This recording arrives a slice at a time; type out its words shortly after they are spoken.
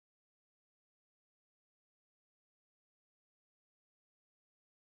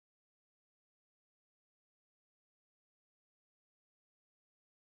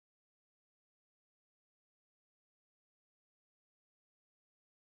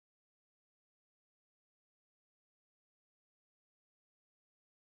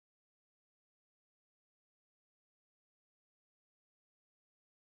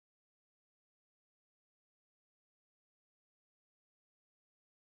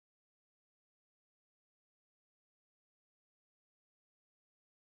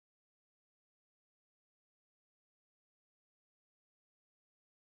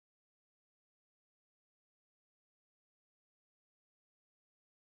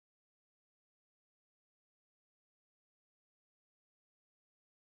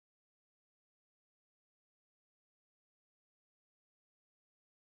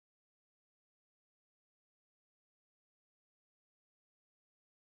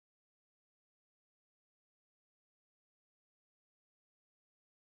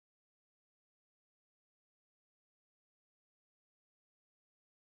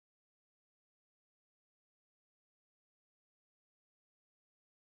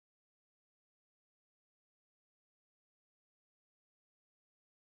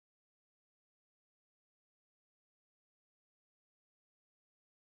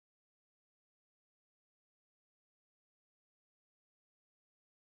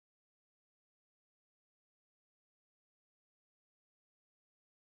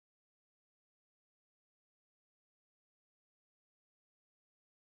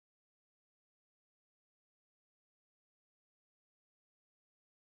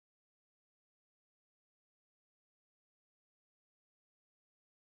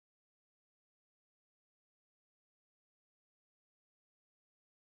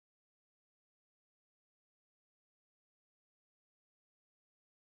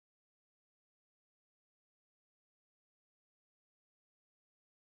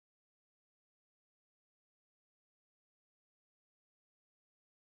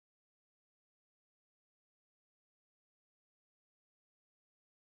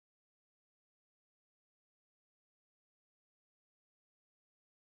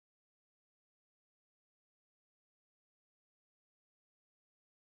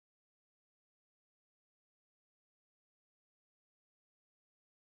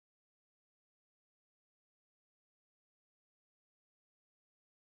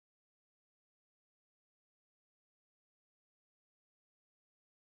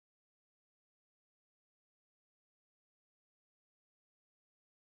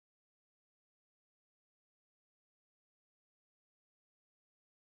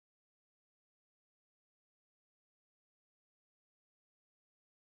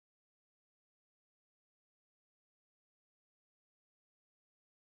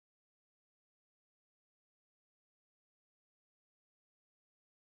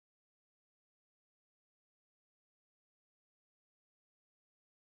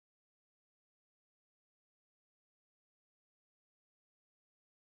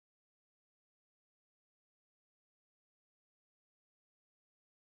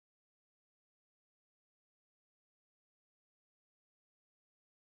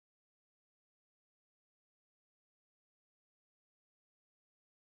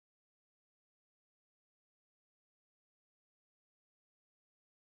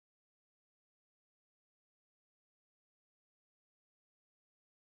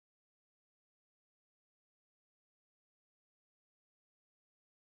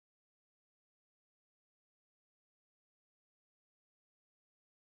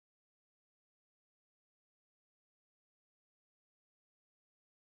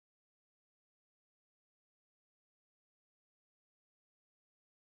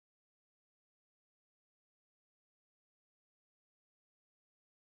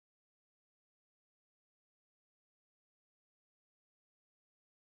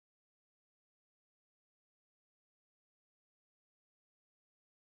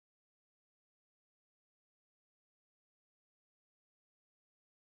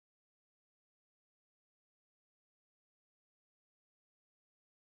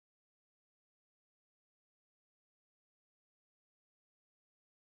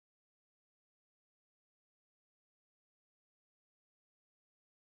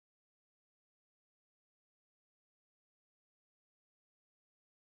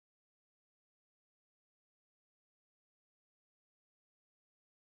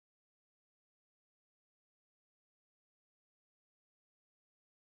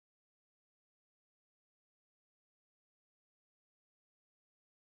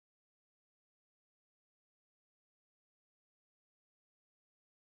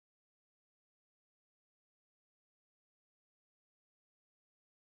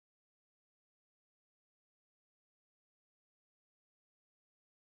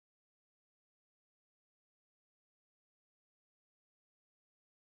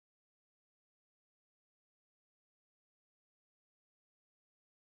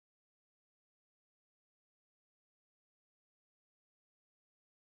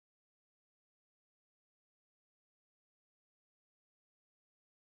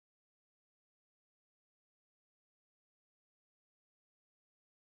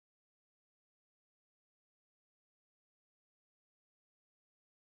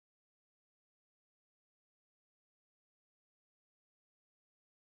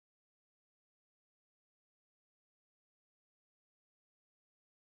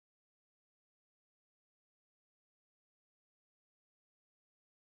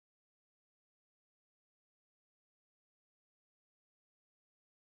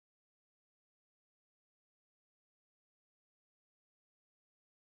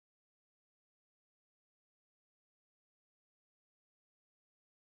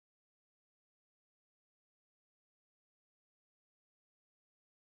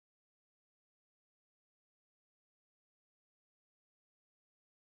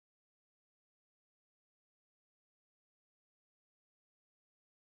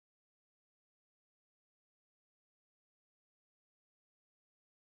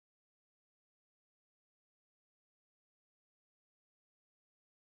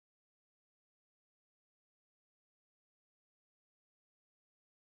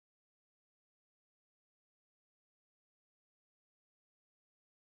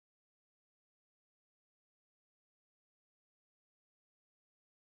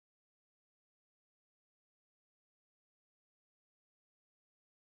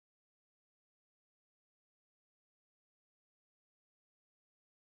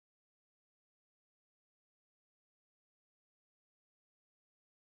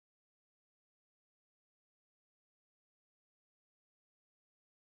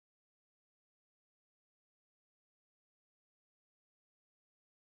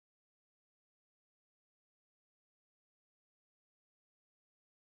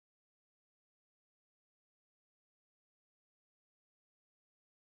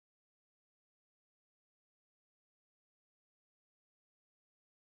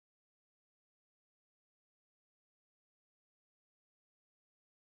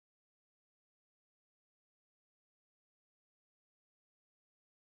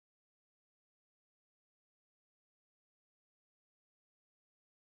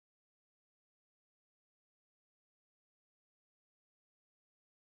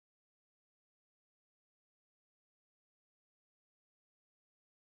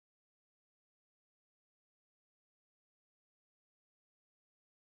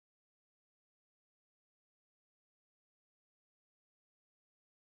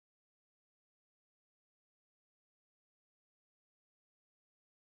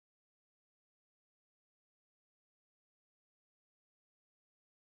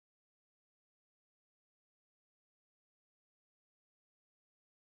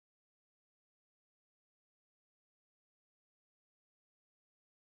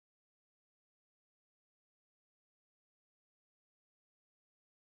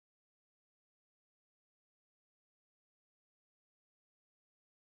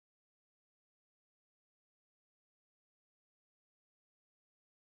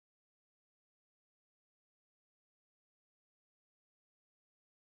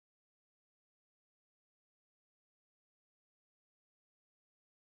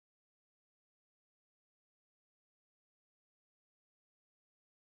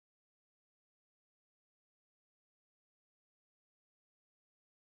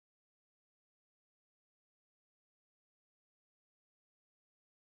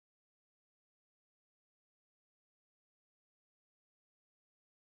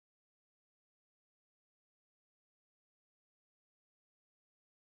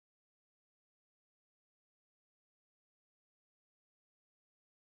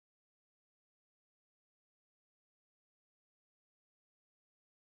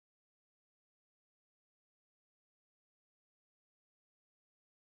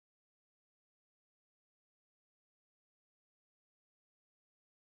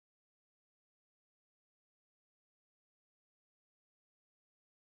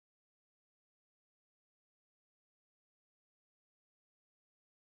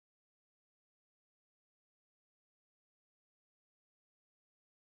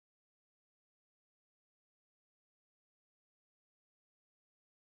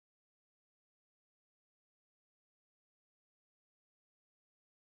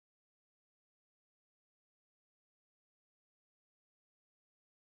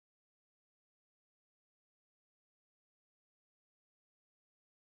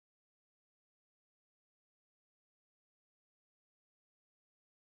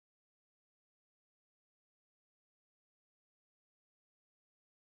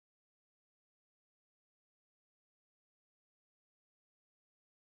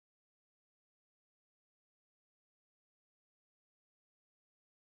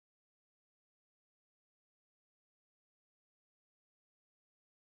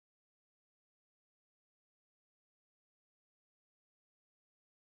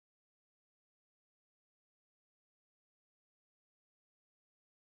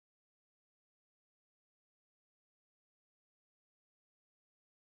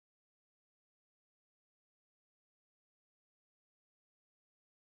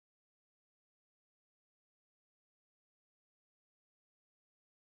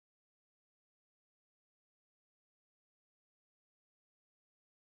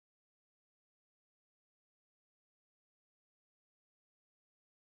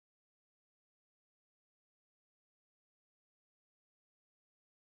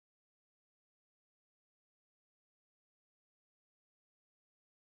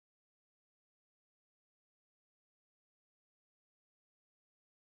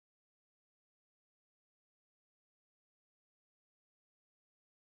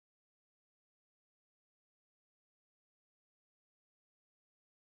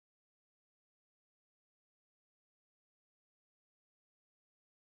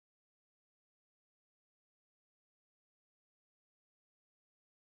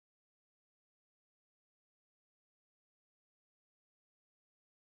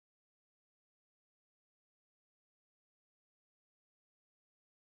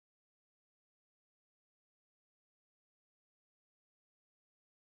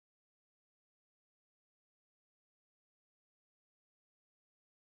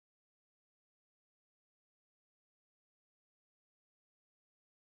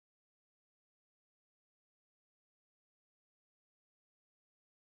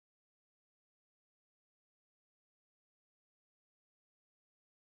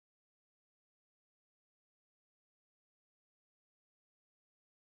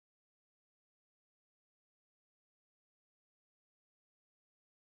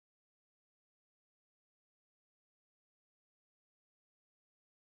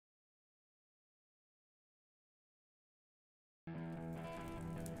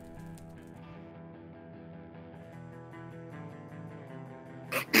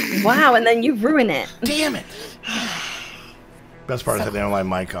Wow, and then you ruin it. Damn it. Best part is that they don't have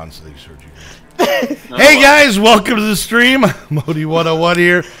my mic on, so they heard you. Hey guys, welcome to the stream. Modi101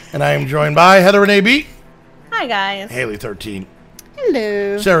 here, and I am joined by Heather Renee B. Hi guys. Haley 13.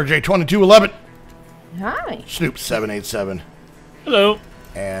 Hello. Sarah J 2211. Hi. Snoop 787. Hello.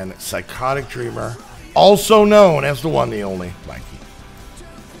 And Psychotic Dreamer, also known as the one, the only, Mikey.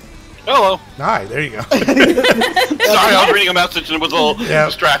 Hello. Hi, there you go. Sorry, I was reading a message and was a little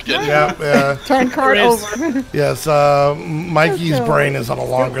distracted. Yeah. Turn card over. Yes, Mikey's brain is on a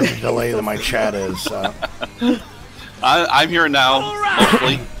longer delay than my chat is. I'm here now,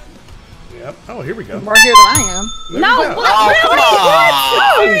 mostly. Yep. Oh, here we go. More here than I am. No,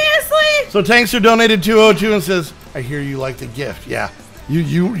 really? Seriously? So Tankster donated 202 and says, "I hear you like the gift." Yeah,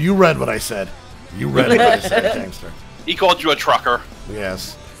 you read what I said. You read what I said, Tankster. He called you a trucker.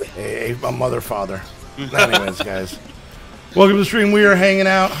 Yes, a mother-father. Anyways, guys, welcome to the stream. We are hanging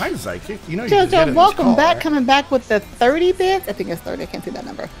out. Hi, Zykic. You know you can get in this welcome call, back. right? Coming back with the 30 bits. I think it's 30. I can't see that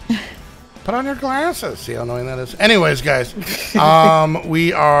number. Put on your glasses. See how annoying that is? Anyways, guys,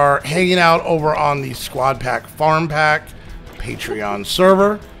 we are hanging out over on the Squadpack Farmpack Patreon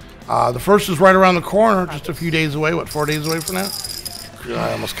server. The first is right around the corner, just a few days away. What, 4 days away from now?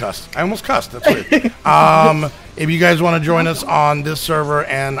 I almost cussed. That's weird. If you guys want to join us on this server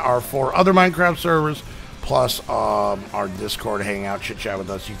and our 4 other Minecraft servers, plus our Discord hangout, chit chat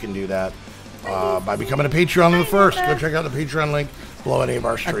with us, you can do that by becoming a Patreon on the first. Go check out the Patreon link below any of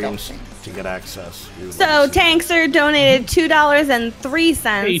our streams to get access. So Tankster donated $2.03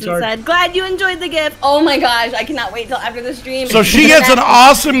 and said, "Glad you enjoyed the gift." Oh my gosh, I cannot wait till after the stream. So she gets an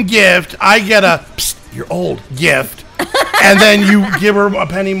awesome gift. I get a "Psst, you're old" gift, and then you give her a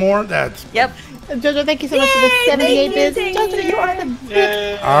penny more. That's Yep. Jojo, thank you so much for the 78 bits. Jojo, you are the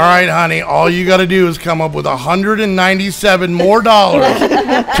best. all right, honey. All you got to do is come up with $197 more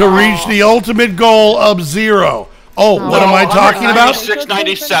to reach the ultimate goal of 0. Oh, what am I talking about?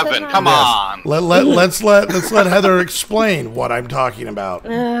 $6.97. Come on. Let's let Heather explain what I'm talking about.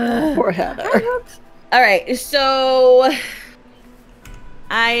 Poor Heather. All right, so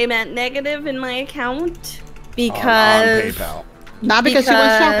I'm at negative in my account because on PayPal. Not because she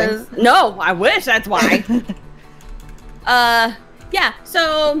went shopping. No, I wish. That's why. Yeah.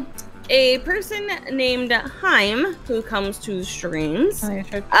 So a person named Heim, who comes to streams,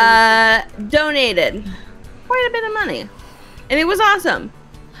 donated quite a bit of money, and it was awesome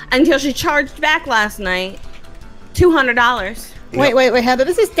until she charged back last night $200. Wait, Heather,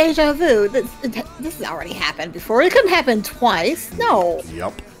 this is deja vu. This has already happened before. It couldn't happen twice. No.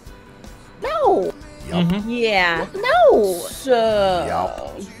 Yep. No. Yep. Yeah. No. So.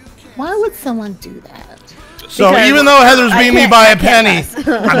 Yep. Why would someone do that? So Because even though Heather's beating me by a penny,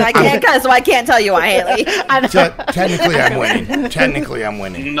 I can't cuss, so I can't tell you why, Haley. technically I'm winning. Technically I'm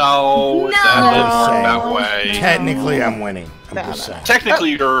winning. No, that doesn't work that way. Technically I'm winning. I'm just saying.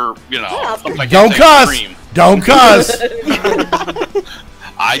 Technically, you're, like Don't cuss. Don't cuss.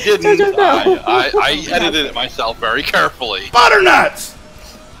 I didn't. I edited it myself very carefully. Butternuts.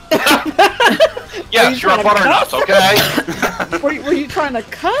 Yes, you're a butternut, okay? Were you trying to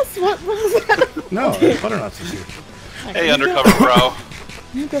cuss? What was that? No, butternuts is huge. Hey, undercover bro.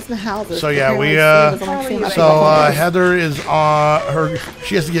 So yeah, Heather is on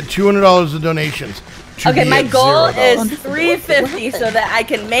she has to get $200 of donations. Okay, my goal is $350 so that I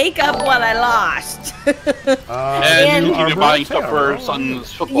can make up what I lost. And you keep buying stuff for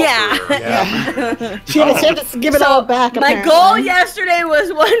son's football career. She had to give it all back. My goal yesterday was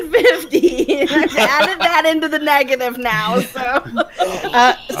 $150. I've added that into the negative now.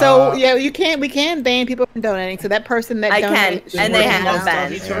 So yeah, we can ban people from donating. So that person that donated, and they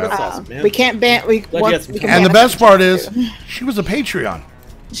have been. We can't ban. And the best part is, she was a Patreon.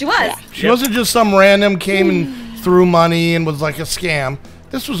 She was. Yeah. She wasn't just some random came and threw money and was like a scam.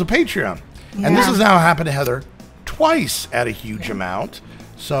 This was a Patreon. Yeah. And this has now happened to Heather twice at a huge amount.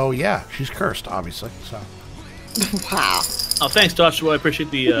 So, yeah, she's cursed, obviously. So. Wow. Oh, thanks, Joshua. I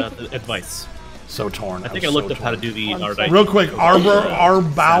appreciate the advice. So torn. I think I looked up how to do the art. Real quick,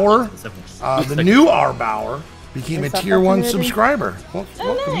 Arbauer, the new Arbauer, became a Tier 1 subscriber. Well,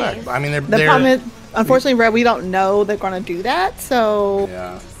 welcome back. I mean, they're unfortunately, Red, we don't know they're going to do that, so...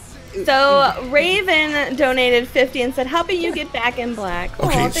 Yeah. So, Raven donated $50 and said, "How about you get back in black?"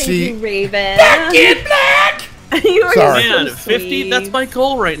 Okay, thank you, Raven. Back in black! You were Sorry. Man, so 50? That's my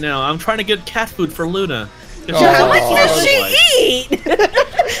goal right now. I'm trying to get cat food for Luna. How much does she eat?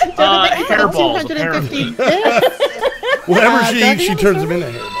 Hairballs, apparently. Whatever she eats, she turns them into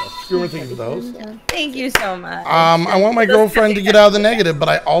hairballs. You were thinking of those? Thank you so much. I want my girlfriend to get out of the negative, but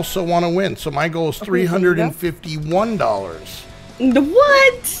I also want to win. So my goal is $351.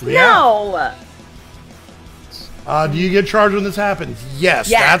 What? Yeah. No. Do you get charged when this happens? Yes.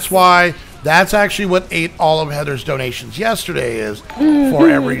 Yes. That's actually what ate all of Heather's donations yesterday is for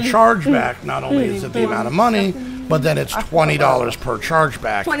every chargeback. Not only is it the amount of money, but then it's $20 per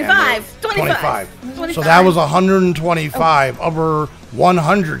chargeback. 25. So that was 125 of her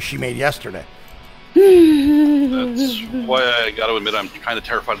 100 she made yesterday. That's why I got to admit I'm kind of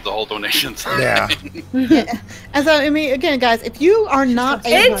terrified of the whole donations. Yeah. And so, I mean, again, guys, if you are not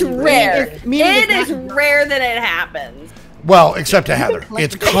It's rare. It It is rare that it happens. Well, except to Heather.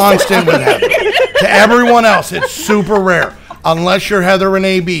 It's constant with Heather. To everyone else, it's super rare. Unless you're Heather and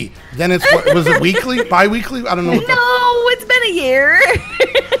AB. Then it's, what, was it weekly? Bi-weekly? I don't know. No, it's been a year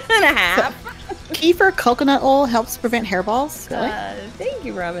and a half. Kefir coconut oil helps prevent hairballs. Really? Thank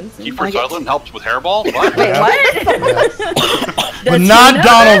you, Robinson. Kiefer Sutherland helps with hairball? What? Wait, what? But not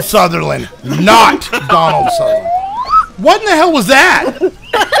Donald Sutherland. Not Donald Sutherland. What in the hell was that?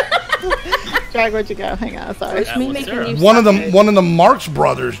 Drag, where'd you go? Hang on, sorry. One of the Marx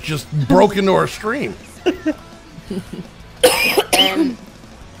brothers just broke into our stream.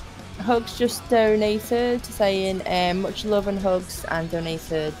 Hugs just donated to saying much love and hugs and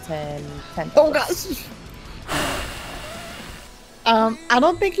donated $10. Oh gosh. I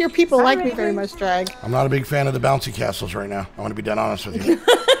don't think your people like me very much, Drag. I'm not a big fan of the bouncy castles right now. I want to be dead honest with you.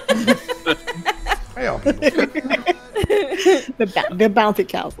 Hey, all people. The bouncy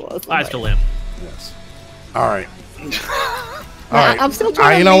castle. I still am. Yes. All right. All right. I'm still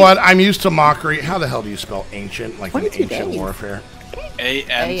trying. You know what? I'm used to mockery. How the hell do you spell ancient? Like in ancient warfare?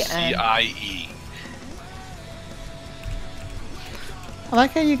 ANCIE. I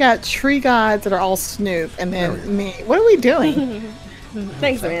like how you got tree gods that are all Snoop, and then me. What are we doing?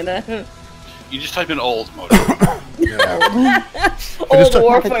 Thanks, Amanda. You just type in old mode. Old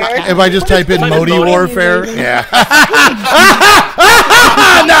warfare. If I just type in Modi warfare, yeah.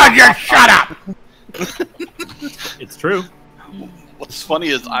 No, just shut up. It's true. What's funny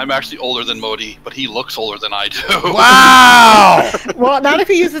is I'm actually older than Modi, but he looks older than I do. Wow. Well, not if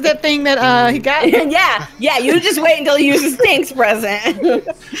he uses that thing that he got. yeah. You just wait until he uses Stink's present.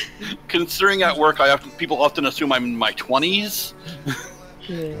 Considering at work, people often assume I'm in my 20s.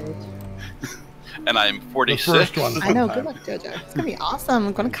 And I'm 46. The first one. I know. Good luck, JoJo. It's gonna be awesome.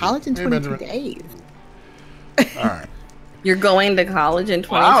 I'm going to college in 22 days. All right. You're going to college in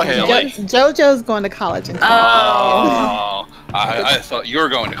 22 Wow, days? Haley. JoJo's going to college in 22 days. Oh, I thought you were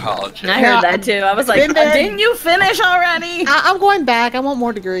going to college. I heard that too. I was like, didn't you finish already? I'm going back. I want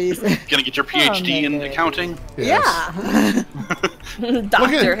more degrees. Gonna get your PhD in accounting? Yes. Yeah.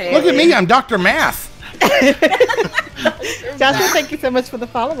 Dr. Haley. Look at me. I'm Dr. Math. Joshua, thank you so much for the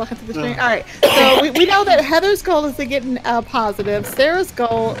follow. Welcome to the stream. All right, so we know that Heather's goal is to get positive. Sarah's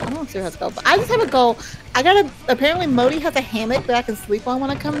goal, I don't know if Sarah has a goal, but I just have a goal. Apparently Modi has a hammock that I can sleep on when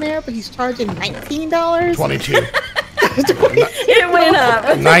I come there, but he's charging $19. 22. It went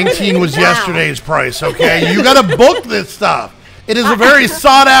up. 19 was yesterday's price, okay? You got to book this stuff. It is a very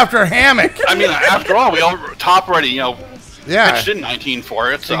sought-after hammock. I mean, after all, we all top already, Yeah. pitched in 19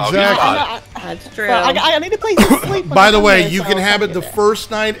 for it, so Exactly. That's true. I need a place to sleep. when By I the come way, there, you so can I'll have it do the that.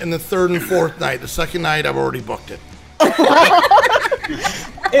 first night and the third and fourth night. The second night, I've already booked it.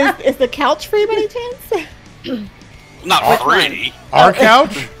 Is the couch free by any chance? not free. Our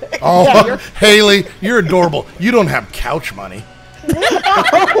couch? Oh, Haley, you're adorable. You don't have couch money.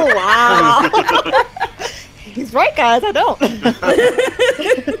 Oh, wow. He's right, guys. I don't.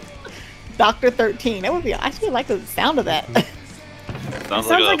 Dr. 13. That would be. I actually like the sound of that. Sounds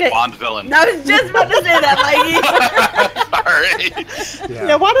like a Bond villain. I was just about to say that, Mikey. Sorry.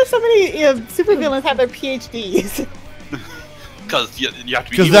 Now, why do so many supervillains have their PhDs? Because you have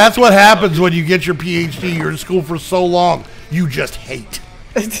to be. Because that's what happens when you get your PhD. You're in school for so long, you just hate.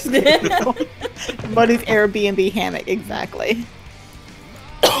 Buddy's Airbnb hammock, exactly.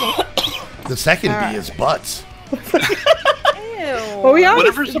 The second B is butts. Well, we are.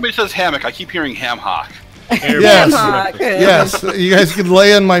 Whenever somebody says hammock, I keep hearing ham hock. Yes. Yes. You guys can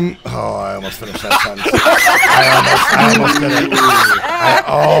lay on my. Oh, I almost finished that sentence. I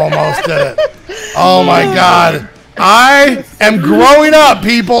almost did it. Oh my God. I am growing up,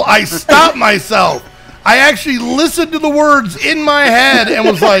 people. I stopped myself. I actually listened to the words in my head and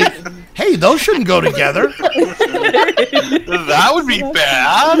was like, hey, those shouldn't go together. That would be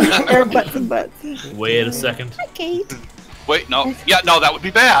bad. Air butts and butts. Wait a second. Kate. Wait, no. Yeah, no, that would be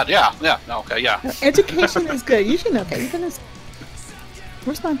bad. Yeah. No, okay, yeah. Education is good. You should know, Kate. You've been in.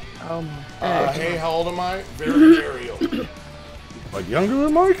 Where's mine? Oh my. Hey, how old am I? Very old. Like younger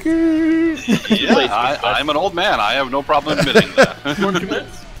than Mikey. Yeah, I'm an old man. I have no problem admitting that. More 2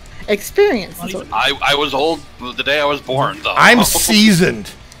 minutes? Experience. I was old the day I was born, though. I'm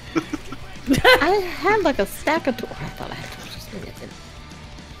seasoned. I had like a stack of tools. I thought I had tools. Just maybe I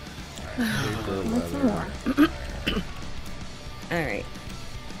didn't. All right.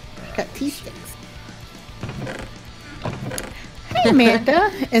 I got tea sticks. Hey, Amanda,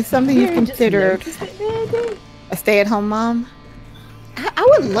 is something you've considered a stay-at-home mom? I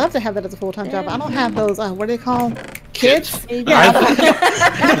would love to have that as a full-time job. I don't have those. What do they call kids? Yeah.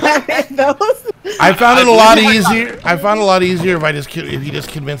 Those. I found it a lot easier. I found it a lot easier if you just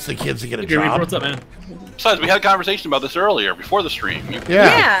convince the kids to get a job. What's up, man? Besides, we had a conversation about this earlier before the stream.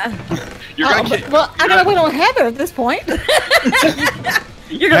 Yeah. You're gonna well, I gotta wait on Heather at this point.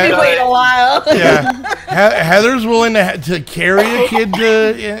 You're gonna be waiting a while. Yeah, Heather's willing to carry a kid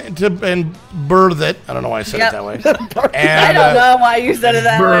to and birth it. I don't know why I said it that way. And, I don't know why you said it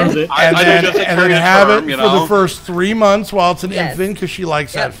that way. And then have it for the first 3 months while it's an infant because she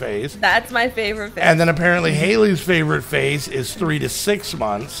likes that phase. That's my favorite phase. And then apparently Haley's favorite phase is 3 to 6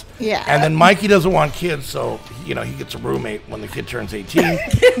 months. Yeah. And then Mikey doesn't want kids, so he gets a roommate when the kid turns 18.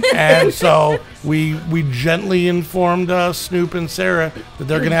 And so we gently informed Snoop and Sarah that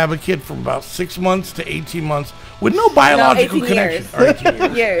they're going to have a kid from about 6 months to 18 months with no biological connection. Or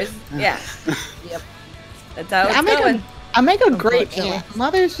 18 years. Yeah. Yep. That's how it's going. I make a great aunt.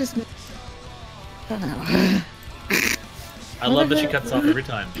 Mother's just. I don't know. I love that she cuts off every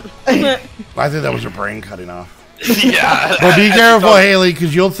time. I think that was her brain cutting off. Yeah. But be careful, Haley,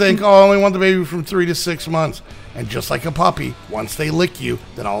 because you'll think, I only want the baby from 3 to 6 months. And just like a puppy, once they lick you,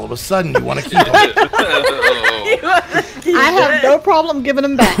 then all of a sudden you want to keep them. I have no problem giving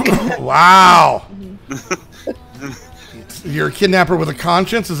them back. Wow. You're a kidnapper with a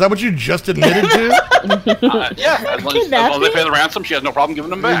conscience? Is that what you just admitted to? Yeah, as long as they pay the ransom, she has no problem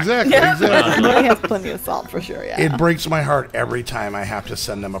giving them back. Exactly. Money has plenty of salt for sure, yeah. It breaks my heart every time I have to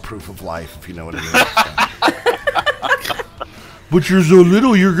send them a proof of life, if you know what I mean. But you're so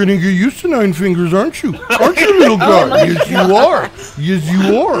little, you're going to get used to 9 fingers, aren't you? Aren't you, little guy? Yes, you are. Yes,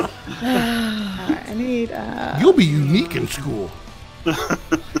 you are. I need, You'll be unique in school.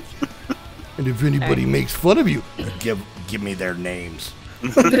 And if anybody makes fun of you, give me their names.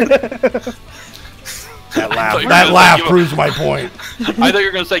 That laugh proves my point. I thought you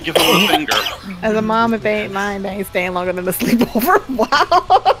were going to say give them the finger. As a mom, if they ain't mine, they ain't staying longer than a sleepover.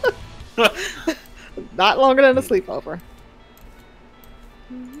 Wow. Not longer than a sleepover.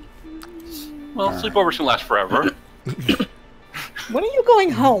 Well, sleepovers can last forever. When are you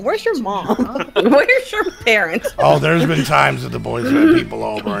going home? Where's your mom? Where's your parents? Oh, there's been times that the boys have had people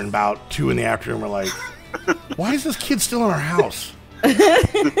over and about 2 in the afternoon we're like, why is this kid still in our house?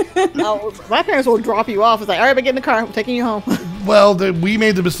 Oh, my parents will drop you off. It's like, all right, but get in the car. I'm taking you home. Well, we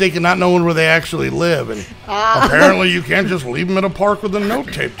made the mistake of not knowing where they actually live, and apparently you can't just leave them at a park with a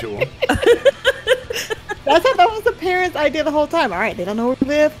note taped to them. That was the parents' idea the whole time. All right, they don't know where we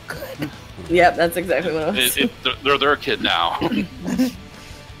live. Good. Yep, that's exactly what it was. They're their kid now.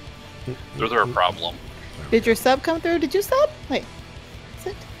 They're their problem. Did your sub come through? Did you sub? Wait. Is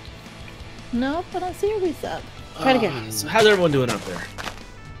it? No, I don't see your resub. Try it again. So how's everyone doing out there?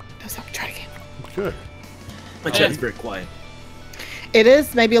 No sub. Try it again. Good. My chat's very quiet. It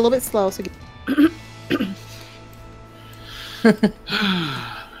is maybe a little bit slow. So.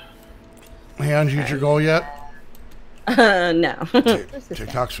 Hey, Angie, hit your goal yet? No.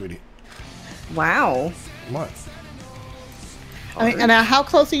 TikTok, sweetie. Wow. What? I mean, and now how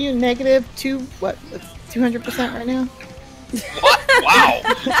close are you? Negative to what? 200% right now? What? Wow.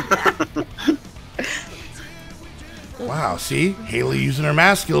 Wow, see? Haley using her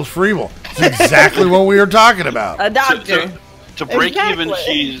math skills for evil. That's exactly what we were talking about. A doctor. To break even,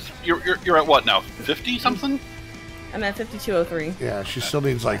 you're at what now? 50 something? I'm at 5203. Yeah, she still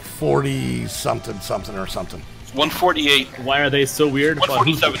needs like 40 something or something. 148. Why are they so weird?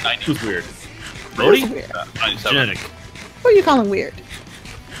 147.90. Who's weird? Brody? 97. Genetic. Who are you calling weird?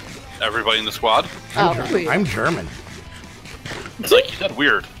 Everybody in the squad. I'm German. It's like you said,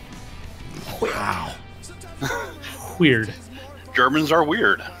 weird. Wow. Weird. Germans are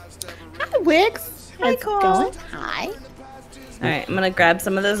weird. Hi, Wix. How's it going? Hi. All right, I'm gonna grab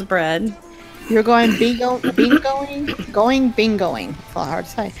some of this bread. You're going bingoing? Going bingoing. It's a lot hard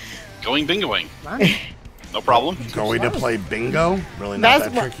to say. Going bingoing. No problem. Going to play bingo? Really not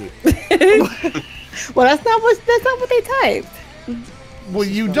that tricky. Well, that's not what they typed. Well,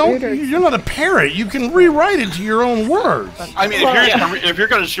 you're not a parrot. You can rewrite it to your own words. I mean, if you're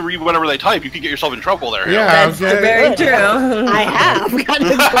going to read whatever they type, you could get yourself in trouble there. Yeah, that's very true. I have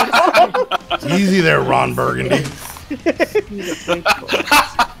gotten in trouble. Easy there, Ron Burgundy.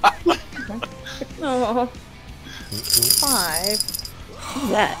 Oh. 5. Who's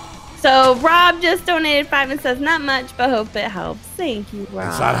that? So Rob just donated 5 and says not much, but hope it helps. Thank you, Rob.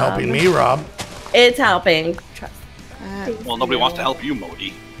 It's not helping me, Rob. It's helping. Trust. Well, nobody wants to help you,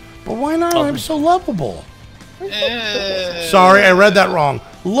 Modi. But why not? I'm so lovable. Sorry, I read that wrong.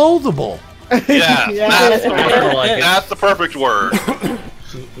 Loathable. Yeah, Like it. that's the perfect word.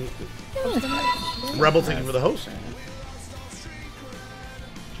 Rebel, thank you for the host.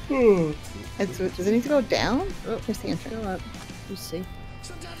 Does it need to go down? Oh, here's the entrance. Let's see.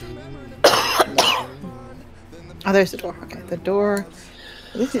 Oh, there's the door. Okay, the door.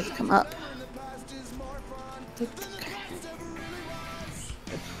 This needs to come up.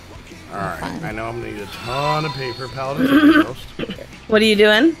 Alright, I know I'm going to need a ton of paper, Paladin. What are you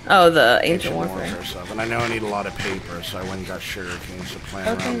doing? Oh, the Ancient Warfare. Stuff. And I know I need a lot of paper, so I went and got sugar canes to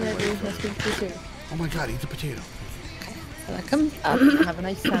plant Okay, around the ready. way. Let's do two. Oh my god, eat the potato. So that comes up. Have a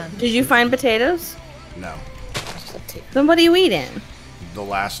nice time. Did you find potatoes? No. Then what are you eating? The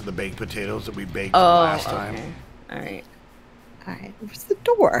last of the baked potatoes that we baked Oh, last time. okay. All right. Alright, where's the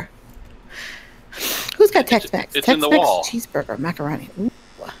door? Who's got Tex-Mex? It's in the Tex-Mex, wall. cheeseburger, macaroni. Ooh.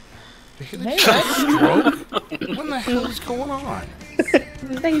 Hey, Stroke? What the hell is going on?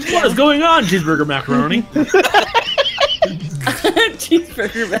 What is going on, cheeseburger macaroni?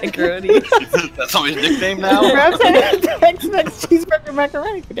 Cheeseburger macaroni. That's somebody's nickname now. Rob's had Tex-Mex, cheeseburger,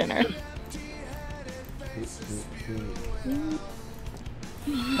 macaroni for dinner.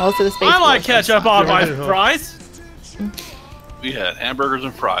 Most of the space. I like ketchup on my fries. We had hamburgers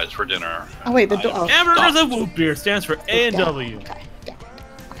and fries for dinner. Oh wait, the door. Oh, Hamburgers and Whoop Beer stands for A and down. W. Okay, down.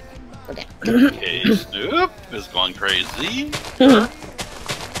 Go down. Okay, Snoop is going crazy.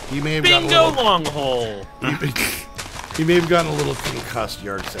 You may have gotten a Bingo little, long hole. you may have gotten a little concussed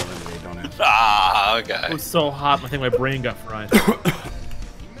yard sale today, don't ask. Ah, It okay. was so hot, I think my brain got fried.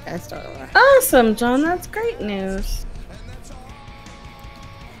 Let's start over. Awesome, John. That's great news.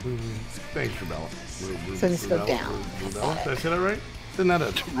 Thanks, Rubella. So it needs to go down. Rubella? Did I say that right? Isn't that a...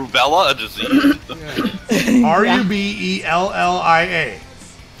 Rubella, a disease. R-U-B-E-L-L-I-A.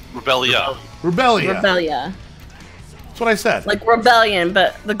 Rebellia. Rebellia. Rebellia. That's what I said. Like rebellion,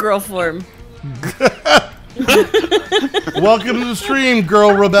 but the girl form. Welcome to the stream,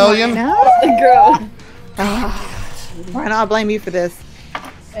 Girl Rebellion. No. The girl. Why not? I'll blame you for this.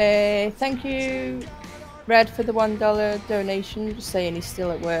 Thank you, Red, for the $1 donation. Just saying he's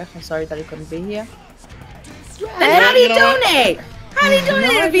still at work. I'm sorry that he couldn't be here. Then how do you donate? How do you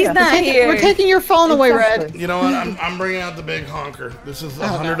donate if he's not here? We're taking your phone away, Red. Exactly. You know what? I'm bringing out the big honker. This is a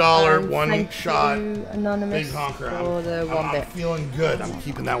 $100 one Thank shot you, Anonymous, big honker. for the one I'm bit. feeling good. I'm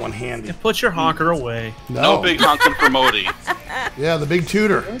keeping that one handy. Put your honker away. No big honking for Modi. Yeah, the big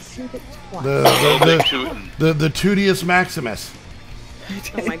tutor. Let's do it twice. The No the, big tootin'. the Tutius Maximus.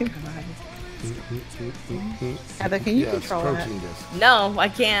 Oh my god. Heather, can you Yes, control that? protein disc. No, I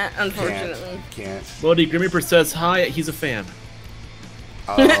can't, unfortunately. Can't. Modi Grim Reaper says hi, he's a fan.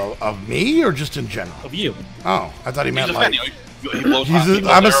 Of me or just in general? Of you. Oh, I thought he He's meant a like. fan. He blows hot. He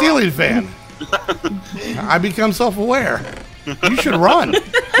blows I'm a arrow. Ceiling fan. I become self-aware. You should run.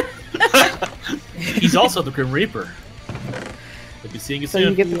 He's also the Grim Reaper. We'll be seeing you So you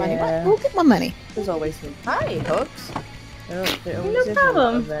soon. get the money. Yeah. Who get my money? There's always some. Hi, Hooks. No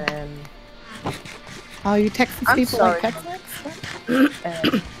problem. Oh, you texting I'm people sorry. like Tex-Mex? There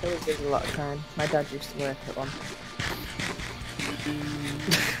always gives a lot of time. My dad used to work at one.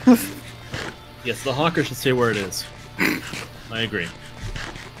 Yes, the honker should stay where it is. I agree.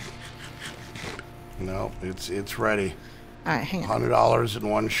 No, it's ready. All right, hang on. $100 in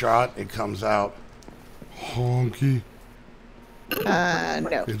one shot. It comes out honky.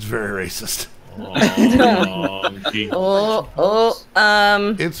 No. It's very racist. Honky.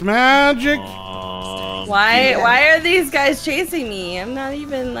 It's magic. Why are these guys chasing me? I'm not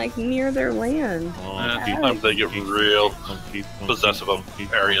even like near their land. Sometimes they get real possessive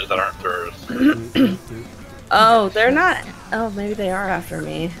of areas that aren't theirs. Oh, they're not. Oh, maybe they are after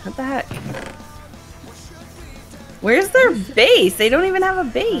me. What the heck? Where's their base? They don't even have a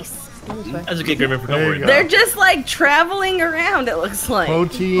base. That's okay, Grim Reaper. Don't There worry you about They're it. just like traveling around, it looks like.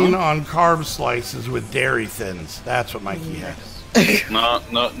 Protein on carb slices with dairy thins. That's what Mikey has.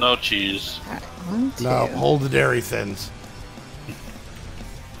 No cheese. All right, 1, 2. No, hold the dairy thins.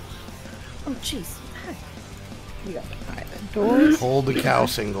 Oh, jeez. All right, the doors. Hold the cow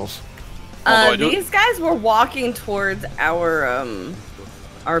singles. Although I do- These guys were walking towards our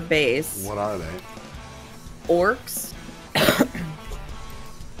base. What are they? Orcs.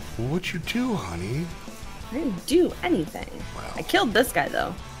 What'd you do, honey? I didn't do anything. Well. I killed this guy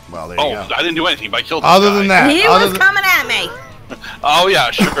though. Well, there you Oh, go. I didn't do anything, but I killed this Other guy. than that, He other was than- coming at me. Oh,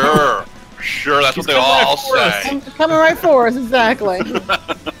 yeah, sure. Sure, that's what they all say. Coming right for us, exactly.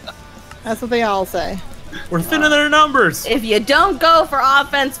 That's what they all say. We're thinning their numbers. If you don't go for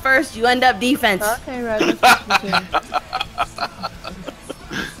offense first, you end up defense. Okay, right.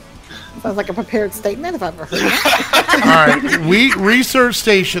 Sounds like a prepared statement if I've ever heard that. All right, research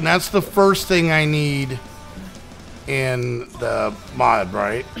station. That's the first thing I need in the mod,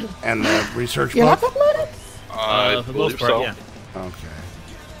 right? And the research You're book. not uploaded? I For the believe most part, so. yeah. Okay.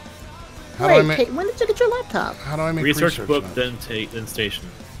 Wait, Kate, when did you get your laptop? How do I make Research book, notes? then station.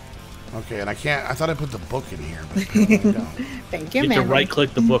 Okay, and I can't. I thought I put the book in here, but apparently I don't. Thank You you, have to man.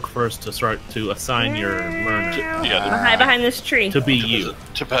 right-click the book first to start to assign your learner Yeah, I'm gonna hide behind this tree. to be you.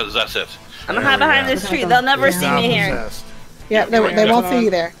 to possess it. I'm gonna hide behind this tree. They'll never see Now me here. possessed. Yeah, they won't see you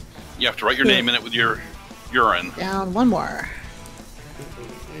there. You have to write your name in it with your urine. Down one more.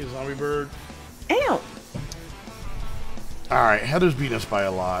 Hey, zombie bird. Ew. All right, Heather's beating us by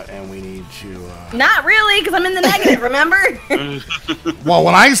a lot, and we need to. Not really, because I'm in the negative, remember? Well,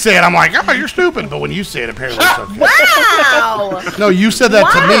 when I say it, I'm like, "Oh, you're stupid," but when you say it, apparently it's okay. Wow! No, you said that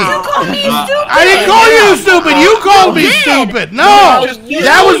to You me. called me stupid! I didn't call you stupid. You called me did. stupid. No, you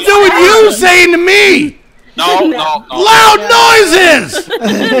that was doing you saying to me. No. Loud noises.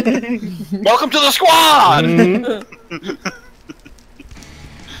 Welcome to the squad!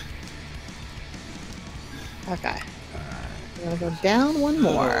 Okay. I'm gonna go down one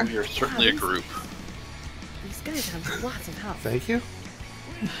more. You're certainly a group. These guys have lots of help. Thank you.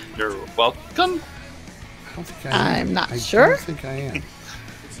 You're welcome. I don't think I am. I'm not I sure. don't think I am.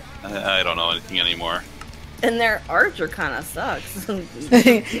 I don't know anything anymore. And their archer kind of sucks.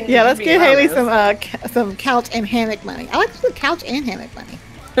 Yeah, let's Be give Haley honest. some couch and hammock money. I like to do couch and hammock money.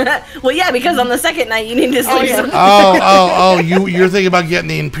 Well, yeah, because on the second night you need to sleep. yeah. some- Oh, you're thinking about getting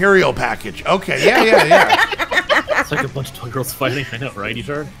the Imperial package. Okay, yeah. It's like a bunch of toy girls fighting. I know, right,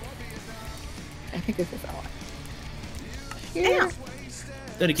 Ejard? I think this is all. Damn.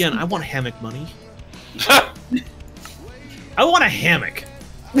 Then again, I want hammock money. I want a hammock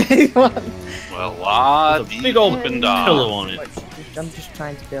Well, la with a big old and pillow on it. I'm just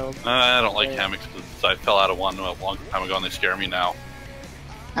trying to build. I don't like hammocks because I fell out of one a long time ago and they scare me now.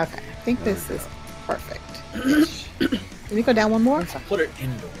 Okay, I think this is perfect. Can we go down one more? Put it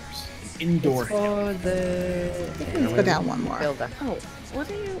indoors. An indoor hammock. For the Let's go down one more. builder. Oh, what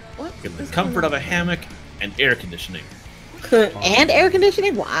are you? What? Get the comfort of a hammock and air conditioning. And air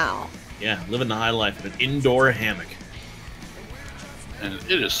conditioning? Wow. Yeah, living the high life in an indoor hammock. And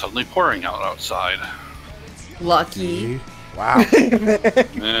it is suddenly pouring out outside. Lucky. Wow.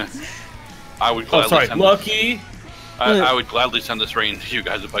 I would Oh, gladly sorry, send lucky. I would gladly send this rain to you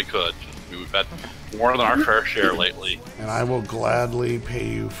guys if I could. We've had more than our fair share lately. And I will gladly pay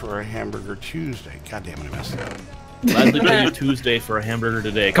you for a hamburger Tuesday. God damn it, I messed it up. Gladly pay you Tuesday for a hamburger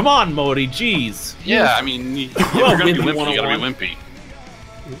today. Come on, Modi, jeez. Yeah, I mean, if you're gonna be wimpy, you gotta be wimpy.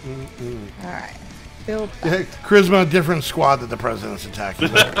 All right. Build. Yeah, Charisma, different squad that the president's attacking.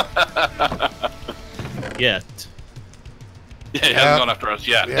 Yeah. Yeah, he hasn't gone after us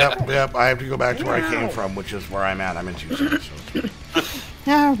yet. Yep. I have to go back to where I came from, which is where I'm at. I'm in Tucson. So.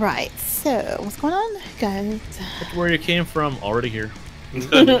 All right. So what's going on, guys? That's where you came from. Already here.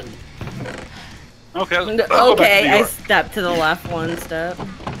 Okay. Okay, I stepped to the left one step.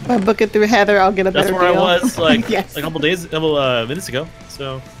 If I book it through Heather, I'll get a That's better where deal. I was like Yes. a couple minutes ago.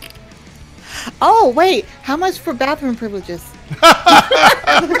 So Oh wait, how much for bathroom privileges?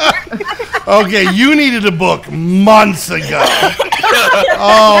 Okay, you needed a book months ago.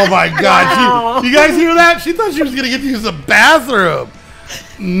 Oh my God! You guys hear that? She thought she was gonna get to use the bathroom.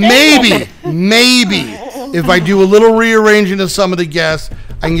 Maybe, if I do a little rearranging of some of the guests,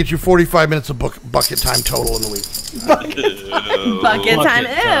 I can get you 45 minutes of bucket time total in the week. Bucket time.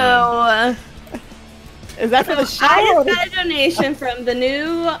 time. Ew. Is that for the I shower? just got a donation from the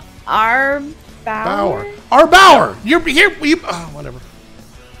new R. Bauer. Our Bauer. You're here. Whatever.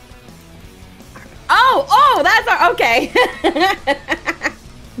 Oh, that's our. Okay.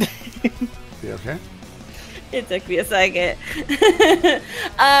 You okay? It took me a second.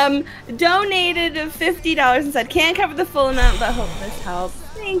 Donated $50 and said, can't cover the full amount, but hope this helps.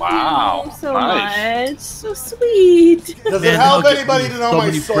 Thank you so much. So sweet. Does Man, it help I'll get anybody to know so my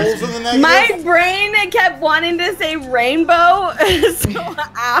many soul's presents. in the negative? My brain kept wanting to say rainbow, so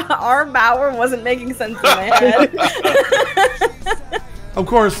our Bauer wasn't making sense in my head. Of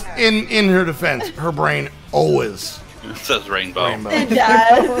course, in her defense, her brain always It says rainbow. It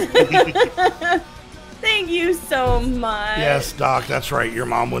does. Thank you so much. Yes, Doc, that's right. Your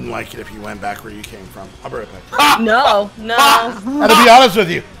mom wouldn't like it if you went back where you came from. I'll be right back. No. And to be honest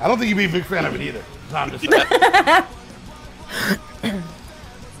with you, I don't think you'd be a big fan of it either. So I'm just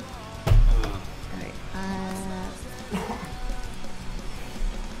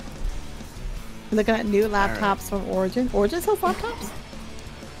We're looking at new laptops from Origin. Origin sells laptops?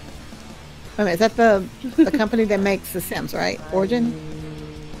 Wait a minute, is that the company that makes The Sims, right? Origin?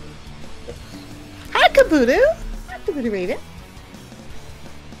 Hi, Kabuto! Hi, Kabuto Raven.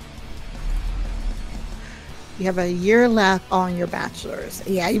 You have a year left on your bachelor's.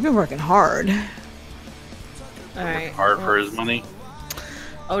 Yeah, you've been working hard. Alright. Hard for his money.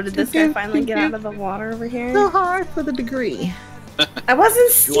 Oh, did this guy finally get out of the water over here? So hard for the degree. I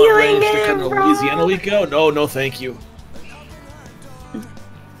wasn't stealing it, Louisiana we go? No, thank you.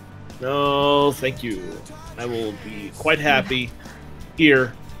 No, thank you. I will be quite happy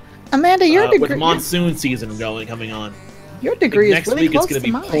here. Amanda, your degree with monsoon season coming on. Your degree is really close to mine. Next week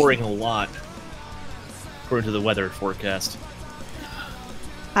it's going to be pouring a lot, according to the weather forecast.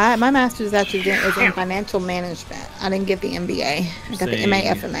 My master's is actually is in financial management. I didn't get the MBA. I got the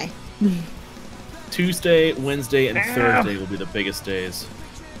MAFMA. Tuesday, Wednesday, and Thursday will be the biggest days.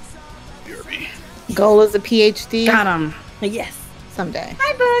 Goal is a PhD. Got him. Yes. Someday.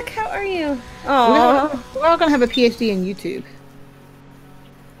 Hi, Book. How are you? Oh, we're all gonna have a PhD in YouTube.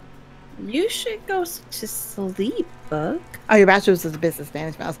 You should go to sleep, Book. Oh, your bachelor's is business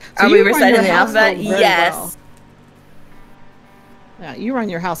management. So we reciting the alphabet? Yes. Well. Yeah, you run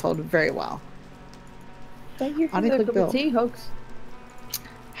your household very well. Thank you for the cup of tea, Hoax.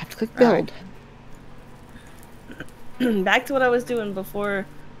 Have to click build. Right. Back to what I was doing before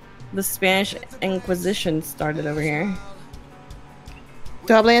the Spanish Inquisition started over here.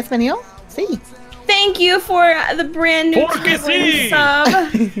 Do habla español? Sí. Thank you for the brand new sub.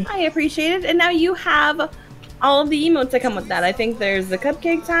 I appreciate it. And now you have all of the emotes that come with that. I think there's the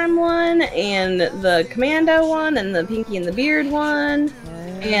Cupcake Time one, and the Commando one, and the Pinky and the Beard one,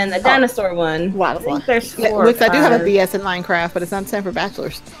 and the Dinosaur one. Wow, I think there's 4 Looks, I do have a BS in Minecraft, but it's not time for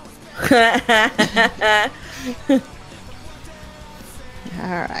bachelors.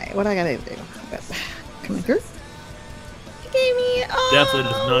 Alright, what I gotta do? Coming through? Gave me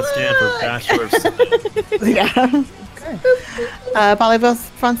definitely does not stand for bachelor's. Yeah. Okay. Parlez-vous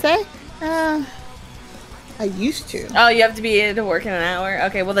français? I used to. Oh, you have to be able to work in an hour?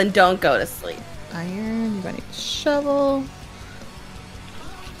 Okay, well then don't go to sleep. Iron, you're gonna need a shovel.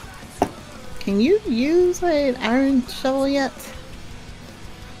 Can you use an iron shovel yet?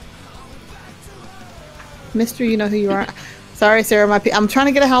 Mister, you know who you are. Sorry, Sarah, I'm trying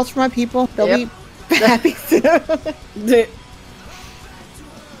to get a house for my people. They'll be happy soon.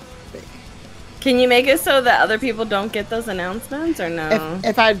 Can you make it so that other people don't get those announcements, or no?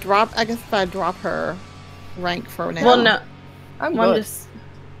 If I drop, I guess if I drop her rank for now. Well, no. I'm good.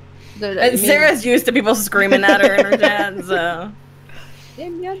 Sarah's used to people screaming at her in her chat, so.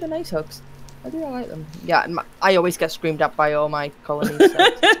 Yeah, they're nice hooks. I do like them. Yeah, I always get screamed at by all my colonies, so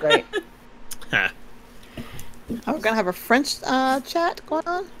it's great. Oh, we're gonna have a French chat going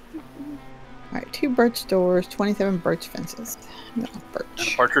on. Alright, 2 birch doors, 27 birch fences. No, birch. And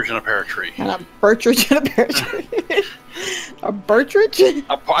a partridge in a pear tree. And a birchridge and a pear tree. A birchridge?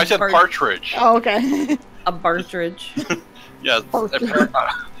 I said partridge. Oh, okay. A partridge. Yes,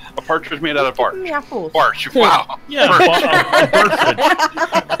 a partridge made out of bark. Apples. Barch, wow. Yeah, a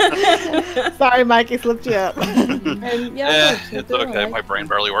partridge. Sorry, Mikey slipped you up. And, it's okay. My brain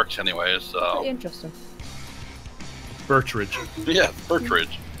barely works anyway, so. Pretty interesting. Birchridge. Yeah,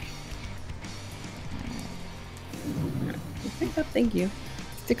 Birchridge. Thank you.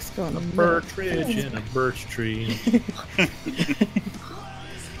 Sticks going a birchridge and a birch tree.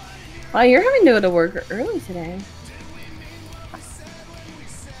 Wow, you're having to go to work early today.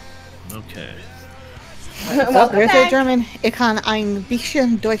 Okay. There's a German. Ich kann ein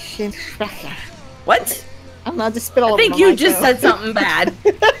bisschen Deutsch sprechen. What? I'm not just spit all I over think my you mic, just though. said something bad.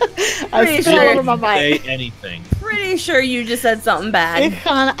 I spit all over my mic. Say anything. Pretty sure you just said something bad. Ich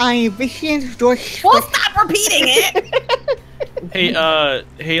kann ein bisschen Deutsch Well, stop repeating it! Hey,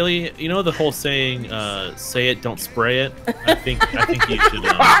 Haley, you know the whole saying, say it, don't spray it? I think you should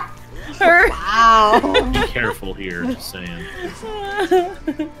Wow. be careful here, just saying.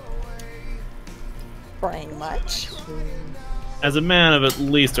 Spraying much. As a man of at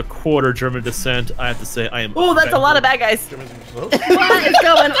least a quarter German descent, I have to say I am. Oh, that's a lot of bad guys. What is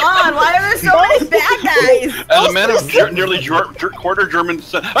going on? Why are there so many bad guys? As a man of nearly quarter German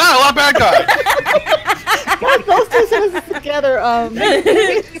descent. A lot of bad guys! God, those two sentences together,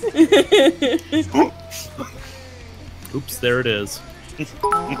 Oops, there it is.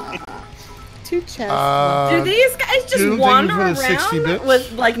 2 chests. Do these guys just wander around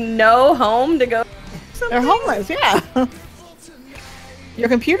with, like, no home to go? They're homeless, yeah. Your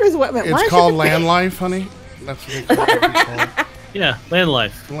computer's what? It's called land life, honey. That's what it's called. Yeah, land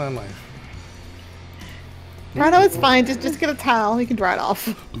life. Land life. I know it's fine. Just get a towel. You can dry it off.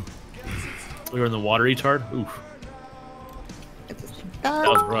 We were in the water retard. Oof. That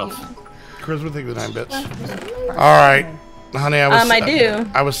was rough. Chris would think the 9 bits. All right, honey. I do.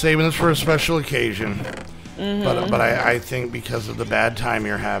 I was saving this for a special occasion, but I think because of the bad time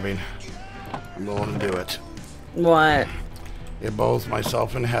you're having, I'm willing to do it. What? It both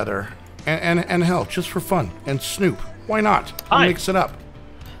myself and Heather, and hell, just for fun, and Snoop. Why not? Hi. We'll mix it up.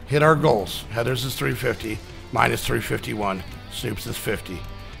 Hit our goals. Heather's is 350. Mine is 351. Snoop's is 50.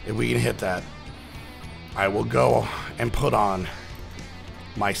 If we can hit that, I will go and put on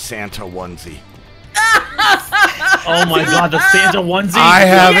my Santa onesie. Oh my god, the Santa onesie! I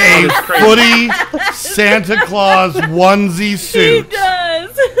have a footy Santa Claus onesie suit. He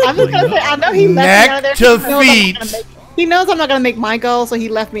does. I'm just gonna say, I know he left me out Neck of there. to feet. He knows I'm not gonna make my goal, so he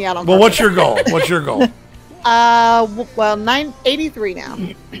left me out on. Well, what's your goal? What's your goal? Well, 983 now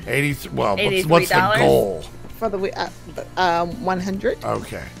 83. Well, $83? what's the goal? for the 100.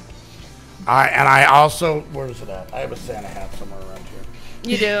 Okay. I also, where is it at? I have a Santa hat somewhere around here.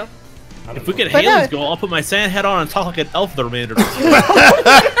 You do. If we get But Haley's no. goal, I'll put my Santa hat on and talk like an elf the remainder of the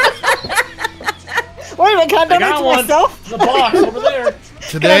Wait a minute, can I donate to one. myself? The box over there.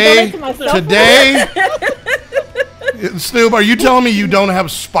 Today, Can I donate to myself? today, Snoop, are you telling me you don't have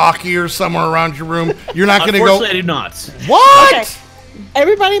Spock ears somewhere around your room? You're not going to go. Unfortunately, I do not. What? Okay.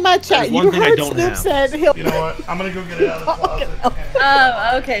 Everybody in my chat, There's one you thing I heard don't Snoop have. said he'll. You know what? I'm going to go get it out of the closet.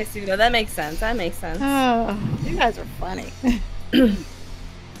 Oh, okay, Sudo. That makes sense. That makes sense. Oh, you guys are funny.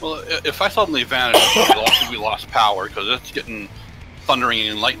 Well, if I suddenly vanish, we lost power because it's getting thundering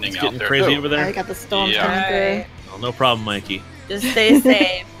and lightning It's out getting there. crazy too. over I there. got the storm Yeah. coming Alright. Oh, no problem, Mikey. Just stay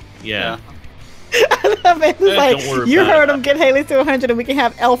safe. Yeah. through. Man, it's like, don't worry you about heard it. him get Haley to 100 and we can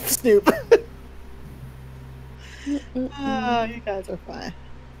have Elf Snoop. Oh, you guys are fun.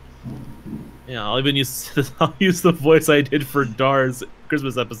 Yeah, I'll even use I'll use the voice I did for Dar's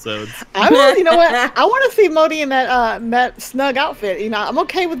Christmas episodes. I want, you know what? I want to see Modi in that snug outfit. You know, I'm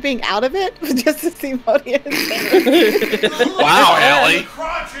okay with being out of it, just to see Modi in it. Wow, Ellie.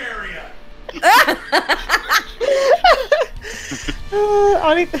 Crotch area.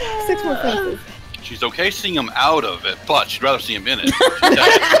 I need 6 more pieces. She's okay seeing him out of it, but she'd rather see him in it.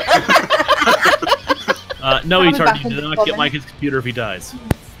 No, I'll be Etard, back you in do not the get Mike's computer if he dies.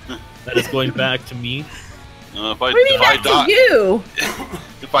 That is going back to me. If What do you mean back die, to you?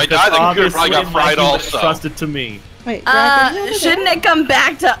 if I die, the computer probably got fried Mikey also. trusted to me. Wait, Brad, did you Shouldn't it come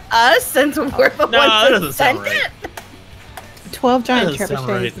back to us since we're the No, that ones doesn't who sound sent right. it? 12 giant That doesn't sound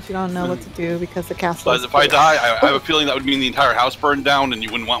trebuchets right. that you don't know what to do because the castle. But is if I full. die, I have a feeling that would mean the entire house burned down, and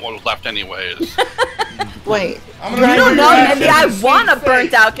you wouldn't want what was left anyways. Wait, I'm You gonna don't know. back Maybe I in. want a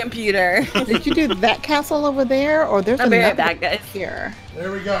burnt out computer. did you do that castle over there, or there's I'll be right another back, guys. here?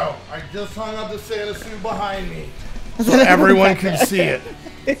 There we go. I just hung up the Santa suit behind me, so everyone can see it.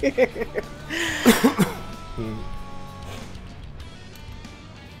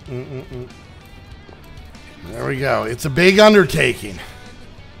 There we go. It's a big undertaking.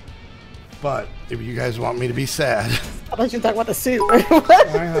 But if you guys want me to be sad, I thought you were talking about the suit.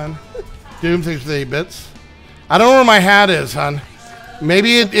 hi, hon. Doom thinks with 8 bits. I don't know where my hat is, hon.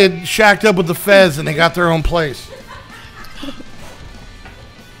 Maybe it shacked up with the Fez and they got their own place.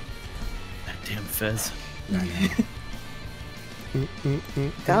 That damn Fez.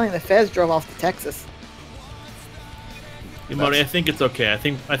 Telling the Fez drove off to Texas. Modi, I think it's okay. I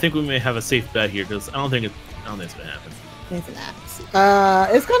think we may have a safe bet here because I don't think it's gonna happen. It's an axe.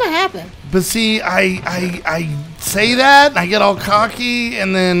 It's gonna happen. But see, I say that, and I get all cocky,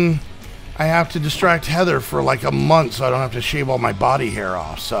 and then I have to distract Heather for like a month so I don't have to shave all my body hair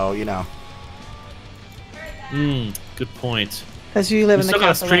off. So, you know. Good point. Because you live We in the still gotta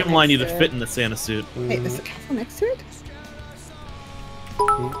castle. right streamline you to next fit it. in the Santa suit. Wait, there's a castle next to it?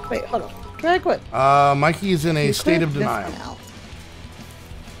 Wait, hold on. Drag what? Mikey's in a You state of cleared this denial. one out.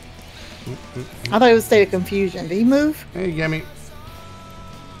 I thought it was a state of confusion. Did he move? Hey, Gimme.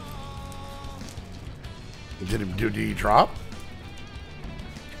 Did he drop?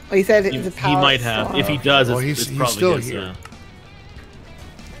 Oh, he said He, it's a he power might have. storm. If he does, Well, it's he's probably still his, here.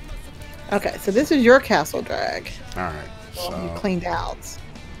 Okay, so this is your castle drag. All right. You So, cleaned out.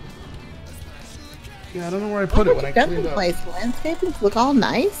 yeah, I don't know where I put it when I Done cleaned the up. place. Landscaping look all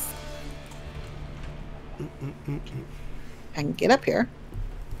nice. I can get up here.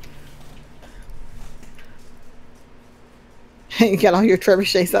 You got all your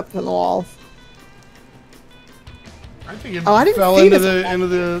trebuchets up on the walls. I think it Oh, I didn't fell see into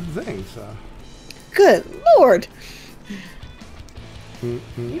this the thing. So. Good lord!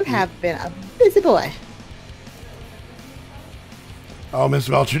 You have been a busy boy. Oh, Miss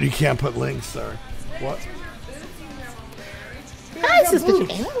Belcher, you can't put links, sir. What? Hi, Sister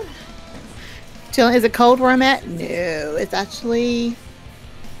Chicken. Chilling. Is it cold where I'm at? No, it's actually,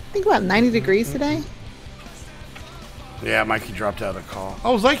 I think about 90 degrees today. Yeah, Mikey dropped out of the call.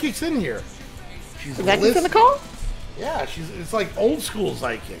 Oh, Zykic's in here. She's Zykic's in the call? Yeah, it's like old school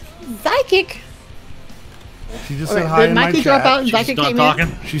Zykic. Zykic. She just said hi in my Mikey chat. drop out and She's Zykic not came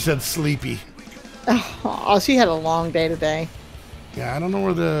talking. She said sleepy. Oh, she had a long day today. Yeah, I don't know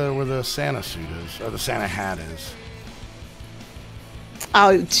where the Santa suit is, or the Santa hat is.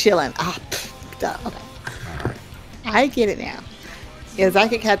 Oh, chilling. Ah, duh. Okay. I get it now. Yeah,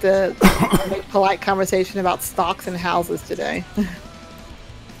 Zykic had to make polite conversation about stocks and houses today.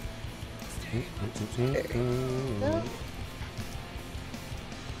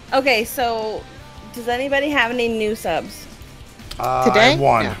 Okay, so does anybody have any new subs? Today? I have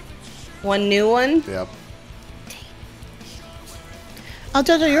one. No. One new one? Yep. Oh,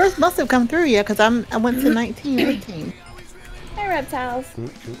 Jojo, yours must have come through, yeah, because I went to 1918. Hey, reptiles.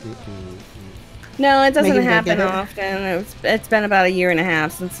 No, it doesn't Megan, happen get it? often. It's been about 1.5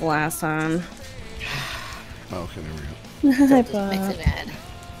 years since the last time. Okay, there we go. Hi, Makes Bob. it bad.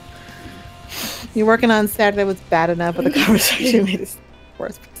 You're working on Saturday was bad enough, but the conversation made it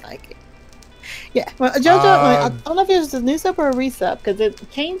worse for Psychic. Yeah, well, Jojo, I don't know if it was a new sub or a resub, because it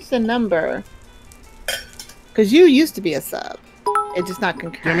changed the number. Because you used to be a sub. It's just not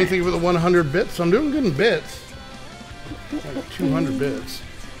concurrent. Get me thinking with the 100 bits. I'm doing good in bits. Like 200 bits.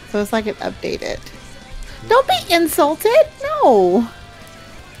 So it's like it updated. Don't be insulted! No!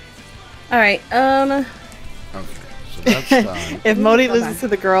 Alright, Okay, so that's done. If Modi loses to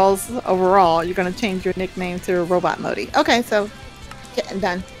the girls overall, you're going to change your nickname to Robot Modi. Okay, so, getting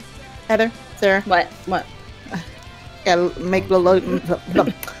done. Heather, Sarah, what? gotta make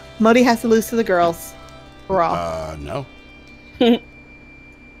Modi has to lose to the girls. Overall. No. Does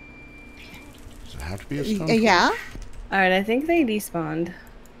it have to be a stone? Yeah? Alright, I think they despawned.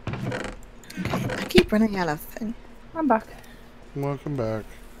 I keep running out of things. I'm back. Welcome back.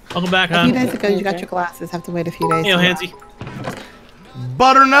 Welcome back, A few hon. days ago, you got your glasses. Have to wait a few days. You know, to- Hansy.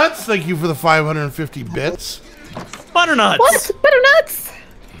 Butternuts, thank you for the 550 bits. Butternuts. What? Butternuts?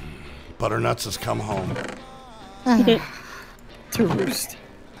 Butternuts has come home. To roost.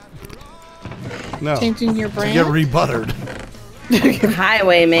 No. Changing your To brand? get rebuttered.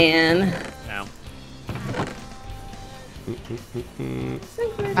 Highwayman. Ow.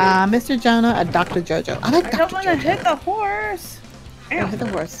 Mr. Jonah, a Dr. Jojo. I like I Dr. don't want to Jojo. hit the horse. Oh, hit the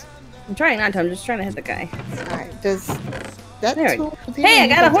horse. I'm trying not to. I'm just trying to hit the guy. Alright, does that There we tool- Hey, I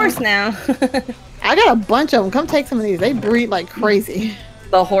got a horse now. I got a bunch of them. Come take some of these. They breed like crazy.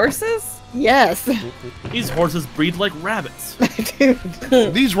 The horses? Yes. These horses breed like rabbits.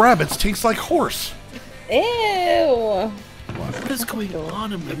 Dude. These rabbits taste like horse. Ew. What is going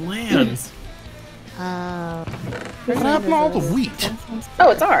on in the lands? What happened to all the wheat?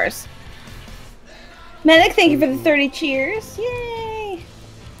 Oh, it's ours. Medic, thank you for the 30 cheers. Yay.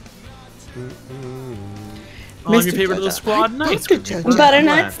 Oh, I'm your Mr. favorite of the Jojo. squad. Nice. Dr. Jojo.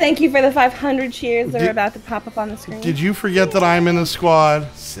 Butternuts, thank you for the 500 cheers that Did- are about to pop up on the screen. Did you forget that I'm in the squad?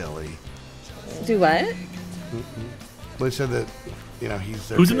 Silly. Do what? They said that, you know, he's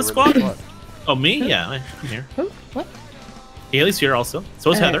there. Who's in the squad? Oh, me? Yeah, I'm here. Who? What? Haley's here also.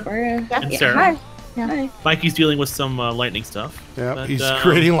 So is Heather. And Sarah. Hi. Yeah. Hi. Mikey's dealing with some lightning stuff. Yeah, But, he's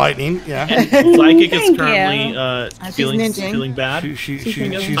creating lightning. Yeah. Psychic is Thank currently you. feeling bad.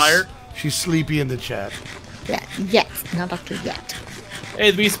 She's tired. She's sleepy in the chat. Yeah. Yet. Not Dr. Yet.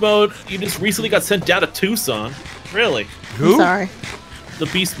 Hey, the Beast Mode, you just recently got sent down to Tucson. Really? Who? I'm sorry. The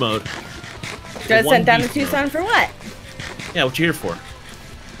Beast Mode. Got One sent down to beast mode. Tucson for what? Yeah, what you here for?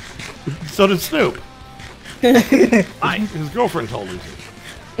 So did Snoop. Hi. His girlfriend told me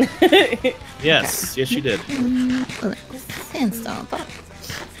to. Yes, yes, she did. Sandstone.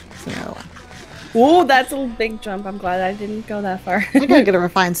 That's another one. Whoa, that's a big jump. I'm glad I didn't go that far. I gotta get a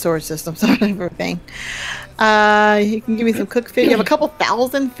refined storage system. Sorry for everything. You can give me some cooked fish. You have a couple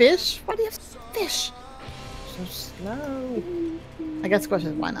thousand fish? Why do you have fish? So slow. I guess the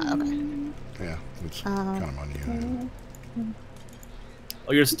question is why not? Okay. Yeah, it's kind of on you.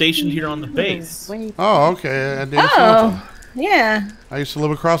 Oh, you're stationed here on the base. Wait. Oh, okay. I did something. Oh, yeah. I used to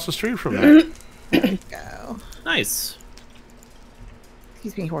live across the street from there. Go. Nice.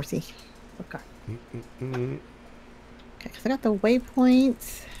 Excuse me, horsey. Okay. Mm. Okay, 'cause I got the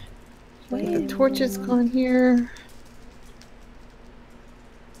waypoints. Get the torches going here.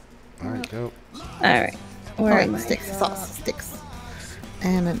 All right, go. All right. Where am I? Sticks, sauce, sticks,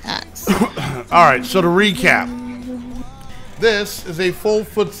 and an axe. All right, so to recap, this is a full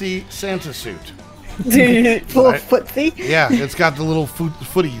footsie Santa suit. Full Right. footsie. Yeah, it's got the little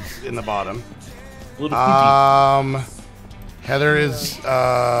footies in the bottom. A little poopy. Heather is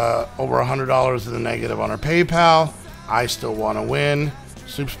over $100 in the negative on her PayPal. I still want to win.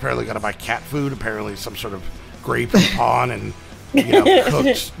 Snoop's apparently got to buy cat food. Apparently some sort of Grey Poupon and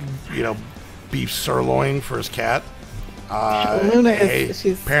cooked beef sirloin for his cat.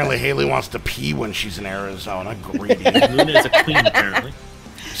 Apparently Haley wants to pee when she's in Arizona. Greedy. Luna is a queen, apparently.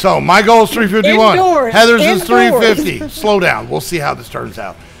 So my goal is 351. Indoors. Heather's is 350. Slow down. We'll see how this turns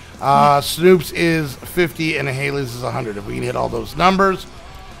out. Snoop's is 50 and Haley's is 100. If we can hit all those numbers,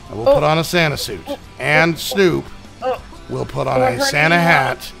 we'll put on a Santa suit. And Snoop will put on a Santa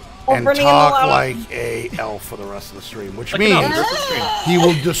hat and talk like a elf for the rest of the stream, which means he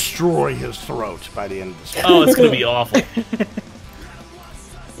will destroy his throat by the end of the stream. Oh, it's going to be awful.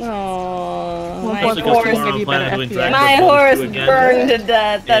 Oh, My horse burned to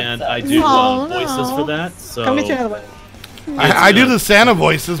death. And I do voices for that. So Come get your other one. I do the Santa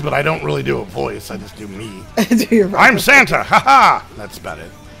voices, but I don't really do a voice. I just do me. Do your I'm Santa. Ha! That's about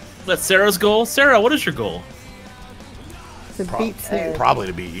it. That's Sarah's goal. Sarah, what is your goal? To beat Snoop. Probably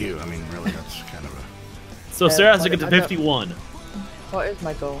to beat you. I mean, really, that's kind of a... So Sarah has to get to 51. What is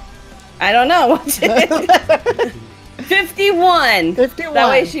my goal? I don't know. 51. 51. That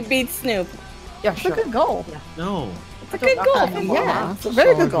way she beats Snoop. Yeah, That's sure. a good goal. No. It's a good goal. Yeah, it's a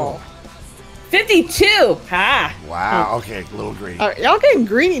very good goal. 52. Ha. Wow, okay, a little greedy. All right, y'all getting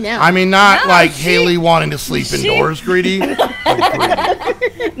greedy now. I mean, not No, like she- Haley wanting to sleep indoors greedy. But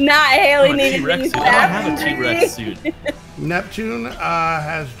greedy. Not Haley I needing T-Rex these suit. I don't have a T-Rex suit. Neptune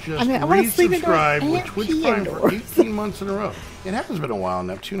has just I wanna sleep indoors resubscribed with and Twitch pee Prime for indoors. 18 months in a row. It has been a while,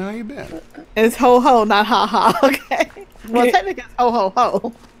 Neptune. How you been? It's ho ho, not ha ha. Okay. Well, technically it's ho ho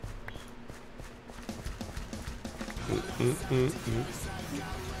ho.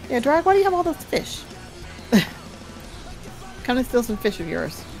 Yeah, Drag, why do you have all those fish? Come and steal some fish of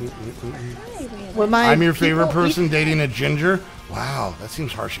yours. With my I'm your favorite people person dating a ginger. Wow, that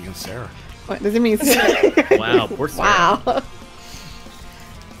seems harsh against Sarah. What does it mean? Wow, poor Sarah. Wow.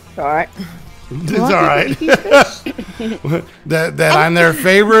 All right. It's all right. that I'm their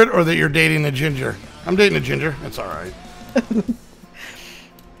favorite, or that you're dating a ginger. I'm dating a ginger. It's all right.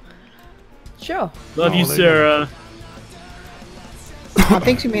 Sure. Love you, they Sarah. I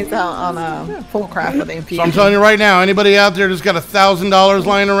think she means on full craft with the MP. So I'm telling you right now, anybody out there that's got $1,000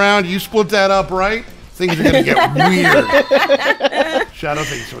 lying around, you split that up right, things are gonna get weird. Shadow,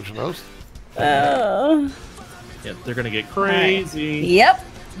 thank you so much for those. Oh. Yep, they're gonna get crazy. Yep.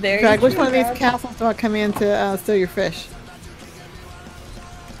 There you Drag, which go. one of these castles do I come in to steal your fish?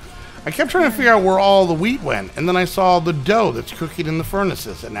 I kept trying to figure out where all the wheat went, and then I saw the dough that's cooking in the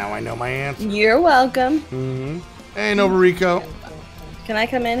furnaces, and now I know my answer. You're welcome. Hey, Novarico. Can I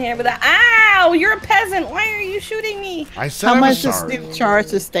come in here with a... Ow! You're a peasant. Why are you shooting me? I said How I was much does sorry. Snoop charge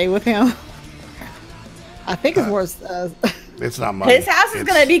to stay with him? I think it's worth. It's not money. His house is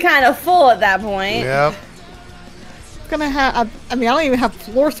going to be kind of full at that point. Yep. It's gonna have. I mean, I don't even have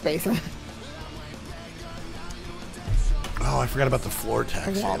floor space. Oh, I forgot about the floor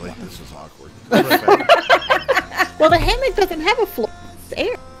tax, Haley. This is awkward. Well, the hammock doesn't have a floor. It's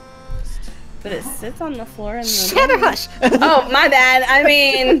air. But it sits on the floor in the... Shut up, hush. Oh, my bad. I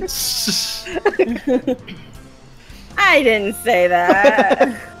mean... I didn't say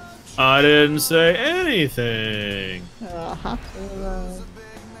that. I didn't say anything. Uh-huh.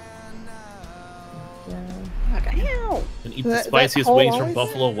 Ow. And eat That- the that spiciest hole wings from always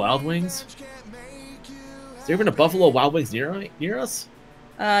Buffalo Wild Wings. Is there even a Buffalo Wild Wings near us?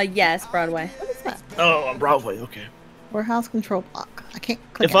 Yes, Broadway. What is that? Oh, on Broadway. Okay. Warehouse control block. I can't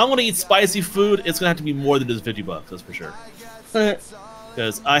click If I want to eat spicy food, it's gonna have to be more than just $50. That's for sure.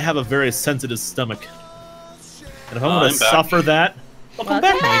 Because I have a very sensitive stomach, and if I'm gonna I'm back. suffer that, welcome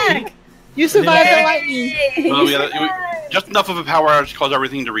back, Mikey. You survived the Yay. lightning. Well, just enough of a power outage to cause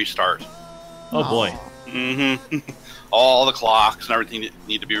everything to restart. Oh boy. All the clocks and everything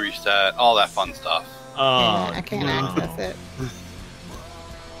need to be reset. All that fun stuff. Yeah, I can't no. access it.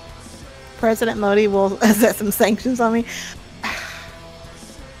 President Modi will set some sanctions on me.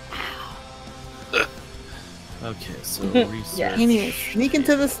 Okay, so research. Yeah. He needs to sneak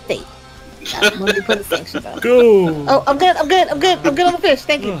into the state. That's when we put the sanctions on. Go. Oh, I'm good. I'm good. I'm good. I'm good on the fish.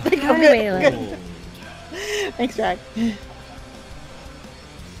 Thank you. Thank you. I'm good. I'm Hi, good. Thanks, Drag.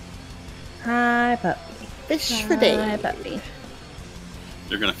 Hi, puppy. Fish for Hi, days. puppy.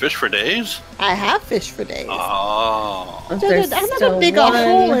 You're gonna fish for days? I have fish for days. Oh. There's I'm not still gonna dig a one.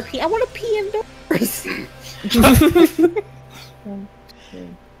 hole in pee. I want to pee indoors.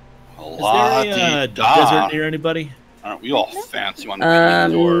 Is there a desert near anybody? Aren't we all fancy on the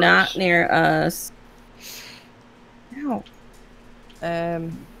indoors? Not near us. No. I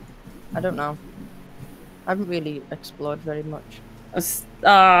don't know. haven't really explored very much. Oh,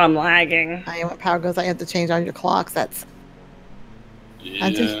 I'm lagging. When power goes out, you have to change all your clocks. That's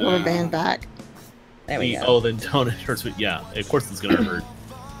I just rubber band back. There we go. Oh, then don't it hurts. Yeah, of course it's gonna hurt.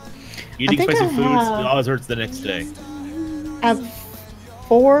 Eating spicy foods, it always hurts the next day. I have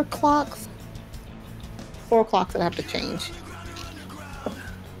 4 clocks. 4 clocks that I have to change.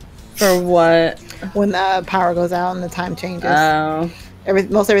 For what? When the power goes out and the time changes. Oh.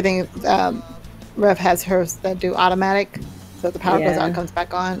 Most everything Rev has hers that do automatic. So if the power goes out and comes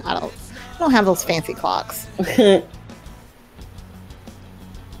back on. I don't have those fancy clocks.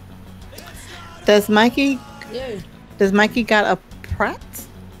 Does Mikey got a Pratt?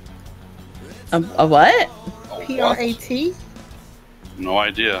 A what? P-R-A-T? No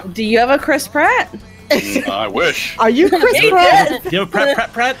idea. Do you have a Chris Pratt? I wish. Are you Chris Pratt? Do you have a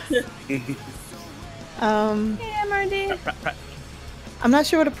Pratt? Hey, MRD. Pratt. I'm not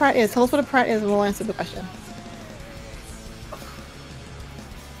sure what a Pratt is. Tell us what a Pratt is and we'll answer the question.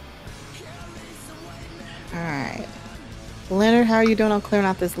 Alright. Leonard, how are you doing on clearing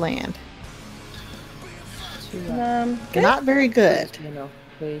out this land? Good. Not very good.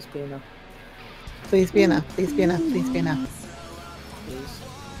 Please be enough. Please be enough. Please be enough. Please be enough. Please.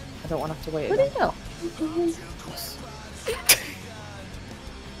 I don't want to have to wait. What do you know?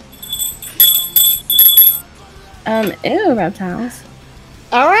 Ew, reptiles.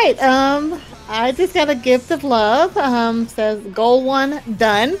 All right. I just got a gift of love. Says goal 1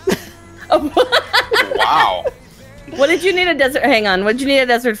 done. Wow. What did you need a desert? Hang on. What did you need a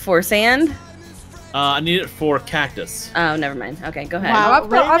desert for? Sand? I need it for cactus. Oh, never mind. Okay, go ahead. Wow.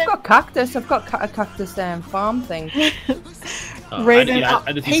 I've got cactus. I've got a cactus farm thing. Raven,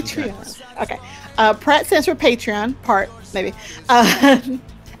 I just need some Patreon. cactus. Okay. Pratt stands for Patreon, maybe.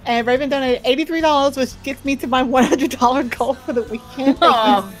 And Raven donated $83, which gets me to my $100 goal for the weekend.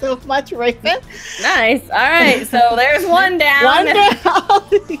 Thank you so much, Raven. Nice. All right, so there's one down. One down.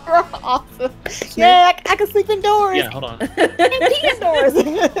 You're awesome. Yeah, I can sleep indoors. Yeah, hold on. And pee indoors.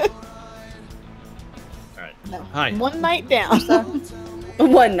 All right. No. Hi. One night down.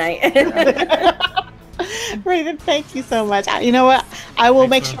 One night. Raven, thank you so much. You know what? I will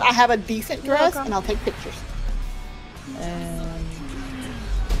make sure I have a decent dress and I'll take pictures.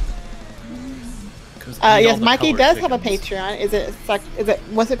 Yes, Mikey does have a Patreon. Is it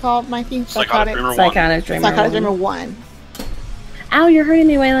what's it called, Mikey? Psychotic Dreamer 1. Psychotic Dreamer 1. Ow, you're hurting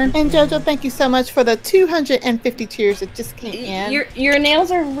me, Waylon. And Jojo, thank you so much for the 250 cheers that just came in. Your nails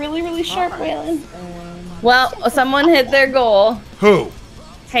are really, really sharp, Waylon. Well, someone hit their goal. Who?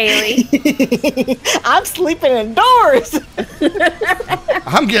 Haley. I'm sleeping indoors.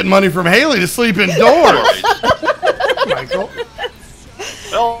 I'm getting money from Haley to sleep indoors. Michael.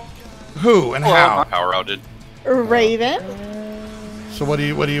 Well, Who and how? power outed. Raven, So what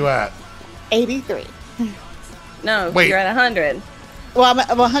are you at? 83. No, Wait. you're at 100. Well, I'm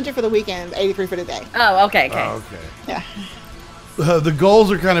at 100 for the weekend, 83 for the day. Oh, okay. Okay. Yeah. The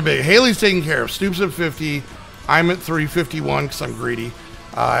goals are kind of big. Haley's taking care of. Stoop's at 50. I'm at 351 because I'm greedy.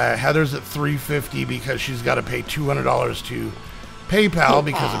 Heather's at 350 because she's got to pay $200 to PayPal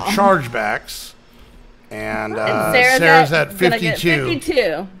because of chargebacks. And Sarah's at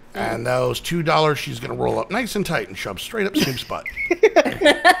 52. And those $2 she's going to roll up nice and tight and shove straight up Snoop's butt.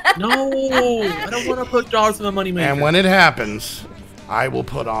 No, I don't want to put dollars in the money maker. And when it happens, I will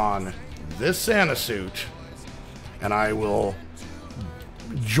put on this Santa suit and I will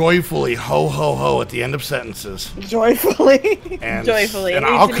joyfully ho ho ho at the end of sentences. Joyfully. And, Joyfully. And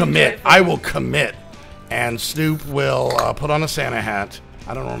I'll commit. I will commit. And Snoop will put on a Santa hat.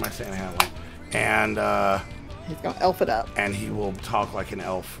 I don't know where my Santa hat went. And He's going to elf it up. and he will talk like an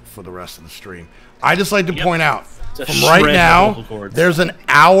elf for the rest of the stream. I just like to point out, To from right shred the now, vocal cords. there's an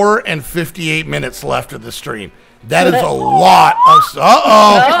hour and 58 minutes left of the stream. That is a lot of...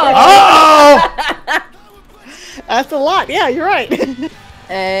 That's a lot. Yeah, you're right.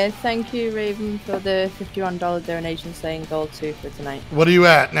 Thank you, Raven, for the $51 donation saying goal 2 for tonight. What are you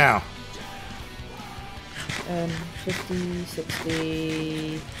at now? 50,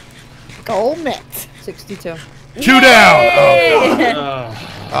 60, Gold met. 62. 2 down.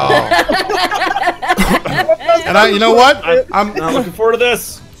 Oh. And you know what? I'm not looking forward to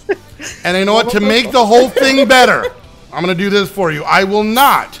this. And you know what? To make the whole thing better, I'm going to do this for you. I will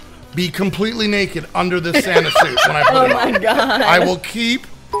not be completely naked under this Santa suit when I put it on. Oh my god. I will keep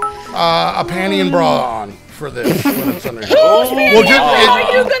a panty and bra on for this when it's under here. What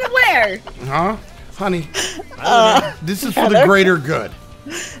are you gonna wear? Huh? Honey, this is for the greater good.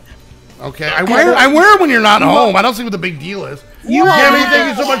 Okay, I wear it when you're not home. I don't see what the big deal is. Gabby,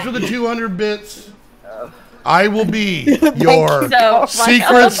 thank you so much for the 200 bits. I will be your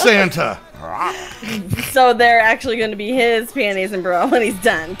secret Santa. So they're actually going to be his panties and bra when he's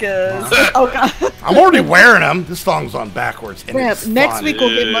done, because... Oh, God. I'm already wearing them. This song's on backwards. And it's Next fun. week we'll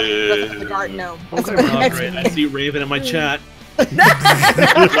get money for the garden gnome. Oh, great. I see Raven in my chat.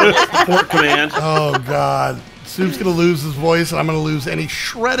 Support command. Oh, God. Soup's going to lose his voice, and I'm going to lose any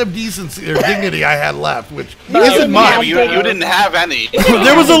shred of decency or dignity I had left, which isn't much. You didn't have any.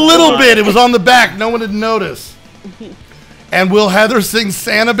 There was a little bit. It was on the back. No one had noticed. And will Heather sing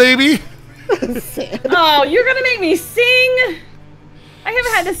Santa Baby? Oh, you're going to make me sing? I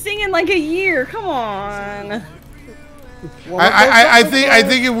haven't had to sing in like a year. Come on. I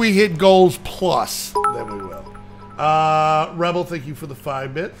think if we hit goals plus, then we will. Rebel, thank you for the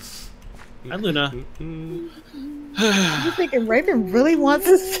 5 bits. Hi, Luna. I'm thinking Raven really wants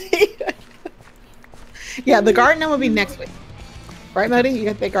to see it. Yeah, the garden gnome will be next week. Right, Modi? You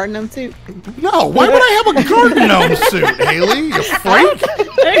got that garden gnome suit? No, why would I have a garden gnome suit, Haley? You freak?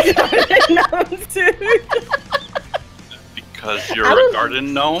 Garden gnome suit. Because you're a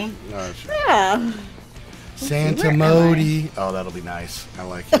garden gnome? No, Yeah. Santa Modi. Oh, that'll be nice. I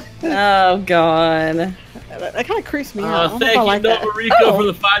like it. Oh, God. That kind of creeps me out. Thank you, Nova Rico, for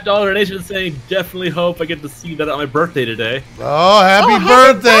the $5 donation, saying definitely hope I get to see that on my birthday today. Oh, happy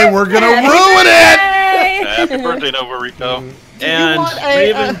birthday. We're going to ruin it. Happy birthday, Nova Rico. And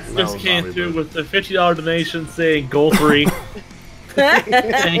Raven just came through with the $50 donation saying goal 3.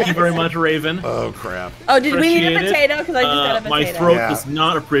 Thank you very much, Raven. Oh, crap. Oh, did we need a potato? Because I just got a potato. My throat does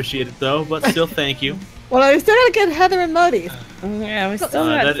not appreciate it, though, but still thank you. Well, I still gotta get Heather and Modi. Yeah, we still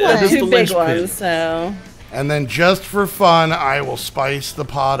got that is two the big linchpin. ones, so... And then just for fun, I will spice the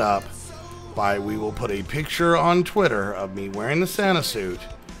pot up by we will put a picture on Twitter of me wearing the Santa suit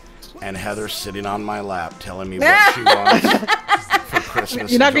and Heather sitting on my lap telling me what she wants for Christmas.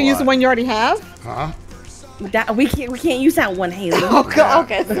 You're not gonna use the one you already have? Huh? We can't use that one, Haley. Oh, Yeah,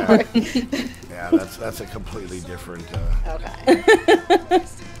 okay. yeah. Sorry. Yeah, that's a completely different. Okay.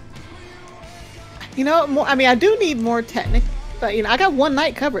 You know, I mean, I do need more technic, but you know, I got one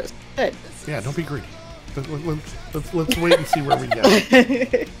night coverage. Good. Yeah, don't be greedy. Let's wait and see where we go.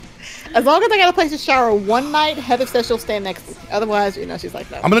 As long as I got a place to shower one night, Heather says she'll stand next to me. Otherwise, you know, she's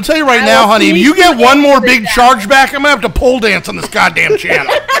like, no. I'm gonna tell you right now, honey. If you get one more big charge back, I'm gonna have to pole dance on this goddamn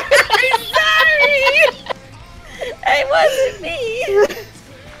channel. I'm sorry. It wasn't me.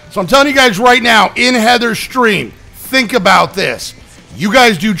 So I'm telling you guys right now, in Heather's stream, think about this. You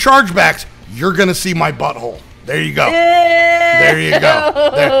guys do chargebacks, you're gonna see my butthole. There you go. There you go.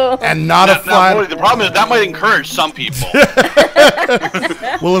 There. And not a flat. Now, the problem is that might encourage some people.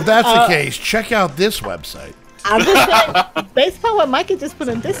 Well, if that's the case, check out this website. I'm just saying, based upon what Mikey just put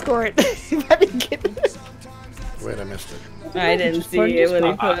in Discord, you might be getting it. Wait, I missed it. I didn't see it when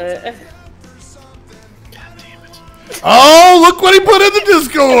he put it. Oh, look what he put in the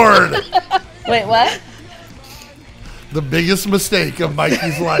Discord. Wait, what? The biggest mistake of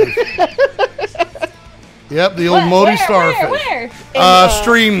Mikey's life. Yep, the old Modi Starfish. Where?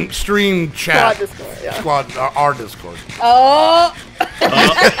 Stream chat. Squad Discord, yeah. Squad, our Discord. Oh.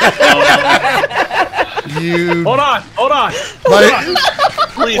 You. Hold on.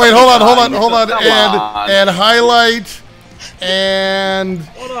 Wait, hold on. And highlight and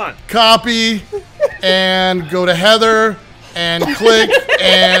Hold on. copy and go to Heather and click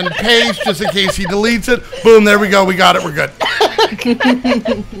and paste just in case he deletes it. Boom, there we go. We got it. We're good.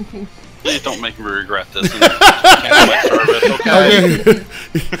 Please don't make me regret this. Cancel my service, okay? Okay.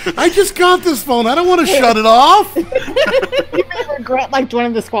 I just got this phone. I don't want to shut it off. You may regret like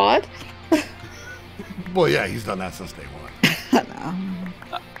joining the squad. Well, yeah, he's done that since day one.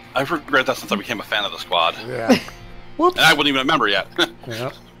 I've regretted that since I became a fan of the squad. Yeah. Whoops. And I wasn't even a member yet.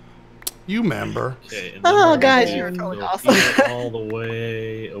 Yep. You member. Okay, and Oh, then guys, we're you're gonna totally go awesome. here all the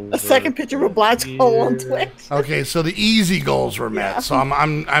way over A second picture of a black hole on here. Twitch. Okay, so the easy goals were met. Yeah. So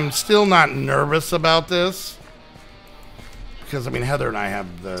I'm still not nervous about this. Because I mean Heather and I have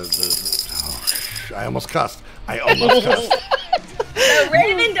I almost cussed. So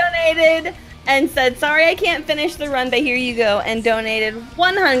Raven donated and said, sorry I can't finish the run, but here you go, and donated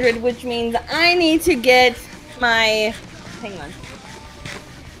 100, which means I need to get my... Hang on.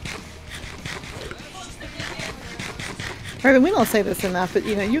 Raven, we don't say this enough, but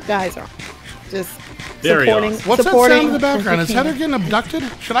you know, you guys are just Very supporting. awesome. What's that supporting sound in the background? Is Heather getting abducted?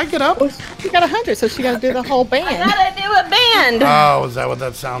 Should I get up? Oh, she got 100, so she got to do the whole I band. gotta do a band! Oh, is that what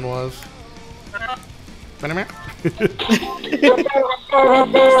that sound was? Wait a minute. It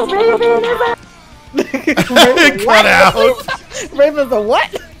cut out. Raven's a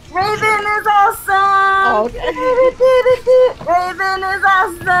what? Raven is awesome! Oh, okay. Raven is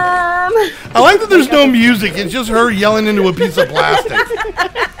awesome! I like that there's no music. It's just her yelling into a piece of plastic.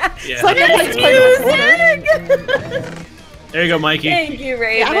 Yeah. There you go, Mikey. Thank you,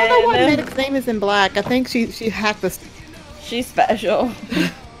 Raven. I don't know why Medic's name is in black. I think she hacked this. She's special.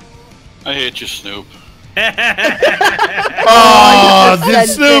 I hate you, Snoop. Oh, did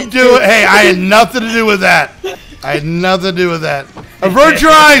Snoop do it? Hey, I had nothing to do with that. I had nothing to do with that. Avert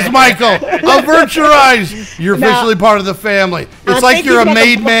your eyes, Michael. Avert your eyes. You're officially part of the family. It's like you're a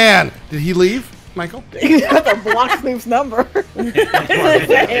made man. Did he leave, Michael? You have to block Snoop's number. Learn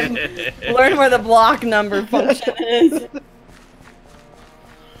where the block number function is.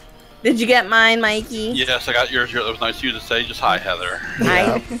 Did you get mine, Mikey? Yes, I got yours here. That was nice of you to say. Just hi, Heather.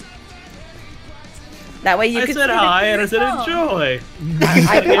 Hi. That way you I could said hi and I said enjoy.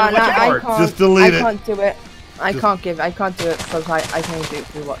 I can't. Just delete it. I can't do it. I can't do it because I can only do it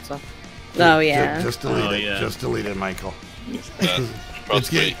through WhatsApp. Oh yeah. Just delete it. Yeah. Just delete it, Michael.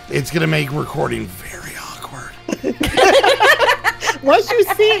 It's gonna make recording very awkward. Once you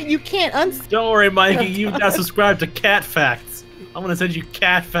see it, you can't unsee. Don't worry, Mikey. You've now subscribed to Cat Facts. I'm gonna send you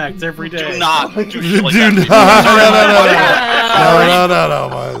Cat Facts every day. Do not do Do shit like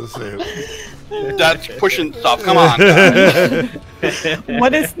No. That's pushing stuff. Come on. guys.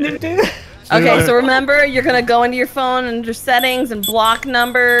 What does Snoop do? Okay, so remember, you're gonna go into your phone under settings and block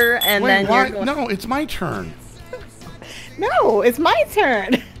number, and then you're going. No, it's my turn. No, it's my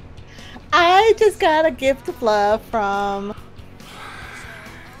turn. I just got a gift of love from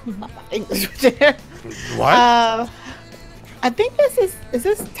English. What? I think this is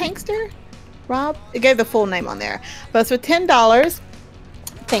this Tankster? Rob? It gave the full name on there. But it's for $10.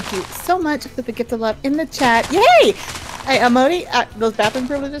 Thank you so much for the gift of love in the chat. Yay! Hey, Modi, those bathroom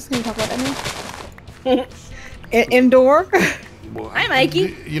privileges, can you talk about that now? Indoor? Well, Hi,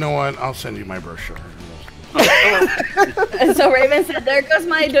 Mikey. You know what? I'll send you my brochure. So Raven said, "There goes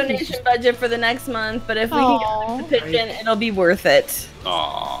my donation budget for the next month. But if we can get the pitch in, it'll be worth it."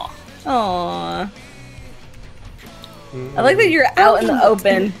 Aww. Aww. I like that you're out in the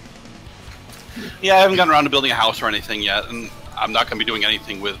open. Yeah, I haven't gotten around to building a house or anything yet, and I'm not going to be doing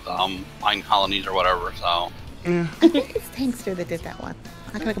anything with mine colonies or whatever. So. Yeah. I think it's Tankster that did that one.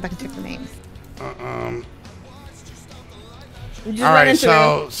 I gotta go back and check the names. Just All right,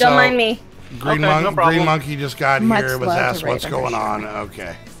 so don't mind me. Green Monkey just got Much here. Was love to asked what's Raven, going for on.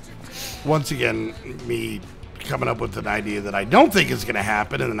 Okay. Once again, me coming up with an idea that I don't think is going to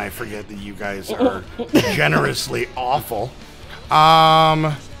happen, and then I forget that you guys are generously awful.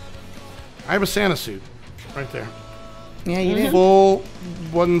 I have a Santa suit right there. Yeah, you did. Full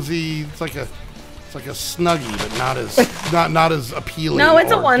onesie. It's like a snuggie, but not as appealing. No,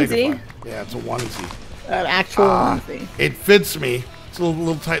 it's a or onesie. dignified. Yeah, it's a onesie. An actual onesie. It fits me. It's a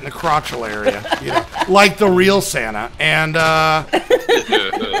little tight in the crotchal area, you know, like the real Santa. And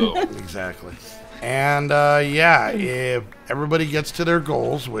exactly. And yeah, if everybody gets to their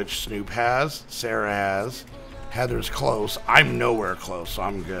goals, which Snoop has, Sarah has, Heather's close. I'm nowhere close, so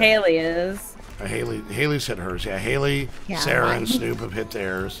I'm good. Haley is. Haley's hit hers. Yeah, Haley, Yeah, Sarah, right. and Snoop have hit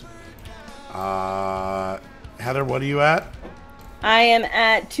theirs. Heather, what are you at? I am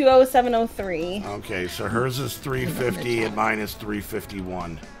at 20703. Okay, so hers is 350 and mine is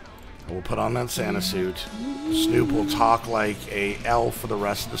 351. I will put on that Santa suit. Snoop will talk like a elf for the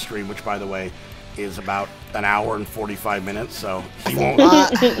rest of the stream, which, by the way, is about an hour and 45 minutes, so he won't...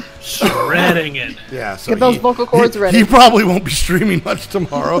 Shredding it. Yeah, so Get those vocal cords ready. He probably won't be streaming much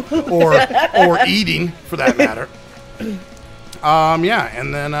tomorrow, or eating, for that matter. Yeah,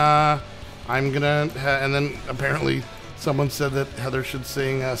 and then I'm gonna... and then apparently... Someone said that Heather should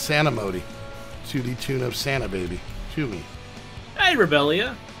sing Santa Modi to the tune of Santa Baby to me. Hey,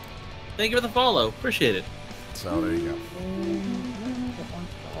 Rebellia. Thank you for the follow. Appreciate it. So there you go.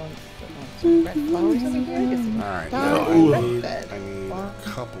 Red flowers in here? Alright, now I need a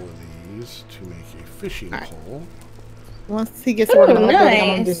couple of these to make a fishing pole. Once he gets ordered, I'm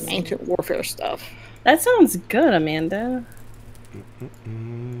gonna nice. do some ancient warfare stuff. That sounds good, Amanda.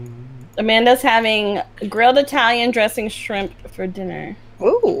 Amanda's having grilled Italian dressing shrimp for dinner.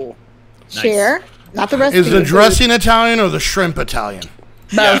 Ooh. Nice. Share. Not the rest Is of the you. dressing Italian or the shrimp Italian?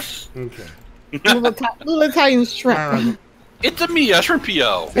 Yes. Okay. Little Italian shrimp. All right. It's a me,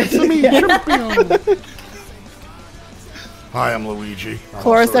 Shrimpio. It's me, shrimp. Hi, I'm Luigi. I'm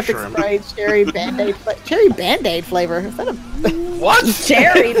Chorus also a epic shrimp. Sprite, cherry band-aid cherry band-aid flavor. Is that a What?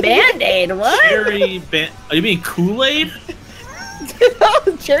 Cherry Band-Aid, what? Cherry Are you mean Kool-Aid?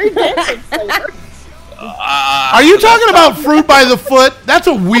 cherry band-aid flavor? Are you talking about fruit by the foot? That's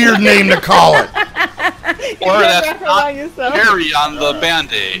a weird name to call it. Or that's wrap it not around yourself. cherry on the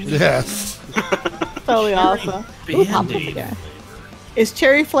Band-Aid. Yes. Totally awesome. Ooh, pop Band-Aid again. It's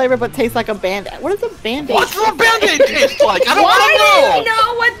cherry flavor, but tastes like a Band-Aid. What is a Band-Aid? What's a Band-Aid taste like? I don't want Why to do know. you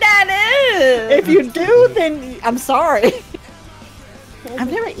know what that is? If you do, then I'm sorry.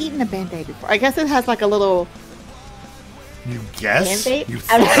 I've never eaten a Band-Aid before. I guess it has like a little... You guess? Band-Aid? You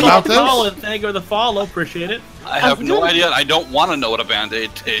thought about Colin, this? thank you for the follow. Appreciate it. I have no idea. I don't want to know what a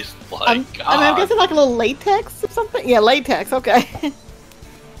Band-Aid tastes like. I mean, I'm guessing like a little latex or something. Yeah, latex. Okay.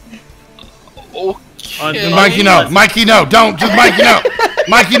 Okay. Mikey, no. Mikey, no. Don't. Just Mikey, no.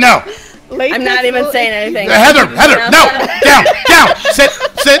 Mikey, no. Latex I'm not even saying anything. Heather, no. Down.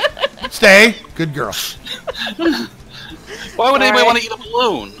 Sit. Stay. Good girl. Why would anybody want to eat a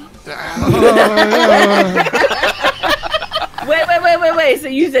balloon? Wait. So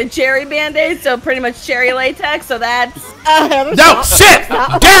you said cherry Band-Aid, so pretty much cherry latex, so that's... No, sit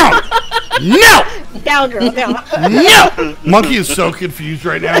down. No. Down, girl, down. No. Monkey is so confused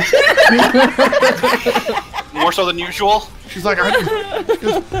right now. More so than usual? She's like,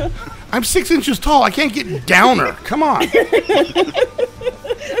 I'm 6 inches tall. I can't get downer. Come on.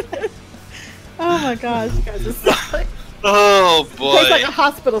 Oh my gosh, you guys are so... Oh boy. Tastes like a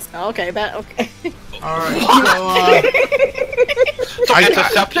hospital smell. Okay, okay. All right. So,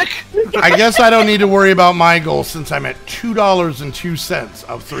 antiseptic? I guess I don't need to worry about my goal since I'm at $2.02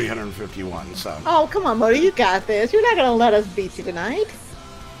 of 351. So. Oh, come on, Modi, you got this. You're not gonna let us beat you tonight.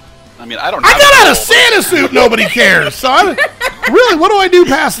 I mean, I don't. I got out of Santa suit. Nobody cares. So really, what do I do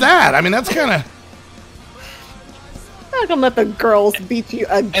past that? I mean, that's kind of. I'm not gonna let the girls beat you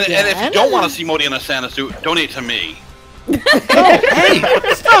again. And if you don't want to see Modi in a Santa suit, donate to me. Hey,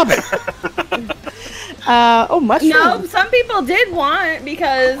 stop it. Mushroom. No, some people did want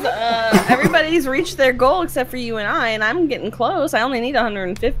because everybody's reached their goal except for you and I'm getting close. I only need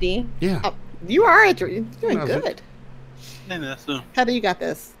 150. Yeah. You are doing good. How do you got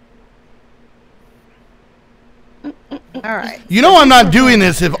this? All right. You know I'm not doing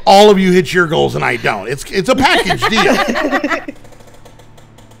this if all of you hit your goals and I don't. It's a package deal.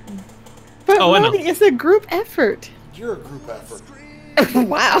 But I know. Modi, it's a group effort. You're a group effort.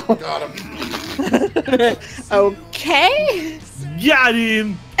 Wow. Got him. Okay. Got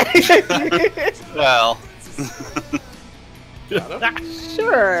him. Well,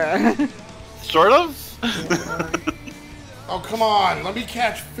 Sure. sort of. Oh, come on. Let me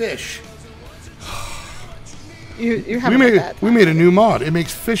catch fish. You're having a bad time. We made a new mod. It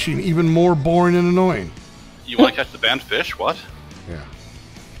makes fishing even more boring and annoying. You want to catch the banned fish? What? Yeah.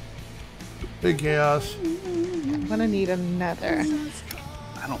 Big chaos. I'm gonna need another.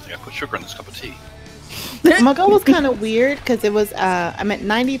 I don't think I put sugar in this cup of tea. My goal was kind of weird because it was I'm at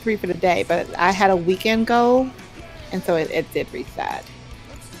 93 for the day, but I had a weekend goal, and so it did reach that.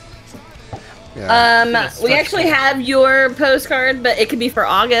 Yeah. We actually have your postcard, but it could be for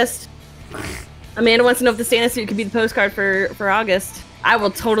August. Amanda wants to know if the Santa suit could be the postcard for August. I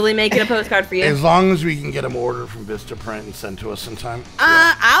will totally make it a postcard for you. As long as we can get them ordered from Vistaprint and sent to us in time.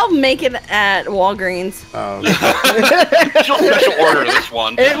 I'll make it at Walgreens. She'll special order this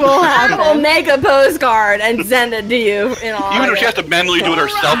one. It will happen. I will make a postcard and send it to you in August. Even if she has to manually do it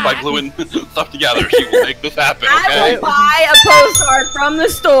herself by gluing stuff together, she will make this happen, I okay? will buy a postcard from the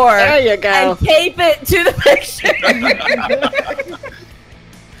store. There you go. And tape it to the picture.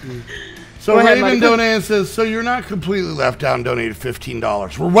 So Raven donated says, so you're not completely left out and donated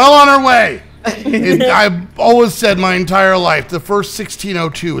 $15. We're well on our way. I've always said my entire life, the first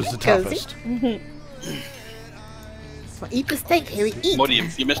 1602 is the toughest. Well, eat the steak, Harry. Eat. Modi,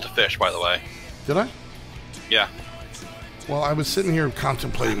 you missed a fish, by the way. Did I? Yeah. Well, I was sitting here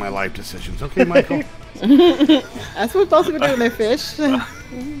contemplating my life decisions. Okay, Michael? That's what both of them do when they fish. Well,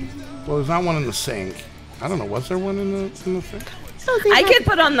 there's not one in the sink. I don't know. Was there one in the sink? I could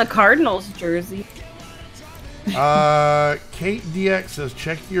put on the Cardinals jersey. Kate DX says,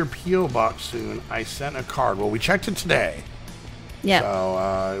 check your P.O. box soon. I sent a card. Well, we checked it today. Yeah.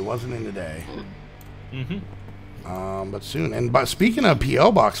 So, it wasn't in today. But soon. And speaking of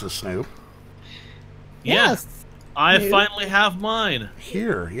P.O. boxes, Snoop. Yes. I finally have mine.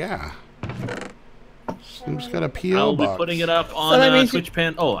 Here, yeah. Snoop's got a P.O. I'll box. be putting it up on Twitch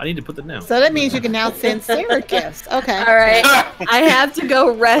pan. Oh, I need to put that now. So that means you can now send Sarah gifts. Okay. All right. I have to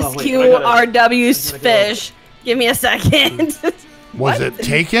go rescue RW's fish. Give me a second. Was it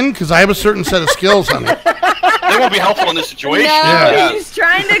taken? Because I have a certain set of skills on it. They won't be helpful in this situation. No, Yeah. he's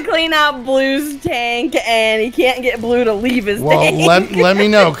trying to clean out Blue's tank, and he can't get Blue to leave his tank. Well, let me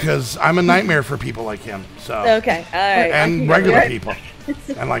know, because I'm a nightmare for people like him. So. Okay, all right. And regular people.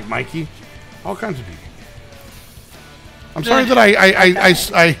 And like Mikey. All kinds of people. I'm sorry that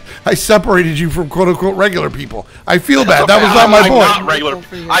I separated you from quote unquote regular people. I feel bad. Okay. That was not my point.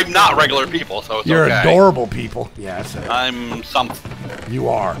 I'm not regular people, so it's You're okay. adorable people. Yeah, I'm something. You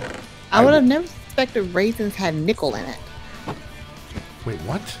are. I would have never suspected raisins had nickel in it. Wait,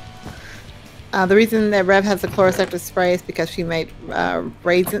 what? The reason that Rev has the chloroseptic spray is because she made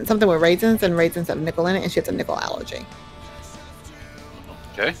something with raisins, and raisins have nickel in it, and she has a nickel allergy.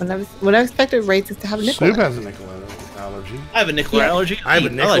 Okay. When I expected raisins to have nickel Snoop in it. has a nickel allergy. I have a nickel allergy. I have a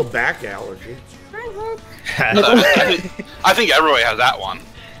nickel back allergy. I think everybody has that one.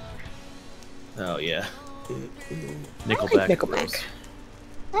 Oh yeah. Nickelback. Nickelback.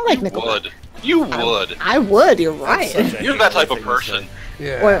 I like Nickelback. You would. I would. You're right. You're that type of person.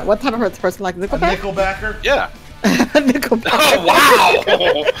 Yeah. What type of person like Nickelback? A Nickelbacker? Yeah. Nickelback. Oh wow!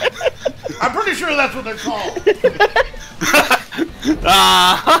 I'm pretty sure that's what they're called.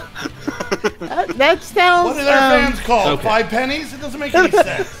 That sounds. What are their fans called? Okay. 5 pennies? It doesn't make any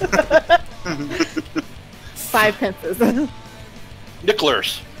sense. 5 pences.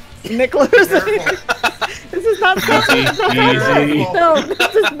 Nicklers. Nicklers. This is not easy. No,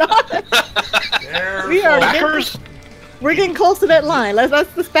 this is not. We are Backers? We're getting close to that line.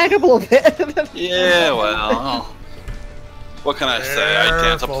 Let's just back up a little bit. Yeah, well, what can I say? I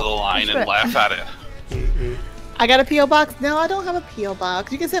dance up to the line and laugh at it. I got a P.O. box. No, I don't have a P.O.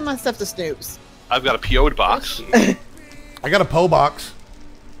 box. You can send my stuff to Snoop's. I've got a PO'd box. I got a Po box.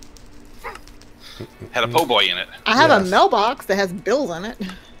 Had a po' boy in it. I have a mailbox that has bills in it.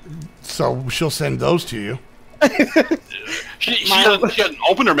 So she'll send those to you. She hasn't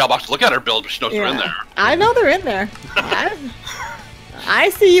opened her mailbox to look at her bills, but she knows they're in there. I know they're in there. I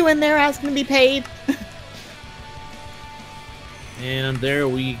see you in there asking to be paid. And there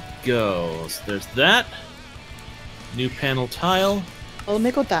we go. So there's that. New panel tile. Oh,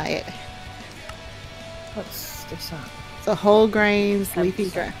 nickel diet. What's this on? So whole grains, leafy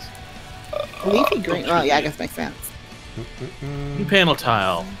grains. Leafy green. Oh, yeah, I guess makes sense. New panel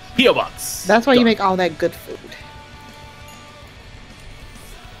tile. P.O. Box. That's why you make all that good food.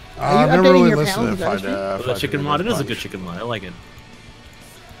 I've never really listened to the chicken mod. It is a good chicken mod. I like it.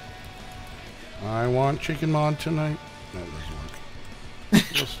 I want chicken mod tonight. No,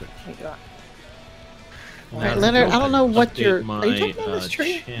 it doesn't work. Alright, Leonard, I don't know what you're. My, are you talking about this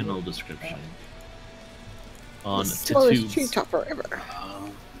tree? Channel description. On this tree to top forever.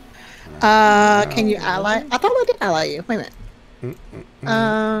 Can you ally? I thought I did ally you. Wait a minute.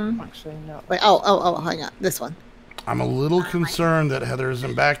 Actually, no. Wait. Oh, hang on. This one. I'm a little concerned that Heather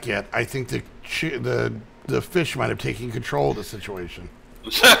isn't back yet. I think the fish might have taken control of the situation.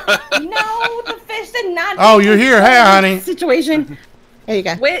 No, the fish did not. Oh, you're here. Hey, honey. Situation. There you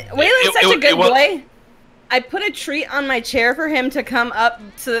go. Waylon's such a good boy. I put a treat on my chair for him to come up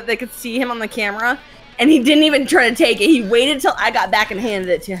so that they could see him on the camera, and he didn't even try to take it. He waited till I got back and handed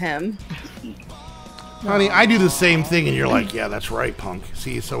it to him. Honey, I do the same thing, and you're like, yeah, that's right, punk.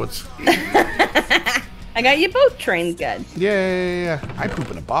 See, so it's... I got you both trained good. Yeah. I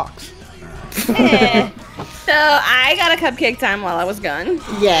poop in a box. Yeah. So I got a cupcake time while I was gone.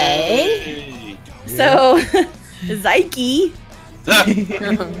 Yay. So, Zyke. I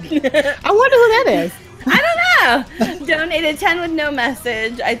wonder who that is. I don't know. Donated 10 with no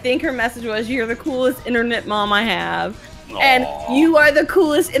message. I think her message was, "You're the coolest internet mom I have." Aww. And you are the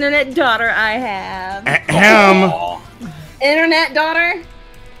coolest internet daughter I have. Internet daughter?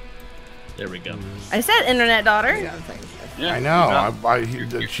 There we go. I said internet daughter. Yeah, I know.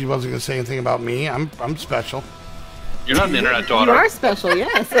 She wasn't going to say anything about me. I'm special. You're not an internet daughter. You are special,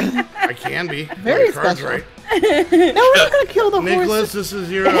 yes. I can be. Very special. Right. No, we're not going to kill the horse. Nicholas, this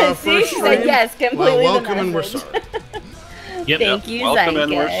is your See, first she said yes, completely. Well, welcome and we're sorry. Thank you, welcome Zyke.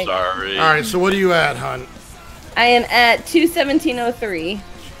 and we're sorry. All right, so what are you at, hon? I am at 217.03.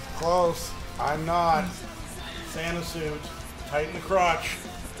 Close. I'm not. Santa suit. Tighten the crotch.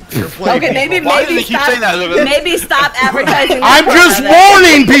 Okay, maybe stop advertising. I'm just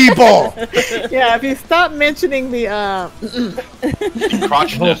warning people. Yeah, if you stop mentioning the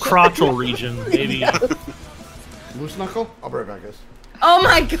crotchal region, maybe. Moose knuckle? I'll be right back, guys. Oh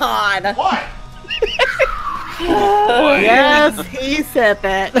my god. What? Yes, he said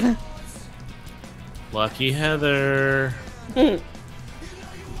that. Lucky Heather.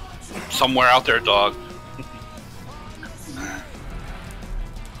 Somewhere out there, dog.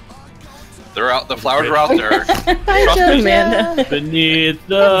 They're out. The flowers are out there. Trust me, Amanda. Beneath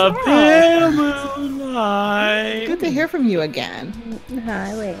the pale moonlight. Good to hear from you again.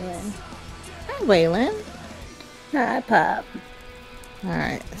 Hi, Waylon. Hi, Waylon. Hi, Pop. All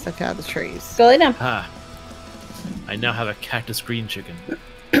right, let's look out the trees. Go lay down. I now have a cactus green chicken.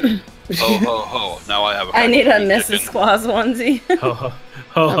 Ho ho ho! Now I have a. I need a green Mrs. chicken. Squaws onesie. Ho ho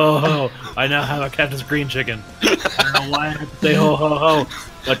ho ho ho! I now have a Captain's green chicken. I don't know why I have to say ho ho ho,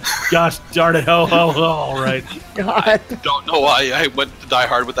 but gosh darn it, ho ho ho! All right. God. Don't know why I went to Die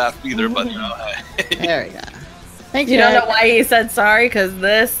Hard with that either, but you know. There we go. Thanks, You don't Jared. know why he said sorry, because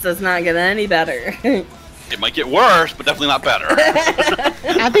this does not get any better. It might get worse, but definitely not better.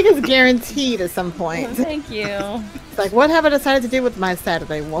 I think it's guaranteed at some point. Thank you. It's like, what have I decided to do with my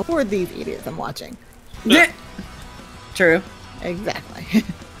Saturday? Well, who are these idiots I'm watching? True. Exactly.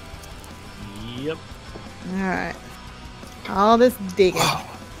 Yep. Alright. All this digging.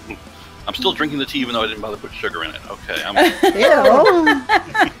 I'm still drinking the tea even though I didn't bother to put sugar in it. Okay, I'm.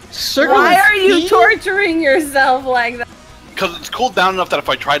 Ew. Sugar Why are you tea? torturing yourself like that? Because it's cooled down enough that if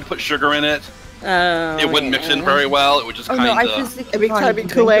I tried to put sugar in it, Oh, it wouldn't mix in very well. It would just Oh no, I kind of. physically It'd be can't trying to be even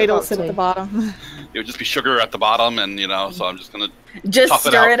drink Kool-Aid, without it'll sit at the tea. bottom. It would just be sugar at the bottom, and so I'm just gonna. Just Tough it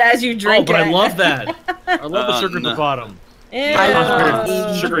stir out. it as you Oh, drink but it. I love that. I love the sugar at no. the bottom. Ew.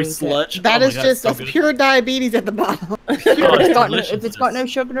 Concentrated sugary Drink it. sludge. That Oh my is God, just so that's good. pure diabetes at the bottom. Oh, If it's got delicious. no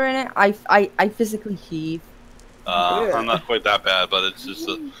sugar in it, I physically heave. I'm not quite that bad, but it's just.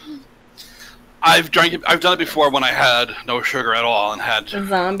 I've done it before when I had no sugar at all and had. A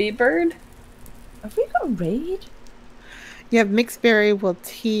zombie bird? Have we got a raid? You have mixed berry, well,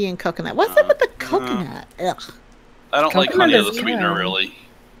 tea, and coconut. What's up with the coconut? Ugh. I don't like Coconut honey as a is- sweetener, yeah. really.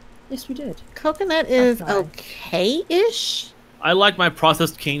 Yes, we did. Coconut is fine. okay-ish. I like my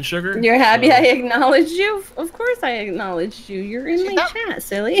processed cane sugar. You're happy so- I acknowledged you? Of course I acknowledged you. You're in my chat,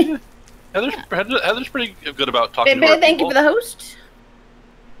 silly. Heather's pretty good about talking to Baby, her thank you people. for the host.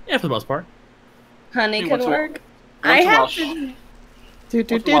 Yeah, for the most part. Honey Hey, could once in a- work. once I in a while have she- to... Once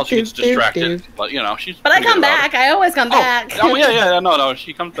in a while she gets distracted, but she's. But I pretty good come about back. it. I always come back. Oh yeah, no,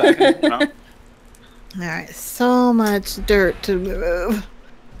 she comes back. Alright, so much dirt to move.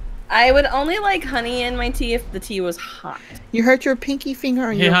 I would only like honey in my tea if the tea was hot. You hurt your pinky finger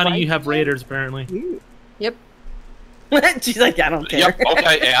on Hey, your honey, right you have raiders apparently. hand? Yep. She's like, I don't care. Yep.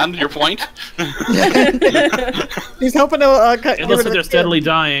 Okay, and your point. He's hoping to cut. It get looks rid of like they're the steadily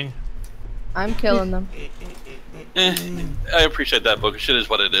dying. I'm killing them. I appreciate that, but shit is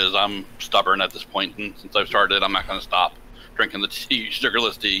what it is. I'm stubborn at this point, and since I've started, I'm not going to stop drinking the tea,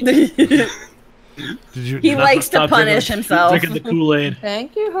 sugarless tea. Did you? He likes to Stop punish drinking- himself. Drinking the Kool-Aid.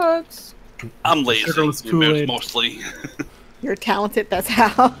 Thank you, Hugs. I'm lazy, Sugarless Kool-Aid. mostly. You're talented. That's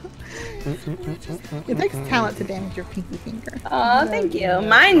how. It takes talent to damage your pinky finger. Aw, thank you.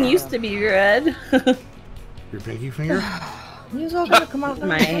 Mine used to be red. Your pinky finger? You was all gonna come out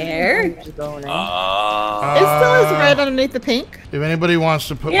My hair? It still is Uh, red underneath the pink. If anybody wants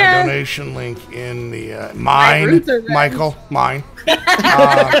to put Yeah. my donation link in the My mine, roots are red. Michael, mine.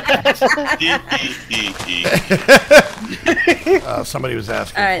 Somebody was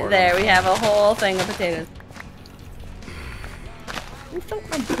asking for Alright, it. there. We have a whole thing of potatoes.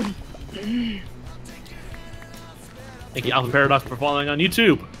 Thank you, Alpha Paradox, for following on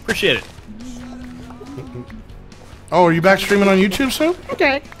YouTube. Appreciate it. Oh, are you back streaming on YouTube soon?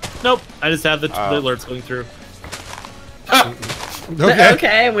 Okay. Nope, I just have the alerts going through. Okay.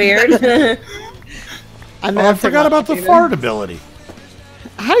 Okay, weird. Oh, I forgot about the fart ability.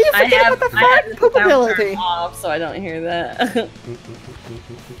 How do you I forget have, about the I have fart the poop sound ability? turned off, so I don't hear that.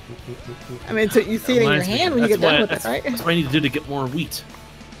 I mean, so you see it in your Reminds me, hand when you that's get done why- with it, that's- right? That's what I need to do to get more wheat.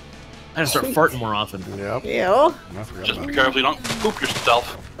 I gotta start Sweet. farting more often. Yep. Ew. I forgot just be about careful you don't poop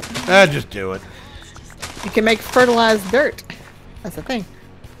yourself. that. Just do it. You can make fertilized dirt. That's the thing.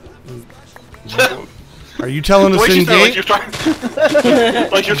 Are you telling The us way she in said, like game? you're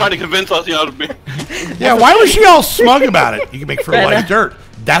trying, like you're trying to convince us, to be. Yeah, why was she all smug about it? You can make fertilized dirt.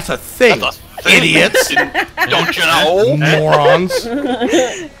 That's a thing. That's a thing. Idiots. Don't you know? Morons.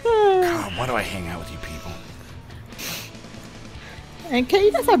 God, why do I hang out with you people? And can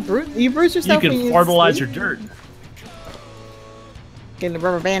you just have you bruise You yourself can when you fertilize your sleep? dirt. Getting the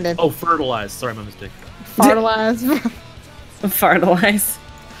rubber banded. Oh, fertilize. Sorry, my mistake. Fertilize. Fartalize.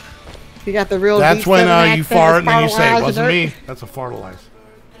 You got the real. That's when V7 you accent, fart and then you say, fertilize it your wasn't dirt. me. That's a fartalize.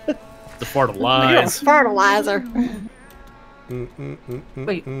 The You're a fertilize. fertilizer.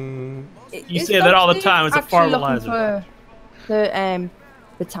 Wait. You say that all the time, it's a fertilizer. For the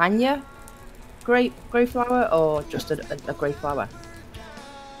Britannia grape flower or just a grape flower?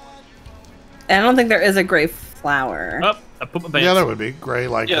 I don't think there is a gray flower. Oh, I put my pants. Yeah, there would be. Gray,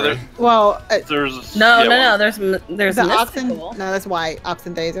 like Yeah, gray. Well, There's No, yeah, no, well, no. There's the oxen. mystical. No, that's white.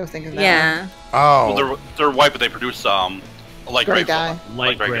 Oxen days. I was thinking that. Yeah. Oh. Well, they're white, but they produce light Gray gray dye.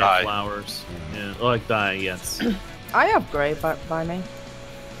 Light gray gray dye. flowers. Yeah, like dye, yes. I have grey by me.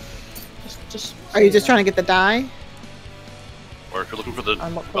 Just. Are you just trying to get the dye? Or if you're looking for the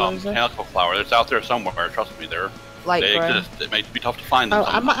And what colour is it? tentacle flower, it's out there somewhere. Trust me, they Light grey. exist. It may be tough to find them. Oh,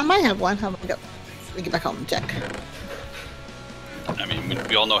 I might have one. Let me get back home and check. I mean,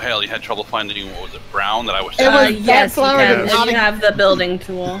 we all know Haley had trouble finding, what was it, brown that I was It was saying? Yes, you flower can. did If not you have the building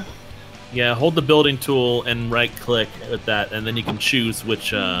tool. Yeah, hold the building tool and right-click with that, and then you can choose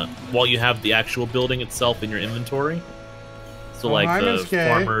which, while you have the actual building itself in your inventory. So, Oh, like hi, the Miss Kay.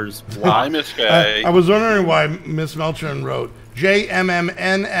 farmer's Hi, block. Miss Kay. I was wondering why Miss Melchern wrote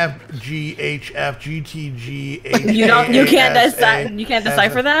JMMNFGHFGTG. You can't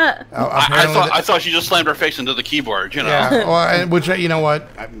decipher that. I thought she just slammed her face into the keyboard, you know. Yeah, well, which you know what?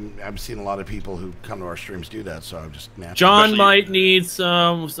 I've seen a lot of people who come to our streams do that, so I'm just naturally. John Especially- might need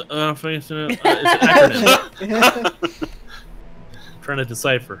some. It's an acronym. Trying to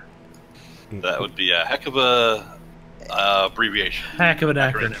decipher. That would be a heck of a abbreviation. Heck of an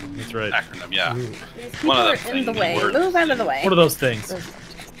acronym. That's right. Acronym, yeah. People One of are them in the things, way. words. Move out of the way. One of those things.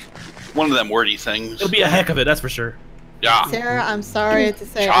 One of them wordy things. It'll be a heck of it, that's for sure. Yeah. Sarah, I'm sorry to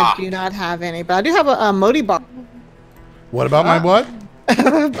say I Cha. do not have any, but I do have a Modi bar. What about my what?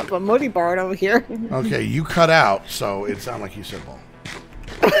 A Modi bard over here. Okay, you cut out, so it sounded like you said ball.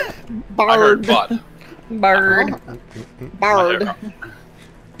 I heard Bard. butt. Bird. Bard.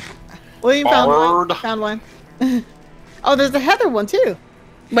 William Bard. found one. Oh, there's a Heather one too.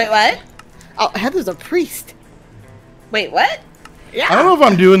 Wait, what? Oh, Heather's a priest. Wait, what? Yeah. I don't know if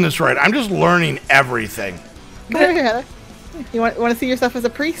I'm doing this right. I'm just learning everything. Come over here, Heather. You want to see yourself as a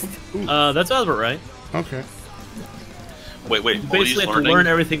priest? That sounds about right. Okay. Wait, You basically have to learn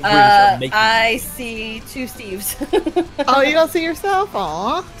everything before you start making. I see two Steves. Oh, you don't see yourself?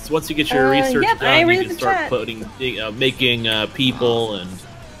 Aw. So once you get your research yep, I done, you read can the start chat. putting, making people and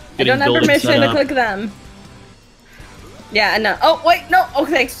I getting don't have buildings permission set to up. click them. Yeah, I know. Oh, wait, no. Oh,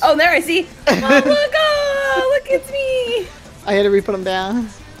 thanks. Oh, there I see. Oh, look. Oh, look, it's me. I had to re-put them down.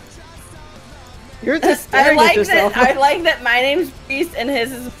 You're just I staring like at yourself. that. I like that my name's Priest and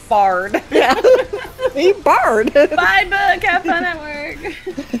his is Bard. Yeah. Me Bard. Bye, book. Have fun at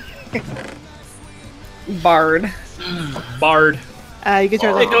work. Bard. Bard. You get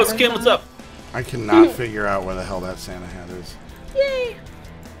your Hey, Ghost Kim, what's up? I cannot figure out where the hell that Santa hat is. Yay.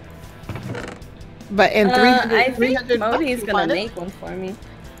 But in 300, I think 300 Modi's bucks, you gonna find it? make one for me.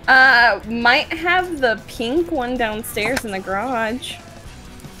 Might have the pink one downstairs in the garage.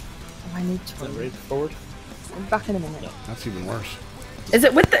 Oh, I need to. Ready forward? I'm back in a minute. That's even worse. Is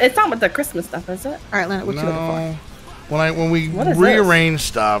it with the? It's not with the Christmas stuff, is it? All right, Leonard, what you looking for? No. When we What is rearranged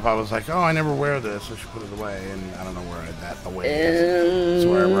stuff, I was like, oh, I never wear this. I should put it away, and I don't know where that away is. It's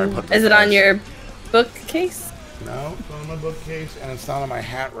where I put the Is it on best. your bookcase? No, it's on my bookcase, and it's not on my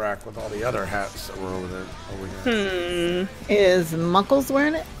hat rack with all the other hats that were over there. Over here. Is Munkles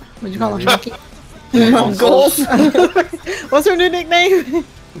wearing it? What'd you call him? Maybe. Monkey? Mongols. What's her new nickname?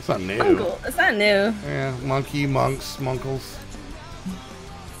 It's not new. Mongol. It's not new. Yeah, monkey, monks, munkles.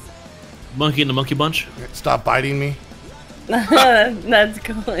 Monkey and the Monkey Bunch? Stop biting me. That's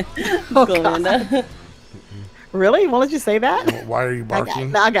cool. Oh, Cool, God. Linda. Really? Won't let you say that? Why are you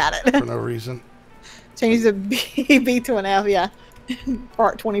barking? I got it. For no reason. Change the B to an F, yeah.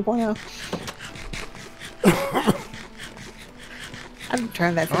 Part 20.0. I'm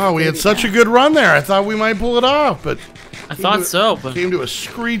trying that. Oh, we had such a good run there. I thought we might pull it off, but I thought so, but came to a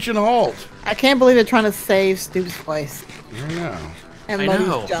screeching halt. I can't believe they're trying to save Stoop's voice. I know. And I Modi's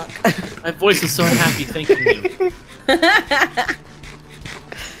know. junk. my voice is so happy thanking you.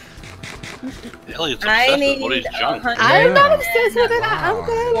 Haley, it's I obsessed with need Modi's junk. I'm not Yeah. obsessed with it. I'm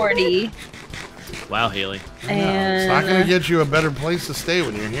good. 40. Wow, Haley. It's not going to And get you a better place to stay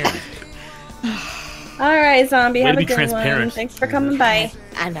when you're here. all right, zombie, Way have to a be good one. transparent. Thanks for coming by.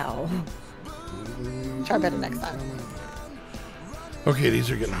 I know. Try better next time. Okay, these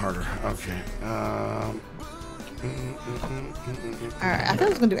are getting harder. Okay. Alright, I thought I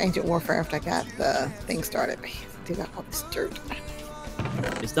was going to do Ancient Warfare after I got the thing started. Dude, I got all this dirt.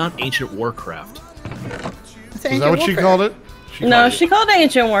 It's not Ancient Warcraft. Is that what she called it? No, she called it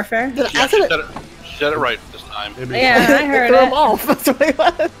Ancient Warfare. Did Yeah, I said it? she said it right this time. It'd be Yeah, I heard Threw him it. off. That's what it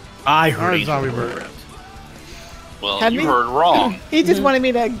was. I All heard right, Ancient Zombie Bird. Warcraft. Well, Had you me- heard wrong. He just wanted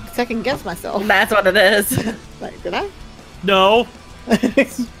me to second guess myself. That's what it is. Like, did I? No.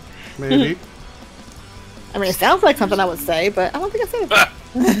 Maybe. I mean, it sounds like something I would say, but I don't think I said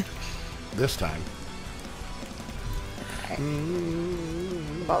it. This time.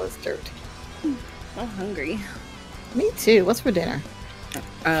 All this dirt. I'm hungry. Me too. What's for dinner?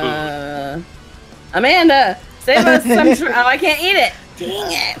 Amanda, save us some. Oh, I can't eat it.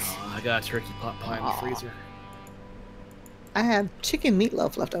 Dang it. Oh, I got a turkey pot pie in the freezer. I have chicken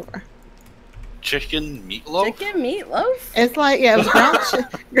meatloaf left over. chicken meatloaf? Chicken meatloaf? It's like, yeah,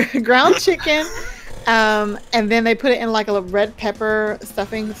 it was ground chicken. And then they put it in like a red pepper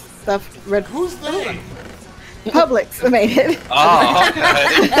stuffing stuffed red. Who's they? Publix made it. Oh,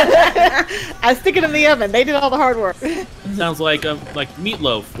 okay. I stick it in the oven. They did all the hard work. Sounds like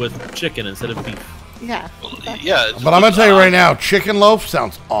meatloaf with chicken instead of beef. Yeah. Yeah. But I'm gonna tell you right now, chicken loaf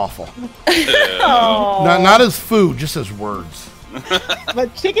sounds awful. Oh. Not as food, just as words.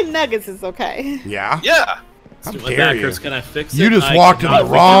 But chicken nuggets is okay. Yeah. Yeah. How My dare back you? hurts. Can I fix it? You just I walked in cannot the fix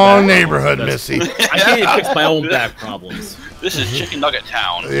your wrong back neighborhood, problems. Missy. I can't even fix my own back problems. This is Chicken Nugget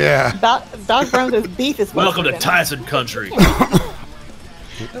Town. Yeah. Doc Brown says beef is Welcome to supposed Tyson country.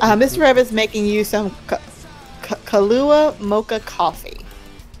 Mr. Rev is making you some Kahlua mocha coffee.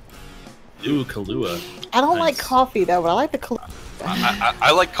 Ooh, Kahlua. I don't Nice. like coffee though, but I like the Kahlua.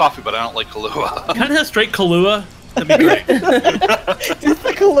 I like coffee, but I don't like Kahlua. Kind of have straight Kahlua. That'd be great. Just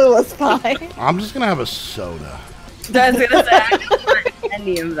the Kahlua is fine. I'm just gonna have a soda. I was gonna say, I don't want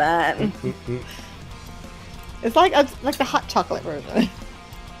any of that. It's like the hot chocolate version.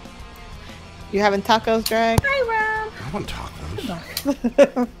 You having tacos, Drag? Hi, Rob. I want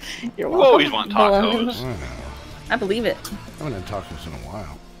tacos. You're You welcome. always want tacos. I know. I believe it. I haven't had tacos in a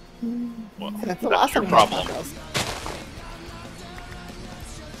while. Well, That's the last your time we had problem. tacos.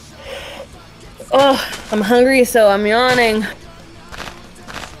 Oh, I'm hungry, so I'm yawning.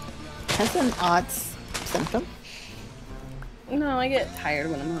 That's an odd symptom. No, I get tired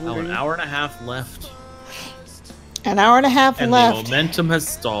when I'm Oh, hungry. an hour and a half left, An hour and a half and left. the momentum has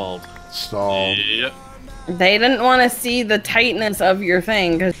stalled. Stalled. Yep. They didn't want to see the tightness of your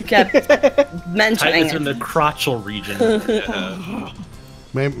thing because you kept mentioning Tightness in it. the crotchal region.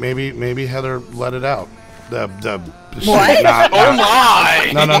 Yeah. Maybe Heather let it out. The What? Oh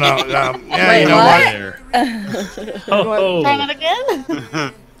my! No. Yeah, Wait, you know what? what? There. You want to try Oh, that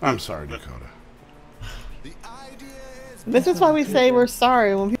again? I'm sorry, Dakota. This is why we say we're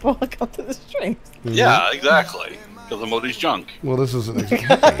sorry when people come to the streams. Yeah, exactly. Because of Modi's junk. Well, this isn't.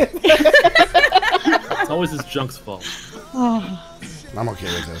 it's always his junk's fault. Oh, I'm okay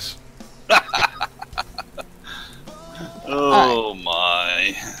with this. Oh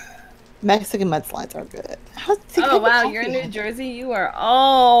my. Mexican mudslides are good. Oh wow, you're in New Jersey. You are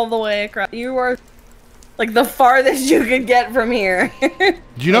all the way across. You are like the farthest you could get from here. Do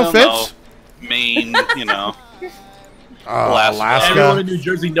you know I don't Fitz? Maine, you know. Alaska. Everyone in Alaska. New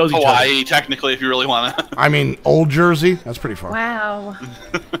Jersey knows each other. Hawaii, technically, if you really want to. I mean, Old Jersey. That's pretty far. Wow.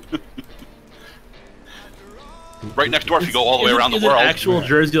 Right next door if you go all the way Isn't- around the isn't world. actual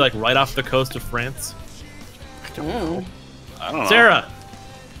Jersey like right off the coast of France? Mm. I don't know. Sarah,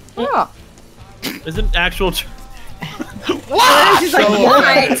 Oh, isn't actual She's like,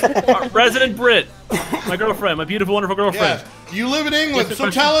 what? resident Brit, my girlfriend, my beautiful, wonderful girlfriend? Yeah, you live in England, Yes, so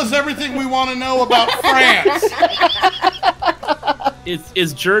question. tell us everything we want to know about France.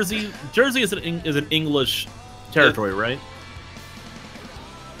 Is Jersey is an English territory, right?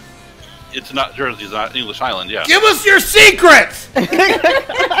 It's not Jersey, it's not English Island, yeah. Give us your secrets.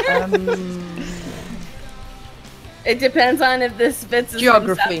 It depends on if this fits as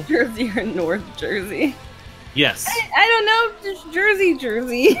Geography. South Jersey or North Jersey. Yes. I don't know. Just Jersey.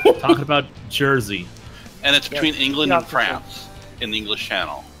 Talking about Jersey. And it's between England and Geography. France in the English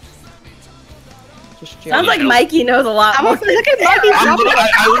Channel. Just Sounds like Yeah. Mikey knows a lot I'm more. also look at Mikey's I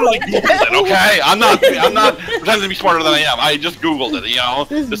literally Googled it, okay? I'm not pretending to be smarter than I am. I just Googled it, you know?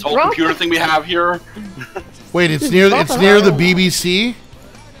 This whole computer thing we have here. Wait, it's near the BBC.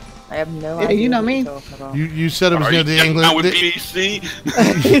 I have no Yeah, idea. you know what me. you're talking about. You said it was Are near you the getting down with English.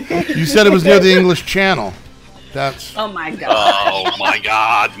 BBC? You said it was near the English Channel. That's Oh my god. Oh my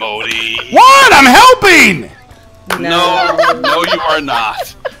god, Modi. what I'm helping. No, you are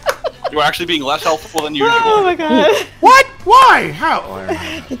not. You are actually being less helpful than usual. Oh my god. What? Why? How?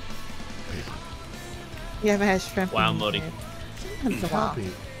 You haven't had shrimp. Wow, in Modi. That's a while.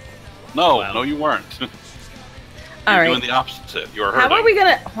 No, Wow. no, you weren't. All You're right. doing the opposite. You are How hurting. are we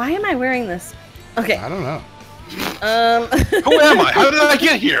gonna? Why am I wearing this? Okay. I don't know. Who am I? How did I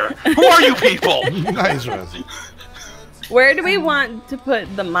get here? Who are you people? Nice, Rosie. Where do we want to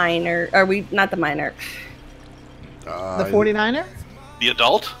put the minor? Are we not the minor? The 49er? The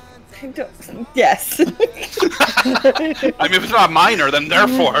adult? Yes. I mean, if it's not minor, then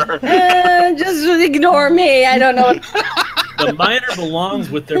therefore. Just ignore me. I don't know. The minor belongs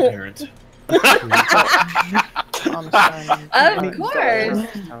with their parent. Of course.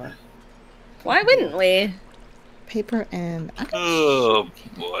 Why wouldn't we? Paper and. Oh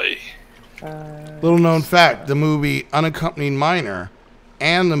boy. Little known fact: the movie Unaccompanied Minor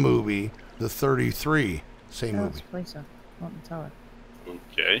and the movie The 33, same movie.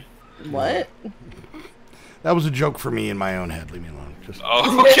 Okay. What? That was a joke for me in my own head. Leave me alone. Just...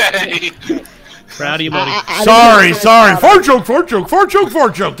 Okay. Proud of you, buddy. Sorry. Fart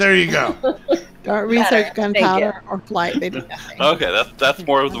joke. There you go. Don't research gunpowder or flight. They do nothing. Okay, that's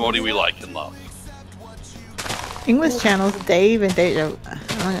more of the Modi we like and love. English channels, Dave and Dave.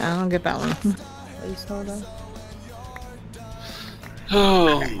 I don't get that one. Please hold on.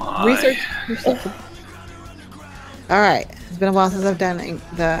 Oh my. Research. All right. It's been a while since I've done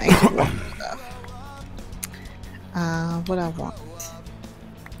the ancient war stuff. What I want.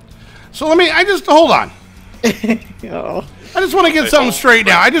 So hold on. Oh. I just want to get something straight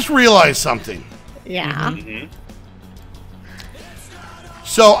now. I just realized something. Yeah. Mm-hmm.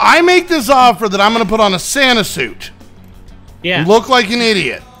 So I make this offer that I'm going to put on a Santa suit. Yeah. Look like an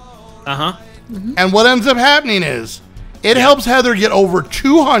idiot. Uh-huh. And what ends up happening is it helps Heather get over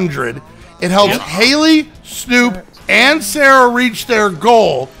 200. It helps Haley, Snoop, and Sarah reach their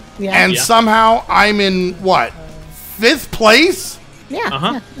goal. Yeah. And somehow I'm in, what, 5th place? Yeah.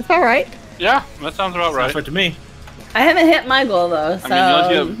 Uh-huh. Yeah. It's all right. Yeah, that sounds about right. Sounds right to me. I haven't hit my goal though. So. I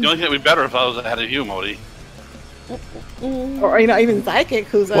mean, the only thing that would be better if I was ahead of you, Modi. Or even Psychic,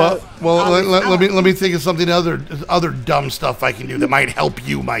 who's Well, let me think of something other dumb stuff I can do that might help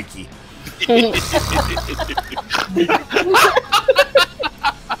you, Mikey.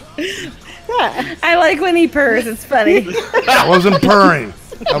 I like when he purrs. It's funny. I wasn't purring.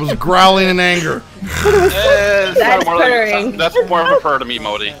 I was growling in anger. That's purring. That's more of a purr to me,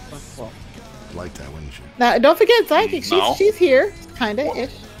 Modi. Like that, wouldn't you? Now, don't forget Psychic. No. She's here, kinda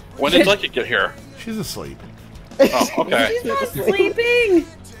ish. When did Psychic get here? She's asleep. Oh, okay. She's not sleeping.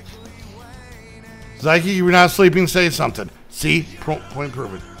 Zyke, you're not sleeping. Say something. See? Point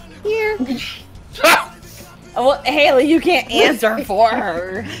proven. Here. Well, Haley, you can't answer for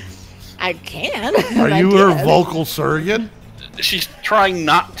her. I can. Are I you her did. vocal surrogate? She's trying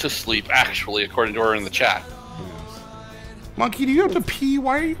not to sleep, actually, according to her in the chat. Monkey, do you have to pee?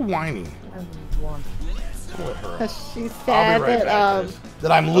 Why are you whining? She's I'll sad be right that back.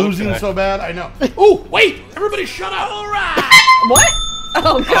 That I'm losing Okay. so bad? I know. Oh, wait! Everybody shut up! All right! What?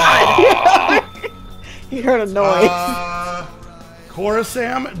 Oh God! you heard a noise. Cora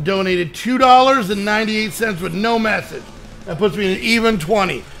Sam donated $2.98 with no message. That puts me in an even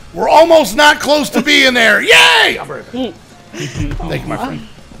 20. We're almost not close to being there. Yay! I'll be right back. Thank you, my friend.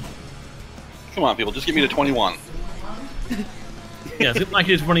 Come on, people, just give me to 21. Yeah, get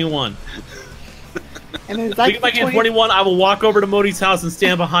Mikey to 21. And then If we get Mikey to 21, I will walk over to Modi's house and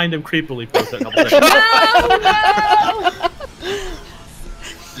stand behind him creepily for a couple seconds. No!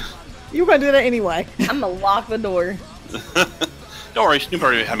 You were gonna do that anyway. I'm gonna lock the door. Don't worry, Snoop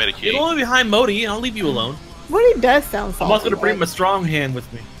already made a key. You're only behind Modi, and I'll leave you alone. What he does sound salty. I'm also going to bring like- my strong hand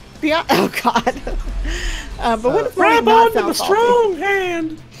with me. Beyond, oh God. But what if Grab not on to the sound salty? strong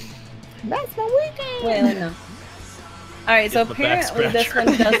hand! That's my weekend. Wait, I know. Alright, so Get the back apparently this one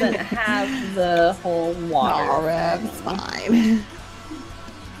scratcher. doesn't have the whole water. Alright, it's fine.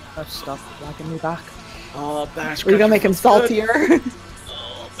 Oh, stop lagging me back. Oh, back We're gonna make him saltier.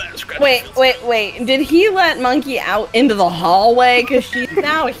 Oh, back scratcher. Wait. Did he let Monkey out into the hallway? Because she's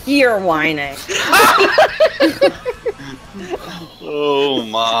now here whining. Oh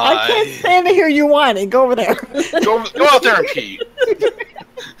my. I can't stand to hear you whining. Go over there. Go out there and pee.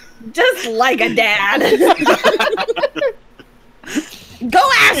 Just like a dad. Go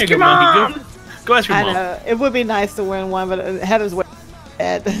ask There you your go, mom. Monkey. Go ask your I mom. know. It would be nice to win one, but Heather's way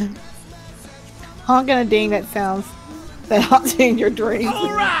dead. Honking a ding that haunts you in your dreams.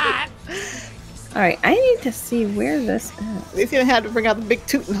 Alright, I need to see where this is. At least you didn't have to bring out the big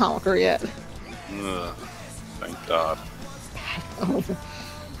tootin' honker yet. Ugh, thank God.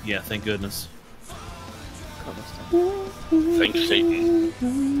 Yeah, thank goodness. Thanks, Satan.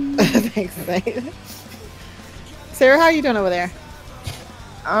 Thanks, Zane. Sarah, how you doing over there?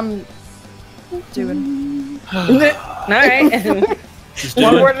 I'm doing. Alright. She's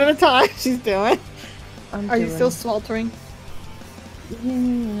One doing. word at a time. She's doing. I'm Are doing. you still sweltering?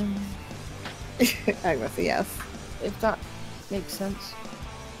 Yeah, I guess yes. if that makes sense.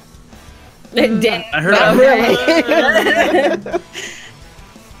 It did. I heard Not it. really.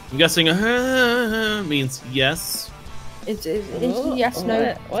 I'm guessing means yes. It's yes,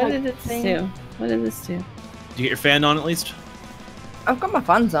 no. What type did it thing. do? What did this do? Did you get your fan on at least? I've got my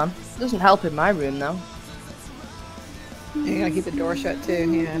fans on. Doesn't help in my room though. You gotta keep the door shut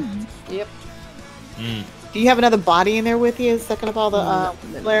too. Yeah. Yep. Mm. Do you have another body in there with you, sucking up all the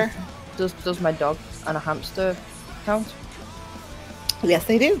Blair? Does my dog and a hamster count? Yes,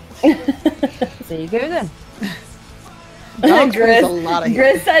 they do. There you go then. Dogs Grizz, produce a lot of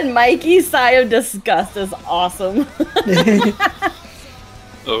hair. Grizz said Mikey's sigh of disgust is awesome. Dogs produce a lot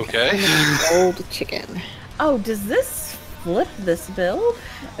of hair. Grizz said Mikey's sigh of disgust is awesome. Grizz said Mikey's sigh of disgust is awesome. Grizz said Mikey's sigh of disgust is awesome. Grizz said Mikey's sigh of disgust is awesome. Okay. Old chicken. Oh, does this flip this build?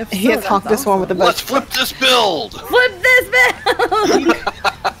 If He so, has honked that's this one with the Let's butt. flip this build. Flip this build!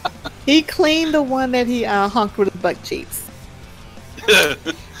 He cleaned the one that he honked with his butt cheeks. At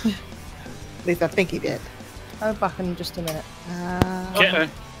least I think he did. I'll be back in just a minute. Okay.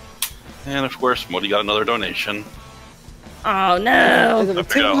 And of course, Modi got another donation. Oh no! Is it a I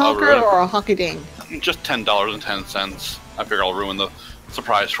figured tin I'll honker ruin it. or a honky ding? Just $10.10. I figure I'll ruin the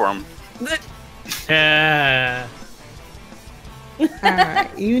surprise for him. Yeah.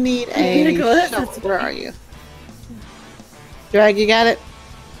 Alright, you need a Nicholas, shovel. Where are you? Drag, you got it?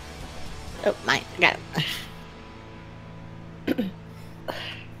 Oh, mine. I got it.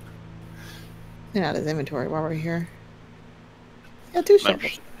 Clean out his inventory while we're here. Yeah, 2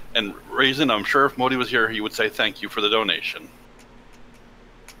 shovels. And Raisin, I'm sure if Modi was here, he would say thank you for the donation.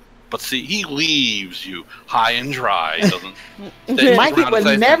 But see, he leaves you high and dry. He doesn't stay Mikey around to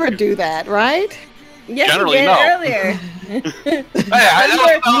say would never thank you. do that, right? Yes, Generally, you did no. earlier. Hey,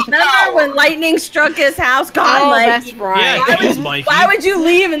 Remember when lightning struck his house? God, Oh, Mikey. that's right. Yeah, thanks, Mikey. Why would you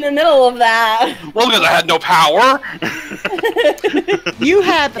leave in the middle of that? Well, because I had no power. You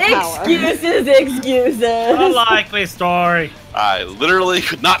had the power. Excuses. Unlikely story. I literally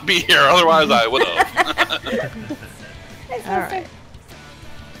could not be here, otherwise I would have. Alright.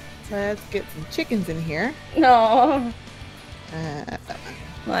 Let's get some chickens in here. No. Uh,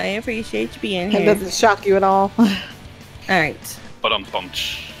 Well, I appreciate you being that here. doesn't shock you at all. Alright. But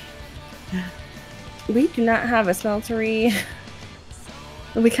We do not have a smeltery.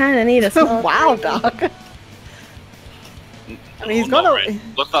 We kind of need a smeltery. Wow, Doc. I mean, he's gonna.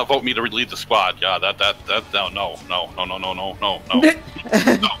 Let's not vote me to lead the squad. Yeah, that no.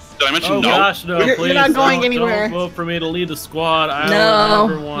 Did I mention Oh no? gosh, no! You're Please, not going don't anywhere. vote for me to lead the squad. I No.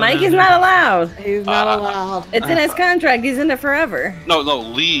 don't ever want Mike is not allowed. He's not allowed. It's in his contract. He's in it forever. No,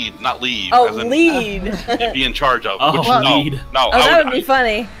 lead, not leave. Oh, as in lead. be in charge of. Oh, which, lead. No, Oh, that would be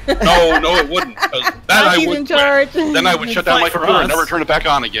funny. No, it wouldn't. 'Cause then I Mikey's would in quit. charge. Then I would shut down my Fight for computer and us. never turn it back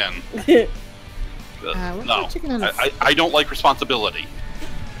on again. What's No, that chicken on I don't like responsibility.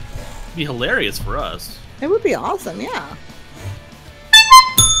 It'd be hilarious for us. It would be awesome, yeah.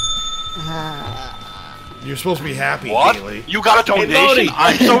 You're supposed to be happy, What? Haley. You got a Hey, donation? Modi.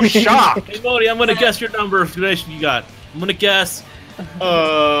 I'm so shocked. Hey, Modi, I'm gonna guess your number of donation you got. I'm gonna guess.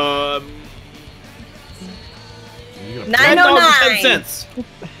 $9.10. 909.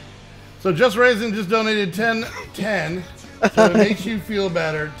 So Just Raisin just donated 10. So it makes you feel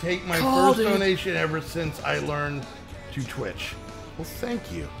better. Take my first donation ever since I learned to Twitch. Well,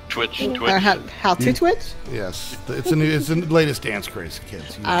 thank you. Twitch. How to Twitch? Yes, it's the latest dance craze,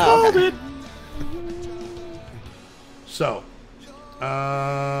 kids. You know. Called it. So,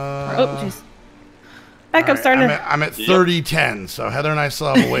 Oh, jeez. Backup's starting to. I'm at 30-10, so Heather and I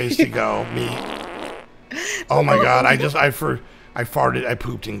still have a ways to go. Oh my God! I farted. I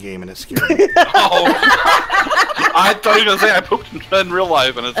pooped in game, and it scared me. I thought you were gonna say I pooped in real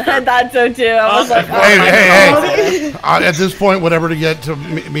life, and it's. I thought so too. I was like, Hey! At this point, whatever to get to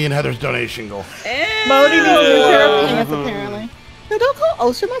me and Heather's donation goal. Modi needs a new pair of pants, apparently. No, don't call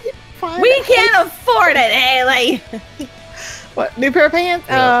OSHA. Might be fine. we can't afford it, Haley. What? New pair of pants?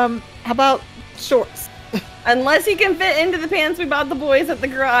 Yeah. How about shorts? Unless he can fit into the pants we bought the boys at the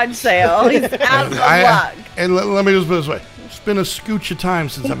garage sale. He's out of luck. And let me just put it this way. It's been a scooch of time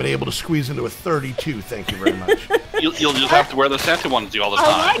since I've been able to squeeze into a 32. Thank you very much. You'll just have to wear the Santa onesie all the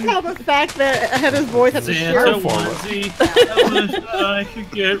I like time. how the fact that Heather's voice has a Santa shirt. onesie. I wish I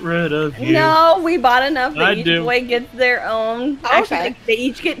could get rid of you. No, we bought enough that I each do. boy gets their own. Actually, Okay. they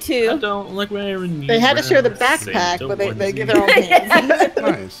each get I 2. don't like wearing you. They had to share the Santa backpack, but they onesie. get their own pants.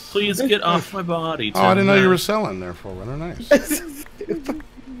 Nice. Please get off my body. Oh, I didn't know you were tonight. selling there for winter. Nice. Did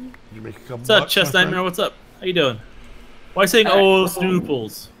you make a couple What's up, bucks, Chest my friend? Nightmare? What's up? How you doing? Why are you saying oh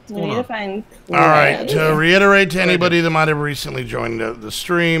Snooples? What's We going need to on? find. All right. To reiterate to anybody that might have recently joined the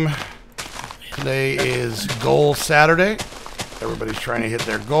stream, today is Goal Saturday. Everybody's trying to hit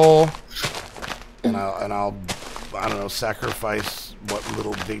their goal, and I'll I don't know, sacrifice what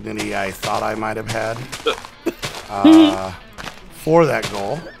little dignity I thought I might have had for that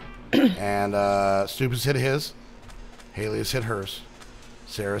goal. And Stoop has hit his, Haley has hit hers,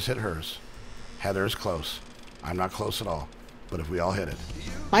 Sarah's hit hers, Heather is close. I'm not close at all, but if we all hit it,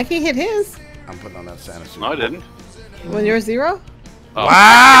 Mikey hit his. I'm putting on that Santa suit. No, I didn't. When you're 0?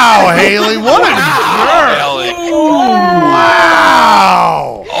 Wow, Haley, what a jerk! Ellie.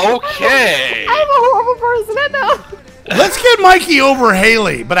 Wow. Okay. I'm a horrible person, I know. Let's get Mikey over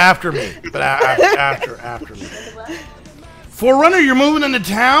Haley, but after me. But after me. Forerunner, you're moving into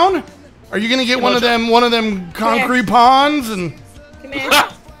town? Are you gonna get one of them concrete ponds and? Come man.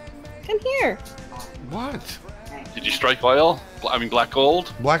 Come here. What? Did you strike oil? I mean, black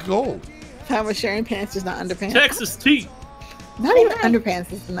gold? Black gold. Time was sharing pants, just not underpants. Texas tea. Not even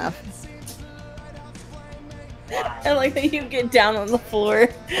underpants is enough. I like that you get down on the floor.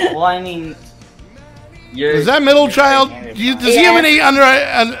 Well, I mean, Is that middle child? Does he have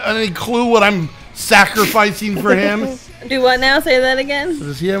any clue what I'm sacrificing for him? Do what now? Say that again.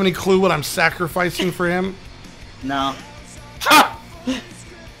 Does he have any clue what I'm sacrificing for him? no.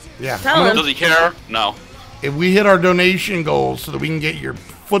 Yeah. Tell him. Does he care? No. If we hit our donation goals so that we can get your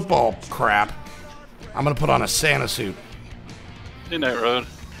football crap, I'm gonna put on a Santa suit. In that road.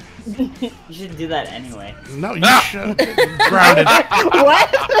 You should do that anyway. No, you should. Grounded.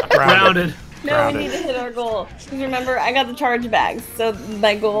 What? Grounded. No, we need to hit our goal. Because remember, I got the charge bags, so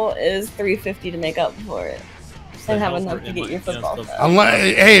my goal is $350 to make up for it. And have enough to get your football stuff.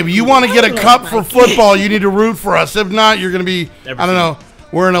 Hey, if you want to get a cup for football, you need to root for us. If not, you're gonna be, I don't know,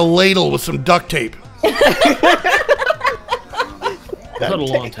 wearing a ladle with some duct tape. That was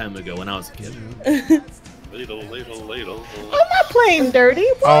a long time ago when I was a kid. Ladle. I'm not playing dirty.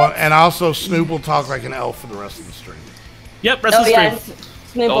 Oh, and also Snoop will talk like an elf for the rest of the stream. Yep, rest of the stream.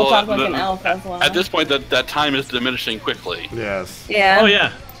 Snoop will talk like an elf as well. At this point, that time is diminishing quickly. Yes. Yeah. Oh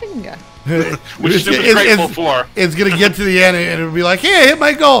yeah. Which Snoop is grateful for. It's gonna get to the end and it'll be like, hey, I hit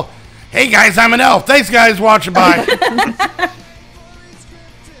my goal. Hey guys, I'm an elf. Thanks guys, watching. Bye.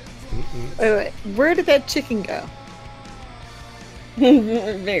 Wait. Where did that chicken go?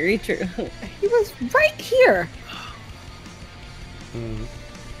 Very true. He was right here.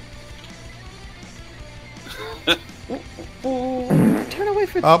 Turn away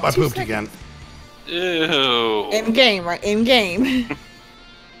for Oh, I 2 pooped seconds. again. Ew. In game, right? In game.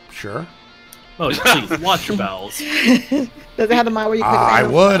 Sure. Oh, please, watch your bowels. Does it have the mod where you click I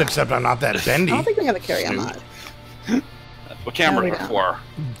random? would, except I'm not that bendy. I don't think we have a carry-on mod. What camera No, we are for?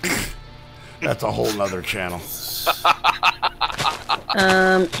 That's a whole nother channel. Ew.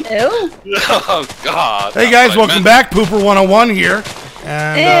 Oh, God. Hey guys, welcome back. Pooper 101 here.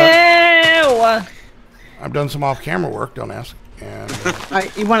 And Ew. I've done some off-camera work, don't ask. And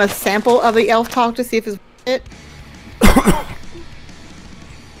Alright, you want a sample of the elf talk to see if it's it?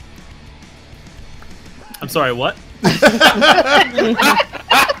 I'm sorry, what?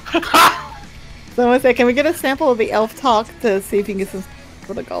 Someone said, can we get a sample of the elf talk to see if you can get some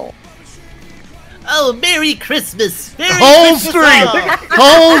for the goal? Oh, Merry Christmas! Merry whole Christmas stream, all!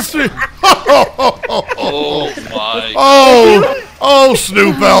 whole stream. Oh, my. Oh,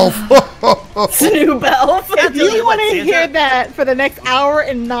 Snoop Elf. Snoop elf. If you want to hear that for the next hour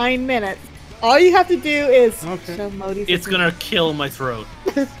and 9 minutes, all you have to do is show Modi. It's gonna kill my throat.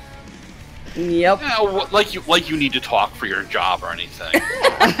 Yep. Yeah, like you need to talk for your job or anything.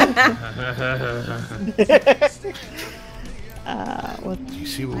 You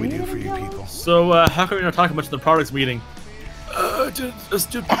see what we do for you people. So, how come you're not talking much in the products meeting? Just a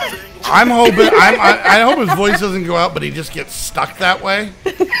stupid thing. I'm hoping. I hope his voice doesn't go out, but he just gets stuck that way.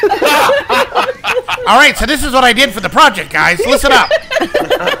 All right, so this is what I did for the project, guys. Listen up.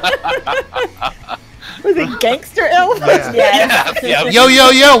 Was it gangster elf? Yes. Yeah.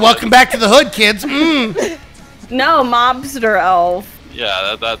 Yo, welcome back to the hood, kids. No, mobster elf.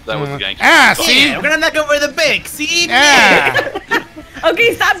 Yeah, that was the gangster. See? Yeah, we're gonna knock over the bank. See? Yeah.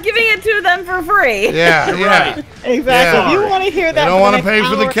 Okay, stop giving it to them for free. Yeah. Right. Exactly. Yeah. If you want to hear that, They don't want to pay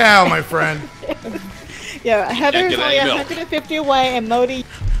for the cow, my friend. Yeah, Heather's get only any milk. 150 away, and Modi.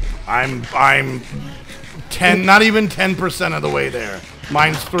 I'm 10, not even 10% of the way there.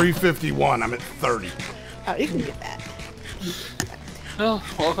 Mine's 351. I'm at 30. Oh, you can get that. Well,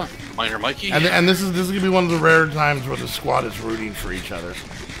 welcome, Minor Mikey. And this is gonna be one of the rare times where the squad is rooting for each other.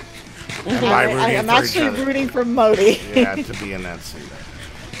 And by rooting I'm for each actually other. rooting for Modi. Yeah, to be in that scene.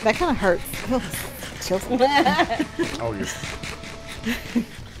 That kind of hurts. Chills. Oh, you're.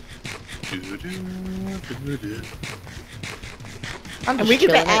 I'm And we get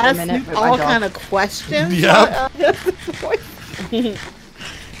to chilling at the ask minute Snoop with my all dog. kind of questions. Yep.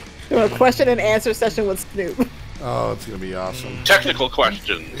 Do a question and answer session with Snoop. Oh, it's gonna be awesome. Technical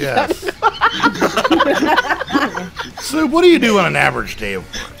questions. Yes. So, what do you do on an average day of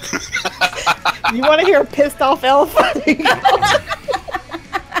work? You want to hear a pissed off elf?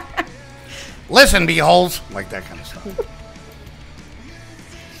 Listen, beeholes, like that kind of stuff.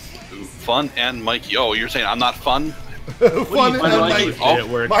 Ooh, Fun and Mikey. Oh, you're saying I'm not fun? Fun and Like, like, at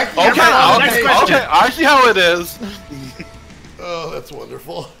work. Mike, Okay, Next question. okay. I see how it is. oh, that's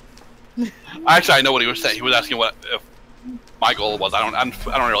wonderful. Actually, I know what he was saying. He was asking what if my goal was. I don't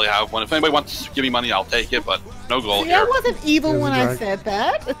really have one. If anybody wants to give me money, I'll take it. But no goal See, I here. wasn't evil Here's when a I drink. said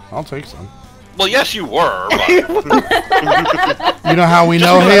that. I'll take some. Well, yes, you were. But You know how we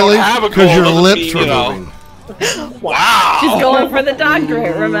know, because I don't Haley? have a Because goal your doesn't lips mean, were you know. moving. wow. She's going for the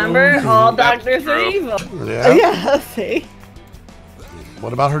doctorate, remember? All doctors are true. evil. Yeah. Yeah, see.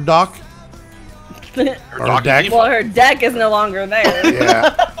 What about her doc? Or her doc is deck? evil. Well, her deck is no longer there.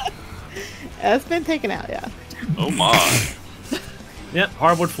 Yeah. It's been taken out, yeah. Oh my. Yep,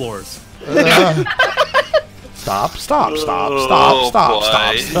 hardwood floors. Stop! Oh, boy.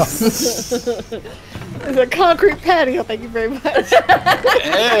 It's a concrete patio, thank you very much.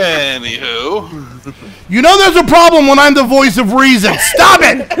 Anywho. You know there's a problem when I'm the voice of reason. Stop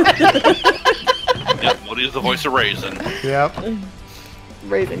it! Yep, Woody is the voice of Raisin. Yep.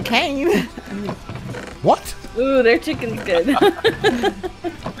 Raising Cane. What? Ooh, their chicken's good.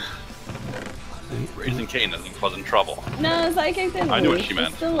 Raisin Cane is in pleasant trouble. No, Psychic didn't I knew what leave. she meant.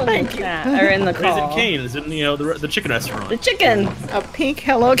 She's still in Thank the you. chat, or in the Raising call. Cane is in the chicken restaurant. The chicken. A pink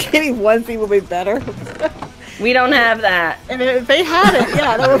Hello Kitty onesie will be better. We don't have that. And if they had it,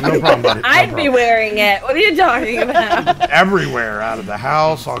 yeah, that would No be problem, buddy. No I'd be problem. wearing it. What are you talking about? Everywhere, out of the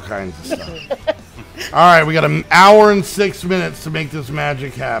house, all kinds of stuff. All right, we got an hour and 6 minutes to make this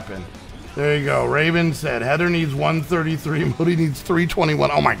magic happen. There you go. Raven said Heather needs 133. Moody needs 321.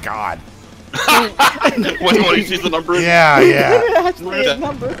 Oh my God. when he sees the number. Yeah, yeah. That's the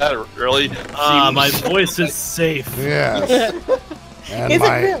number. That really My seems- voice is safe. Yes. And Is it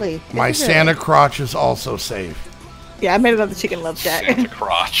my, really? my Is it Santa crotch is also safe. Yeah, I made another chicken love Santa jack.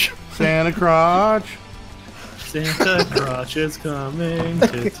 crotch. Santa crotch. Santa Crotch is coming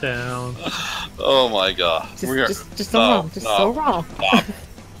to town. Oh my god. Just so wrong. Just so wrong.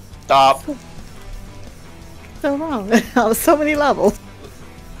 Stop. So wrong. On so many levels.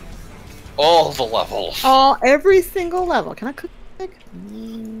 All the levels. Every single level. Can I cook?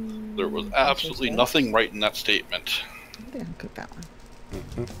 There was absolutely nothing right in that statement. I think I can cook that one.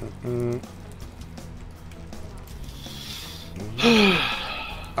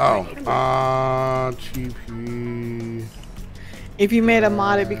 TP. If you made a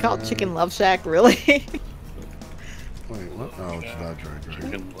mod, it'd be called Chicken Love Shack, really? Wait, what? Oh, it's not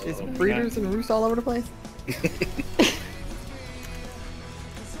drag, right? Is breeders and roosts all over the place?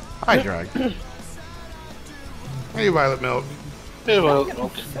 Hi, drag. Hey, Violet Milk. Yeah, well,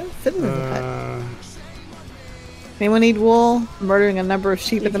 Sitting in the pet. Anyone need wool? Murdering a number of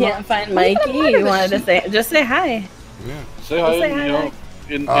sheep You at the can't moment. find Mikey. You wanted to say, just say hi. Yeah. say hi. Say hi, You know, Mike.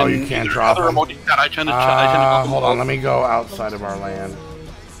 Oh, you can't drop other them. emoji chat. I tend to go Hold on, let me go outside of our land.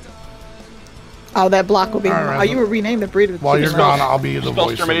 Oh, that block will be. All right, Oh, you were renamed the breeder. While you're gone, I'll be the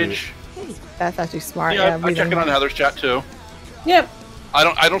voice Spellster of it. Mage. That's actually smart. Yeah, I rename check it on it. Heather's chat too. Yep.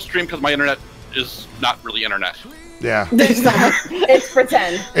 I don't stream because my internet is not really internet. Yeah. It's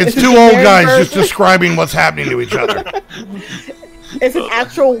pretend. It's It's two a old generic guys just version. describing what's happening to each other. It's an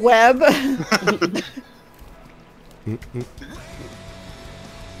actual web. I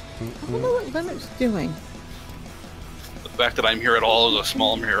wonder what Leonard's doing. The fact that I'm here at all is a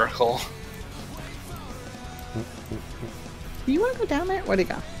small miracle. Do you want to go down there? Where'd he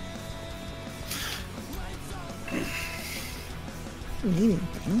go? Need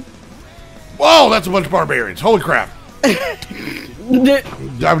anything? Whoa, that's a bunch of barbarians. Holy crap.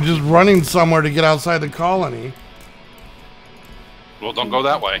 I'm just running somewhere to get outside the colony. Well, don't go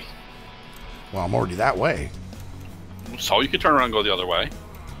that way. Well, I'm already that way. So you could turn around and go the other way.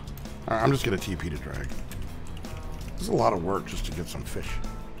 All right, I'm just going to TP to drag. It's a lot of work just to get some fish.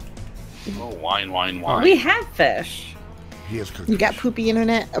 Oh, wine. We have fish. He has cooked You got fish. poopy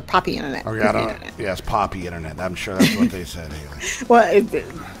internet or poppy internet? Oh, yeah, Poopy I don't, yes, poppy internet. I'm sure that's what they said, Haley. Well,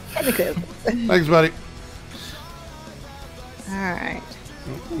 technically. Thanks, buddy. All right.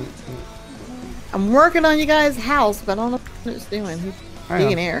 I'm working on you guys' house, but I don't know what it's doing. He's I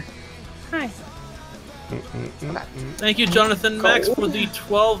digging know. air. Hi. Thank you, Jonathan Max, for the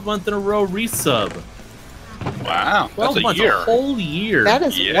 12-month in a row resub. Wow, 12 that's a months, year. a whole year. That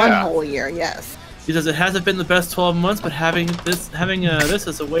is Yeah. one whole year, yes. He says it hasn't been the best 12 months, but having this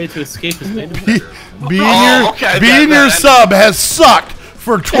as a way to escape has made it Be- better. being Oh, your, okay, being that- your that- sub has sucked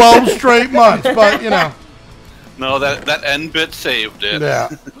for 12 straight months, but, you know. No, that end bit saved it. Yeah.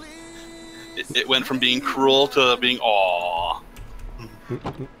 It went from being cruel to being aw.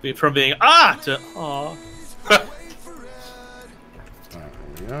 From being to aw. There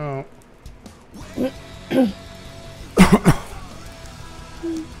we go.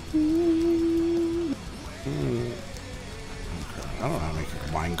 I don't know how to make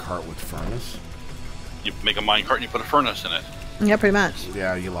a mine cart with furnace. You make a minecart and you put a furnace in it. Yeah, pretty much.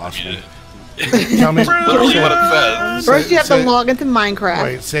 Yeah, you lost me. Yeah. Tell me. Literally what it says. First, you have say- to log into Minecraft.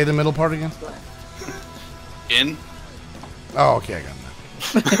 Wait, say the middle part again. In. Oh, okay, I got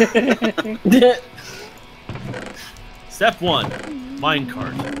Step 1,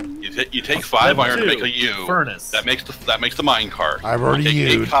 minecart. You take 5 iron to 2, make a U. Furnace. That makes the minecart. I've already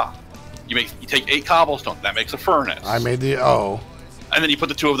used. You take 8 cobblestone. That makes a furnace. I made the And then you put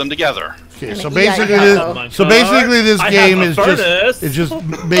the 2 of them together. Okay, so basically, this game is just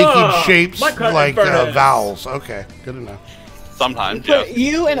making shapes like vowels. Okay, good enough. Sometimes, you put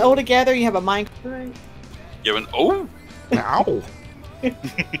U and O together, you have a minecart. You have an O. Ow.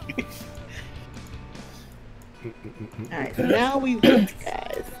 Alright, so now we went,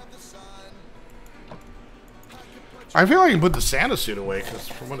 guys. I feel like I can put the Santa suit away because,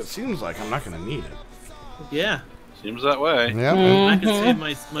 from what it seems like, I'm not going to need it. Yeah. Seems that way. Yeah. I can save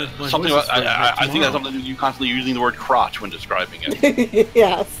my something about, I think that's something you constantly using the word crotch when describing it.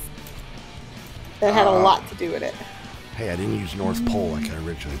 Yes. That had a lot to do with it. Hey, I didn't use North Pole like I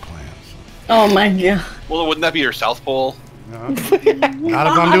originally planned. So. Oh my god. Well, wouldn't that be your South Pole? Not if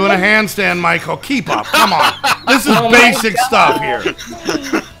I'm doing a handstand, Michael. Keep up. Come on. This is basic stuff here.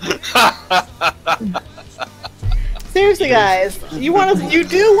 Seriously, guys, you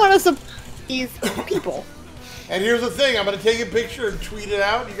do want us to these people. And here's the thing: I'm going to take a picture and tweet it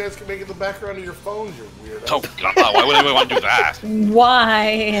out. You guys can make it the background of your phones. You weirdo. Oh God! Why would anyone want to do that?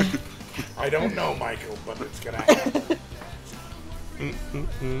 Why? I don't know, Michael, but it's going to happen.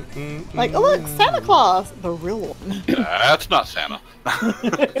 Like, oh look, Santa Claus, the real one. That's not Santa.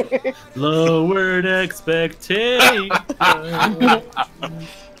 Lowered expectations.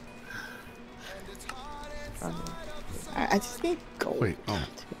 I just need gold. Wait,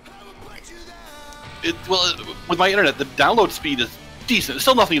 with my internet, the download speed is decent. It's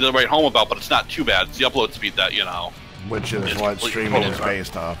still nothing to write home about, but it's not too bad. It's the upload speed that, which is what streaming is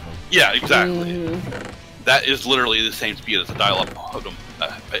based off of. Yeah, exactly. That is literally the same speed as a dial-up modem,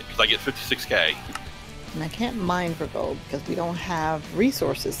 because I get 56K. And I can't mine for gold because we don't have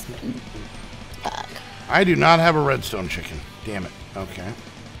resources back. I do not have a redstone chicken. Damn it. Okay.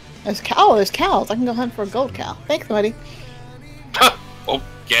 There's cows. I can go hunt for a gold cow. Thanks, buddy.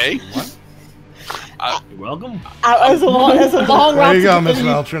 Okay. What? You're welcome. As a long route. There you go, Miss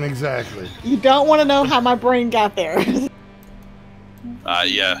Meltrin. Exactly. You don't want to know how my brain got there.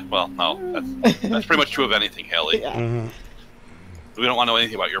 Yeah. Well, no. That's pretty much true of anything, Haley. Yeah. We don't want to know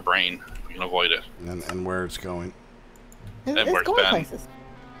anything about your brain. We can avoid it. And where it's going. It's where it's going been. places.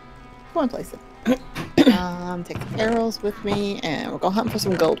 Going places. Take the arrows with me, and we'll go hunt for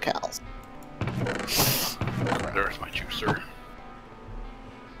some gold cows. There's my juicer.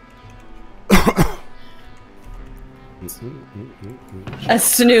 A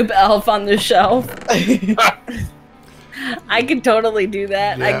Snoop elf on the shelf. I could totally do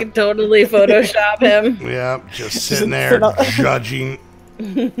that. Yeah. I could totally Photoshop him. Yeah, just sitting there judging.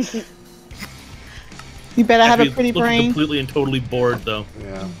 You bet I have a pretty brain. Completely and totally bored, though.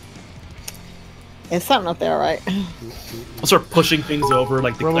 Yeah. It's something up there, right? I'll start pushing things over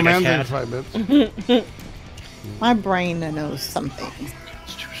like a cat. 5 bits. My brain knows something.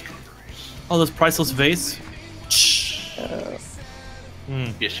 Oh, this priceless vase?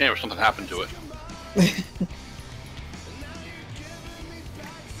 Be a shame if something happened to it.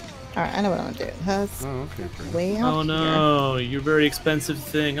 Alright, I know what I'm gonna do. That's okay. way out Oh no, your very expensive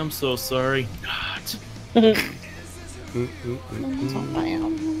thing. I'm so sorry. New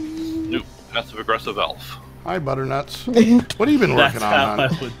passive aggressive elf. Hi, Butternuts. What have you been working on?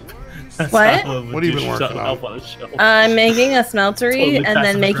 What? What have you been working on? I'm making a smeltery Totally and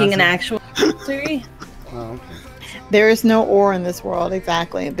then making an passive-aggressive. actual smeltery. Oh, okay. There is no ore in this world,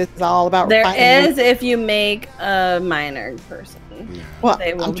 exactly. This is all about There refining. is if you make a miner person. Yeah. Well,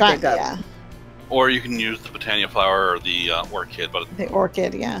 They will I'm trying, dig up. yeah. Or you can use the Botania flower or the orchid, but The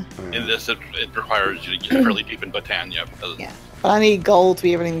orchid, yeah. in this it requires you to get fairly deep in Botania. Because Yeah. But I need gold to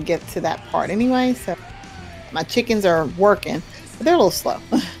be able to get to that part anyway, so my chickens are working, but they're a little slow.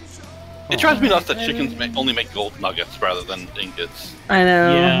 it drives me nuts that chickens only make gold nuggets rather than ingots. I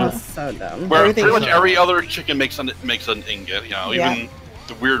know. Yeah. That's so dumb. Where Everything's pretty much so- every other chicken makes an ingot, Yeah. even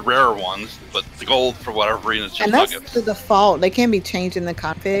the weird rarer ones, but the gold for whatever reason is just And that's nuggets. the default. They can be changed in the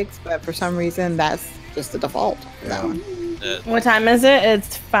configs, but for some reason that's just the default. For that one. What time is it?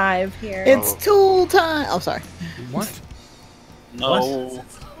 It's 5 here. It's tool time. Oh, sorry. What? No.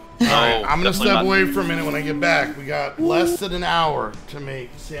 Alright, I'm gonna definitely step not. away for a minute when I get back. We got less than an hour to make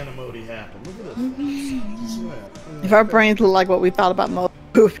Santa Modi happen. Look at this. If our brains look like what we thought about most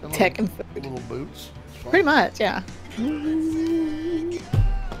tech and food. Little boots. It's fine. Pretty much, yeah.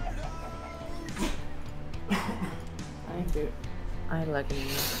 I like it.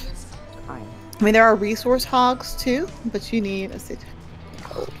 I mean, there are resource hogs too, but you need a city.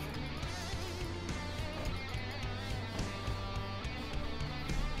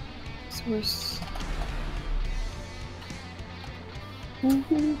 Source.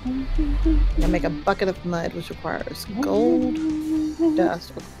 I make a bucket of mud, which requires gold,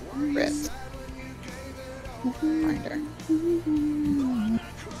 dust, or grit. Grinder.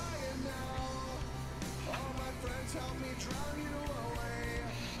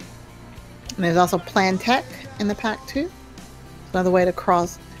 And there's also Plantech in the pack too. It's another way to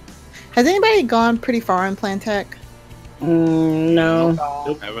cross. Has anybody gone pretty far in Plantech? No.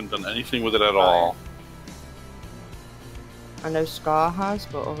 Nope. I haven't done anything with it at all. I know Scar has,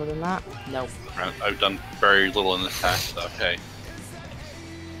 but other than that, no. I've done very little in this pack, so okay.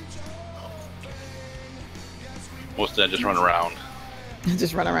 Most of that just run around.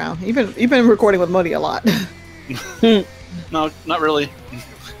 Just run around. You've been recording with Modi a lot. No, not really.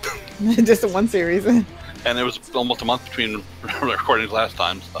 Just in one series. And it was almost a month between recordings last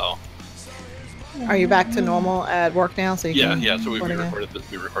time, so. Are you back to normal at work now? So you Yeah. So we recorded this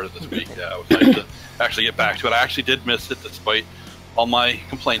week. Yeah, it was nice to actually get back to it. I actually did miss it, despite all my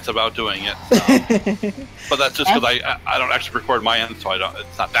complaints about doing it. But that's just because I don't actually record my end, so I don't.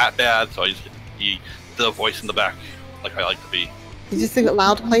 It's not that bad. So I just get the voice in the back, like I like to be. You just think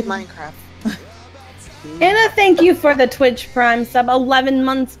allowed to play Minecraft. Anna, thank you for the Twitch Prime sub. 11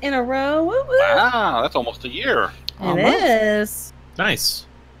 months in a row. Woo woo. Wow, that's almost a year. It is. Nice.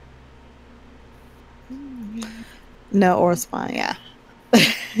 No, or spine, yeah.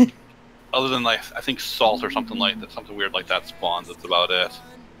 Other than like I think salt or something like that, something weird like that spawns. That's about it.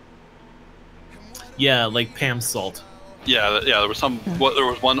 Yeah, like Pam's salt. Yeah. There was some. Well, there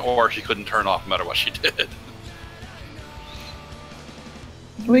was one ore she couldn't turn off no matter what she did.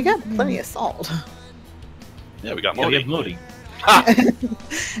 We got plenty of salt. Yeah, we got Yeah, we have Modi. Modi.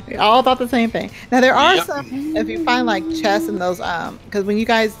 We all thought the same thing. Now there are some, if you find like chests and those, because when you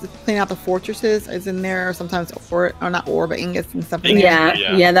guys clean out the fortresses, it's in there sometimes, or not ore, but ingots and stuff.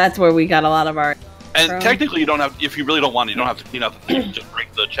 Yeah, that's where we got a lot of our. And technically, you don't have. If you really don't want it, you don't have to clean out the thing. Just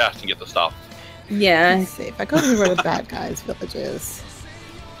break the chest and get the stuff. Yeah. Let's see if I go to where the bad guys' villages.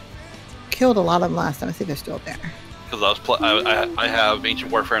 Killed a lot of them last time. I think they're still there. Because I have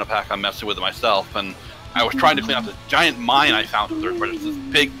Ancient Warfare in a pack. I'm messing with it myself, and I was trying to clean out the giant mine I found where there's this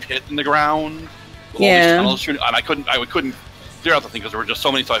big pit in the ground. With all these tunnels shooting, and I couldn't clear out the thing because there were just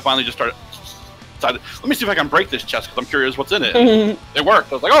so many. So I finally just decided, let me see if I can break this chest because I'm curious what's in it. It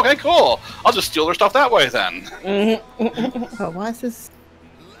worked. I was like, okay, cool. I'll just steal their stuff that way then. Oh, why is this?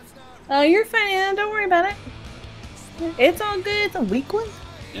 Oh, you're fine, Anna. Don't worry about it. It's all good. It's a weak one.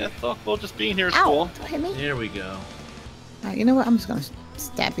 Yeah, it's all cool. Just being here is Ow! cool. Don't hit me. There we go. Alright, you know what? I'm just gonna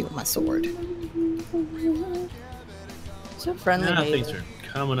stab you with my sword. So friendly. Now neighbor. things are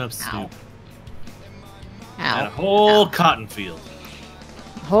coming up soon. Ow. And a Ow. whole cotton field.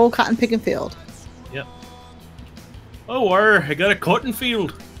 Whole cotton picking field. Yep. Oh, I got a cotton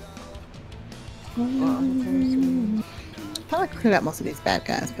field. I thought I cleared out most of these bad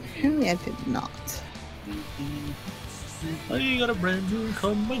guys, but apparently I did not. I got a brand new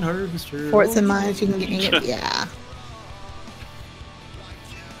combine harvester. Forts and mines, you can get it. Yeah.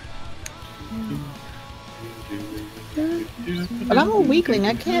 But I'm a weakling.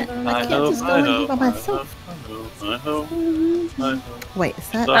 I can't just go in here by myself. Wait, is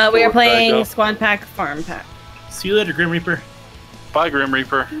that? We are playing Squadpack, Farmpack. See you later, Grim Reaper. Bye, Grim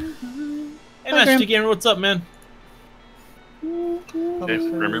Reaper. Hey, Master Gamer, what's up, man? Okay,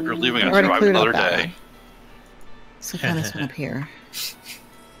 Grim Reaper's leaving. I Already survived cleared out another that day. one. So find this one up here.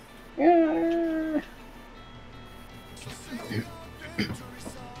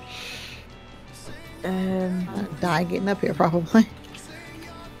 Die getting up here probably.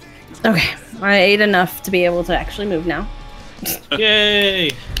 Okay, I ate enough to be able to actually move now.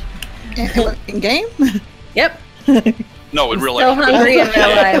 Yay! In game? Yep. No, in real Still life. hungry in real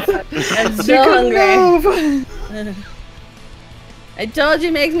life. I'm still hungry. I told you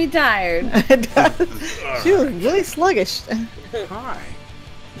it makes me tired. It does. She was really sluggish. Hi.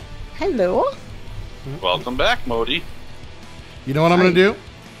 Hello? Welcome back, Modi. You know what I'm gonna do?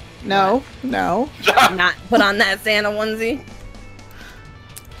 No, no. Not put on that Santa onesie.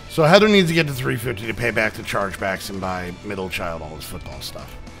 So Heather needs to get to 350 to pay back the chargebacks and buy middle child all his football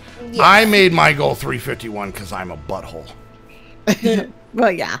stuff. Yes. I made my goal 351 because I'm a butthole.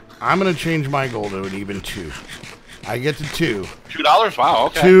 Well, yeah. I'm gonna change my goal to an even 2. I get to 2. $2? Wow,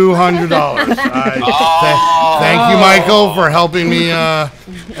 okay. $200. Thank you, Michael, for helping me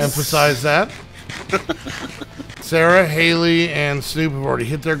emphasize that. Sarah, Haley, and Snoop have already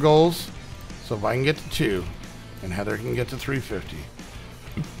hit their goals. So if I can get to 2, and Heather can get to 350,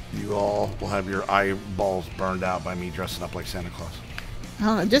 you all will have your eyeballs burned out by me dressing up like Santa Claus. I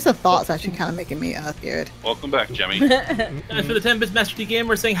don't know. Just the thoughts actually kind of making me scared. Welcome back, Jimmy. And for the 10 bits, Master T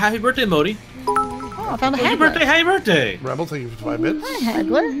Gamer saying happy birthday, Modi. Oh, I found a Happy haggler. birthday, happy birthday. Rebel, thank you for 5 bits. Hi,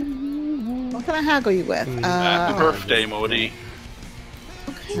 haggler. What can I haggle you with? Happy birthday, Modi.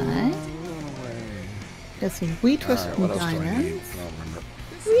 Okay. Get some wheat twists from What else do I need? diamonds. I don't remember.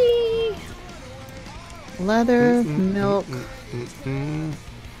 Whee! Leather, milk. You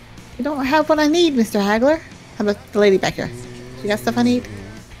don't have what I need, Mr. Haggler. How about the lady back here? You got stuff I need?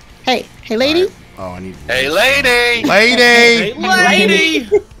 Hey, lady. Oh, I need. Hey, lady! Hey, Lady! lady!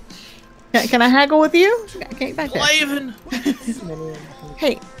 Can I haggle with you? Okay, back there. Laven!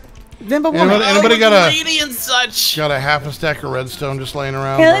 Hey, Zimba woman. Anybody got a lady and such? got a half a stack of redstone just laying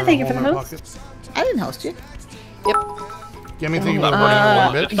around? Kelly, burning thank you a for hole the in my host. pocket? I didn't host you. Give me thinking about burning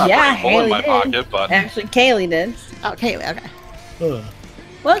one It's bit. not Yeah, burning a hole in my Haley did. pocket, but Actually, Kaylee did. Oh, Kaylee, okay.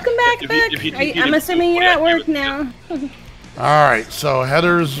 Welcome back, If you- Beck. if you- Are you- if you I'm didn't- assuming you're yeah, at give work it- now. All right, so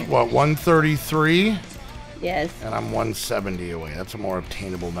Heather's what 133, Yes. and I'm 170 away. That's a more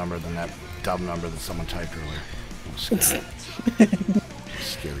obtainable number than that dumb number that someone typed earlier. Oh,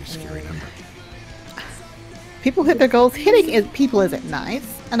 scary. scary number. People hit their goals. Hitting people isn't nice.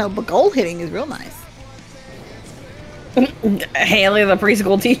 I know, but goal hitting is real nice. Haley, the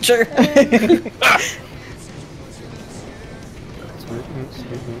preschool teacher.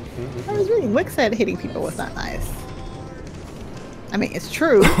 I was reading. Wick said hitting people was not nice. I mean, it's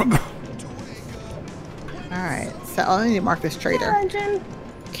true. Alright, so I need to mark this trader in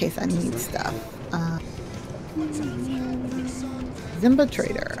case I need stuff. Zimba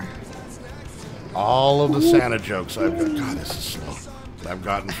trader. All of the Santa jokes I've got. God, this is slow. I've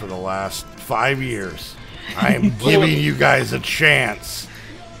gotten for the last 5 years. I am giving you guys a chance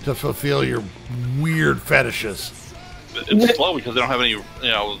to fulfill your weird fetishes. it's slow because they don't have any,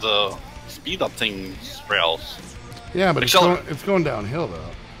 the speed up things rails. Yeah, but it's going downhill though.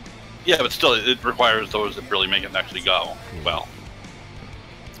 Yeah, but still, it requires those that really make it actually go well.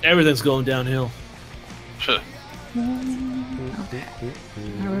 Everything's going downhill. Alright, we're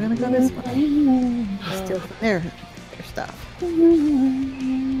gonna go this way. Steal from their stuff.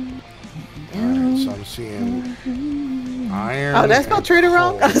 Alright, so I'm seeing iron. Oh, that's spelled trader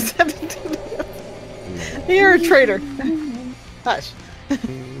wrong? coal. You're a traitor. Hush.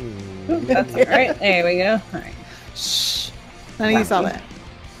 That's all right. There we go. All right. Shh. None of you saw that.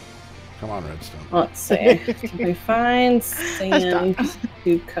 Come on, redstone. Let's see. We find sand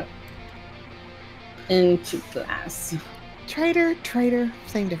to cut into glass. Traitor,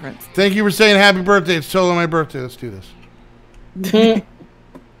 same difference. Thank you for saying happy birthday. It's totally my birthday. Let's do this.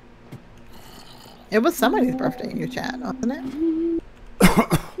 It was somebody's birthday in your chat, wasn't it?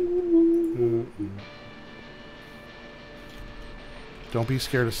 Don't be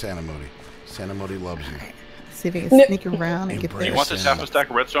scared of Santa Modi. Santa Modi loves you. See if we can sneak around and get Embrace You there. want this half a stack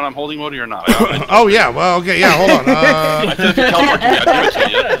of redstone I'm holding, Modi, or not? Oh yeah, well okay, yeah. Hold on. I said if you teleport to me, I'd give it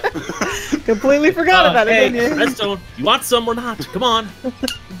to you. Completely forgot about Hey, it, didn't you? Redstone, you want some or not? Come on.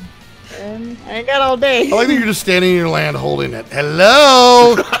 I ain't got all day. I like that you're just standing in your land holding it.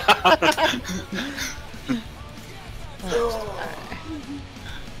 Hello.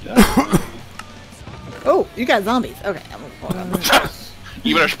 Oh, you got zombies. Okay. Hold on.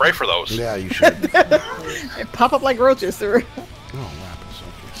 You better spray for those. Yeah, you should. They pop up like roaches, sir. Oh, lapis.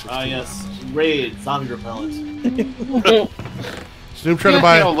 Okay. 16 Ah, yes. Raid, zombie repellent. Snoop tried to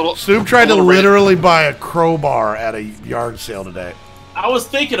buy. You know, a little- Snoop tried to a little literally buy a crowbar at a yard sale today. I was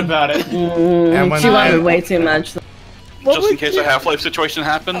thinking about it. And when She wanted way too much. What Just in would case you- a Half-Life situation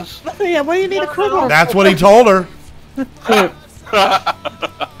happens. Yeah, what do you need a crowbar that's what he told her.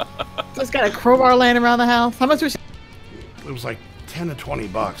 Just got a crowbar laying around the house. How much was It was like $10 to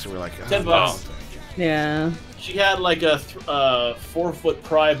 $20. And we're like, $10. no. Yeah. She had like a 4-foot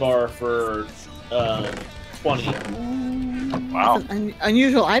pry bar for 20, Wow.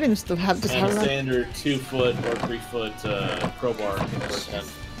 unusual items to have just and a have around? standard 2-foot or 3-foot crowbar for 10.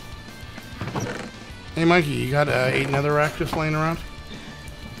 Hey, Mikey, you got 8 netherrack just laying around?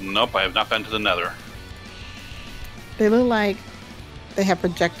 Nope, I have not been to the Nether. They look like they have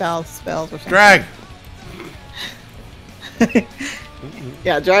projectile spells or something. Drag.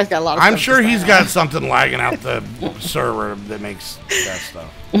 Yeah, Drag's got a lot of I'm stuff sure to he's say. got something lagging out the server that makes that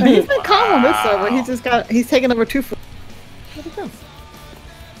stuff. He's been calm on this server. He's taken over 2 foot. Where'd he go?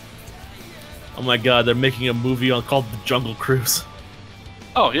 Oh my god, they're making a movie called The Jungle Cruise.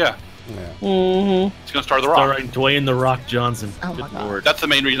 Oh, yeah. Yeah. Mm-hmm. It's going to star The Rock. Starring Dwayne The Rock Johnson. Oh my Good God. lord. That's the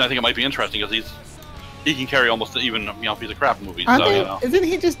main reason I think it might be interesting, because he can carry almost even piece of crap movie. Aren't So, they, Isn't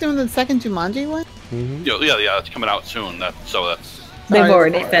he just doing the second Jumanji one? yeah, it's coming out soon. That's They've Sorry,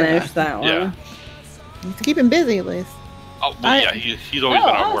 already sorry. finished that one. yeah. To keep him busy, at least. Oh, well, yeah, he's always been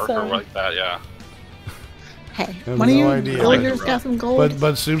our worker like that, yeah. Hey, I have one of no you idea. villagers got some gold.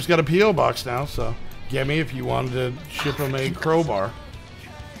 But Soup's got a P.O. box now, so get me if you wanted to ship him a crowbar.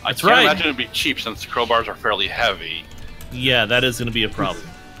 I can't imagine it'd be cheap since crowbars are fairly heavy. Yeah, that is going to be a problem.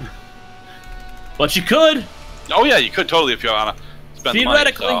 But you could. Oh yeah, you could totally if you want to spend the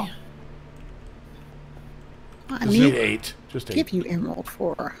money. Theoretically. I Just need 8. Just 8. give you emerald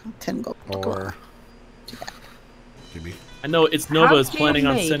for 10 gold. Or... Give me. I know it's Nova is How do planning you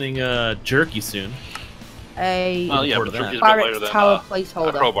on make sending jerky soon. Well, yeah, but jerky's a bit Barrett's later than tower a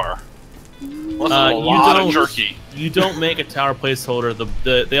placeholder. crowbar. Well, that's a lot of jerky. You don't make a tower placeholder.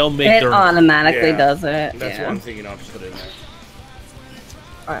 They'll make It their. automatically does it. That's what I'm thinking. I'll just put it in there.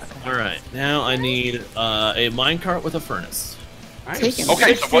 All right, now I need a minecart with a furnace. Okay, so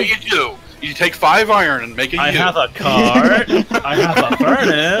what you do? You take 5 iron and make it. I have a cart. I have a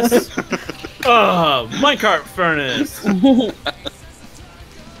furnace. Oh, minecart furnace.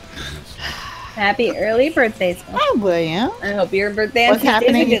 Happy early birthday, Scott. Oh, William. I hope your birthday on What's Tuesday's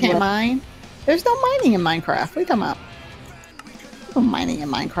happening? a You good can't one. mine? There's no mining in Minecraft. What are you talking about? No mining in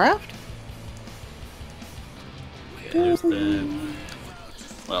Minecraft. There's the...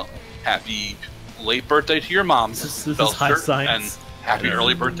 Well, happy late birthday to your mom, This is high science. and happy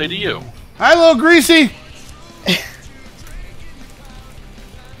early birthday to you. Hi, little Greasy.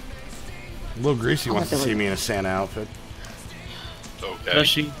 Little Greasy wants to see me in a Santa outfit. Okay. Does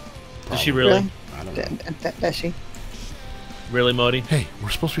she? Does she really? I don't know. Does she? Really, Modi? Hey, we're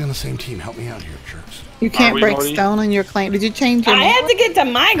supposed to be on the same team. Help me out here, jerks. You can't we break voting? stone on your claim. Did you change your I name? have to get to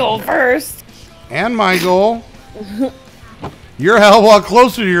my goal first. And my goal. You're a hell of a lot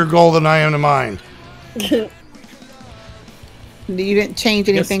closer to your goal than I am to mine. You didn't change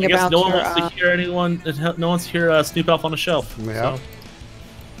anything I guess about no one your... wants to hear anyone. No one's to hear Snoop Elf on a shelf. Yeah. So.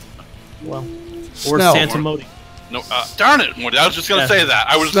 Well, or Snell. Santa Modi. No, darn it! I was just gonna Yeah. say that.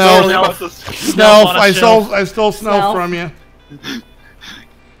 I was Snell. totally about this. Snell, on a I shelf. stole Snell Snell. from you.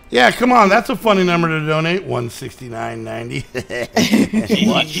 Yeah, come on. That's a funny number to donate.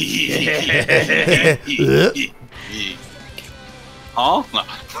 $169.90. Huh?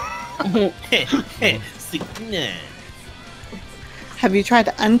 No. Have you tried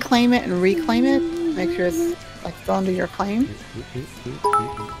to unclaim it and reclaim it? Make sure it's like still under your claim.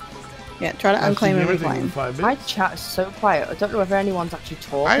 Yeah, try to unclaim and reclaim. My chat is so quiet. I don't know whether anyone's actually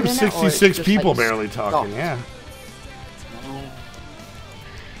talking. I have in it, or it's 66 just, people like, barely talking. stopped. Yeah.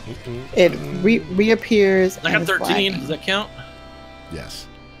 It reappears. I and got is 13. lagging. Does that count? Yes.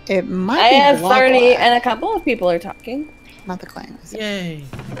 It might I be have block 30 lag, and a couple of people are talking. not the claim. Is it? Yay!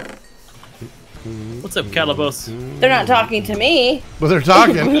 What's up, Calabos? They're not talking to me. But they're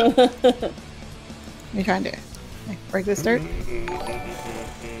talking. What are you trying to do? Like, break this dirt?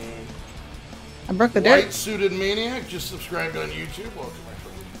 I broke the dirt. White Suited Maniac just subscribed on YouTube. Welcome, my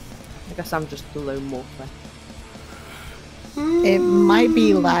friend. I guess I'm just the lone wolf then. It might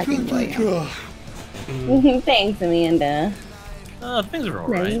be lagging, William. Thanks, Amanda. Things are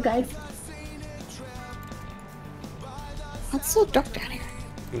There you alright. guys. It's so dark down here.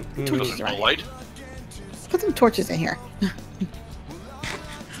 There's no light. Put some torches in here.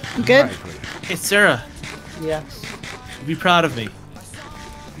 I'm good. Hey, Sarah, Yes. be proud of me.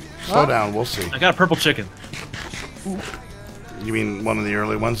 Slow down. We'll see. I got a purple chicken. You mean one of the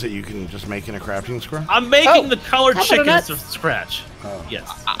early ones that you can just make in a crafting square? I'm making the colored how about chickens nuts? from scratch. Oh. Yes.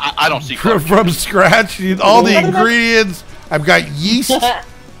 I don't see From, color. from scratch, you need all the ingredients. I've got yeast.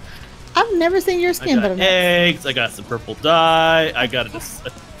 I've never seen your I skin, but got eggs. I got some purple dye. I got the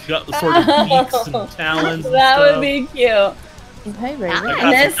sort of beaks and talons. And That stuff. would be cute. Hey, Ray. I got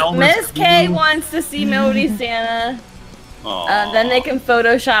Miss, some Miss Elmer's K glue. wants to see Modi Santa. Aw. Then they can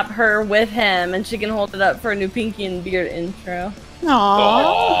Photoshop her with him, and she can hold it up for a new Pinky and Beard intro. Aww.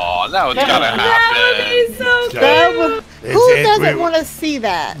 Oh, that was gotta That would happen. be so That cute. would, who doesn't want to see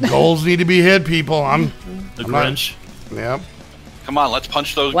that? Goals need to be hit, people. I'm The I'm not- Grinch. Yep. Come on, let's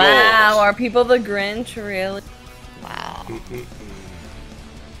punch those Wow, goals. are people the Grinch, really?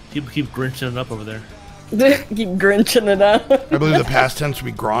 People keep grinching it up over there. Keep Grinching it up. I believe the past tense would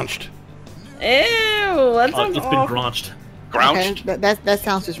be graunched. Ew, that sounds It's been awful. graunched. Grounched. Okay, that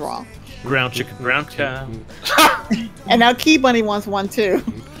sounds just wrong. Ground chicken, ground cow. And now Key Bunny wants one too.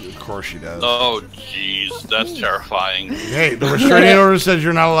 Of course she does. Oh, jeez, that's terrifying. Hey, the restraining order says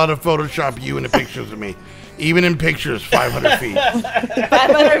you're not allowed to Photoshop you in the pictures of me. Even in pictures 500 feet.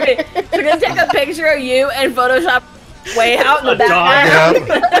 500 feet. They're gonna take a picture of you and Photoshop way out in the A dog. background.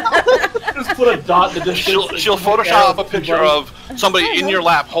 Yep. Just put a dot in the distance. She'll Photoshop a picture of somebody in your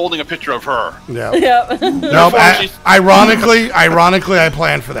lap holding a picture of her. Yep. Yep. Nope. Ironically, I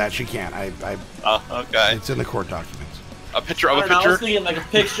planned for that. She can't. Okay. It's in the court documents. A picture of a I was picture? thinking like a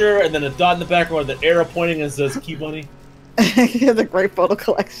picture and then a dot in the background with the arrow pointing and says "Keep Money." He has a great photo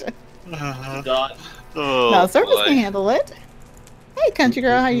collection. Dot. Oh, No, Service boy. can handle it. Hey, country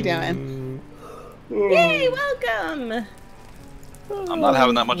girl, how you doing? Yay, welcome. I'm not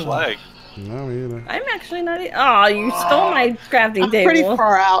having that much lag. No, either. I'm actually not. Oh, you stole my crafting I'm table. pretty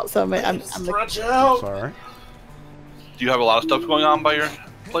far out, so I'm Stretch out. Sorry. Do you have a lot of stuff going on by your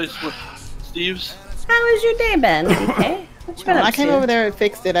place with Steve's? How has your day been? Okay. What you been When up I came to? over there and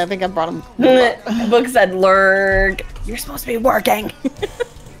fixed it, I think I brought him. Book said lurk. You're supposed to be working.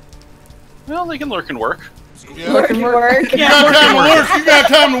 Well, they can lurk and work. Yeah. Lurk and work. You got time to work. You got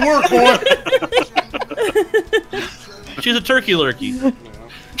time to work, boy. She's a turkey lurkey.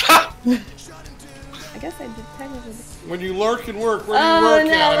 I guess I did technically. When you lurk and work, where do you work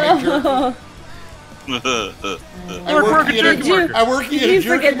at? I make jerky. I work at a Did you- I work at Did a you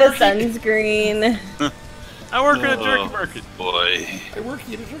jerky forget the market. sunscreen? I work at a jerky market. Boy. I work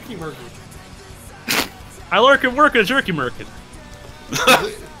at a jerky market. I lurk and work at a jerky market.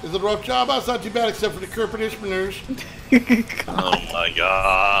 Is it a rough job? It's not too bad except for the curpinishmaners. Oh my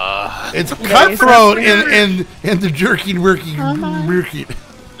god. It's cutthroat in the jerky working market.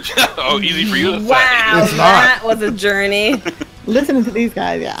 Oh, easy for you to say. Wow, It's not. that was a journey. Listening to these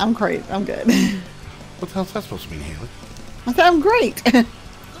guys, yeah, I'm great. I'm good. What the hell's that supposed to mean, Haley? I said I'm great.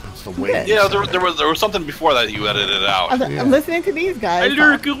 It's the way. Yeah, there was something before that you edited out. I'm listening to these I guys.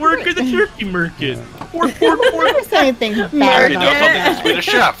 lurk and work at the jerky market. Work, I work, never work. say anything You bad know about something that. to Swedish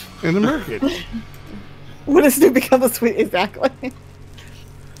chef. In the market. When does it become a sweet? Exactly.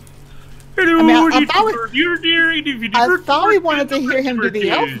 Hello, I mean, I you thought we- do- you're dear, you do- I work, thought we work wanted at to the hear him do the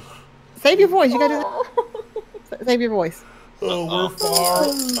elf. market. Save your voice. You gotta do that. Save your voice. Oh, we're far.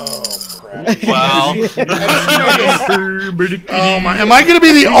 Oh, crap. Well, Oh, my. Am I going to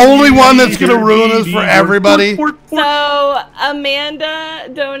be the only one that's going to ruin this for everybody? So Amanda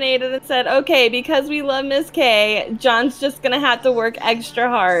donated and said, "Okay, because we love Miss K, John's just gonna have to work extra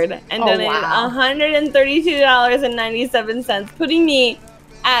hard," and Oh, donated wow. $132.97, putting me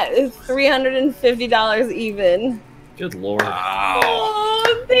at $350 even. Good lord. wow.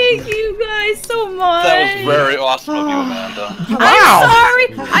 Oh, thank you guys so much. That was very awesome of you, Amanda.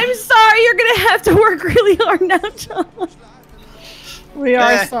 I'm sorry. You're gonna have to work really hard now, John. We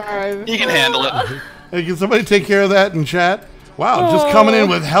are Eh. sorry. He can handle it. Hey, can somebody take care of that in chat? Wow, just coming in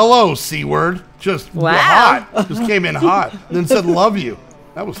with hello, C-word. Just Wow. hot. Just came in hot. Then said love you.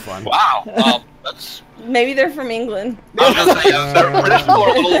 That was fun. Wow. That's. Maybe they're from England. I was gonna say, yeah, British people are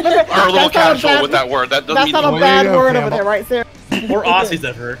a little That's not a casual bad- with that word. That doesn't That's mean not a Well, bad there you go, word over Campbell. there, right, Sarah? More Aussies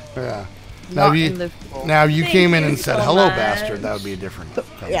I've heard. Yeah. Not in Liverpool. Now you Thank came in you and said so hello, much. bastard. That would be a different.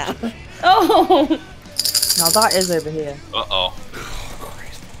 Yeah. conversation. Oh. Now that is over here. Uh-oh.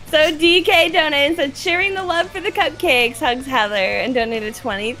 So DK donated and said, "Sharing the love for the cupcakes, hugs Heather," and donated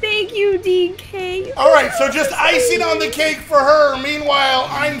 20. Thank you, DK. All right, so just icing on the cake for her. Meanwhile,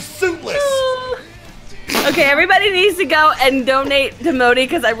 I'm suitless. Okay, everybody needs to go and donate to Modi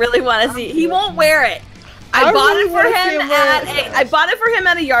because I really want to see. He won't wear it. I I bought really it wanna for see him him wear at I bought it for him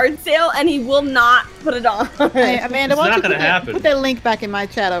at a yard sale, and he will not put it on. Hey, Amanda, It's why not don't you gonna put happen. put that link back in my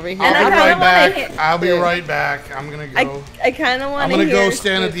chat over here? And I'll I be kinda right wanna back. hit- I'll be right back. I'm gonna go. I kind of want I'm to gonna go hear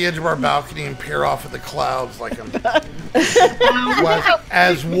stand at the edge of our balcony and peer off at the clouds like I'm.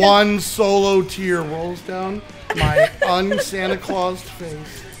 as one solo tear rolls down my un-Santa Claus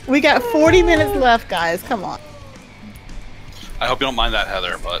face. We got 40 minutes left, guys. Come on. I hope you don't mind that,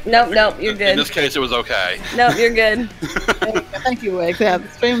 Heather. But Nope, you're in good. this case, it was okay. Nope, you're good. Thank you, Wiggs. Yeah,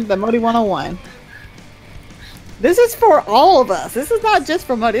 stream the Modi 101. This is for all of us. This is not just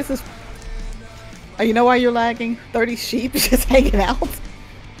for Modi. This is. Oh, you know why you're lagging? 30 sheep just hanging out.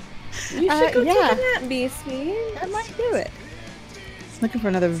 You should go yeah. take a nap, Beastie. I might do it. Looking for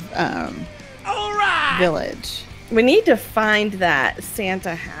another village. We need to find that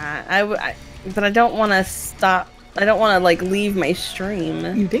Santa hat. But I don't want to stop. I don't want to like leave my stream.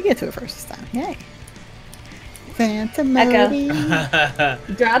 You did get to it first this time. Yay. Santa Modi.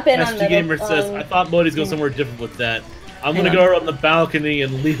 Drop in on SG the Gamer says, I thought Modi's going somewhere different with that. I'm Hang going to go on the balcony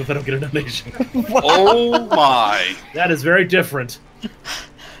and leave if I don't get a donation. Oh my! That is very different.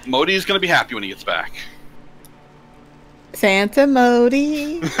 Modi's gonna be happy when he gets back. Santa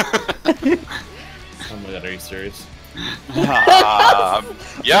Modi. Oh my god, are you serious?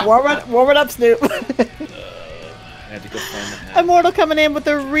 Yeah. Warm it up, Snoop. I had to go find the hat. Immortal coming in with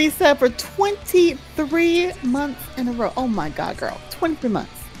a reset for 23 months in a row. Oh my god, girl. 23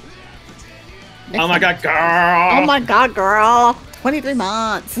 months. Oh my god, girl! Oh my god, girl. 23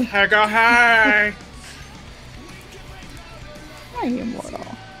 months. Hey, go, hey! Hi, Immortal.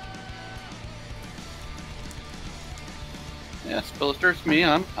 Yes, Billister, it's me.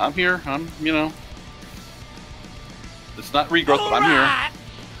 I'm here. You know. It's not regrowth, but I'm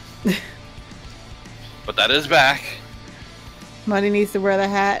here. But that is back. Money needs to wear the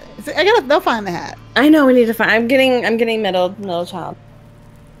hat. They'll find the hat. I know we need to find. I'm getting middle child.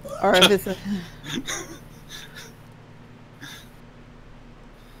 Or if it's a...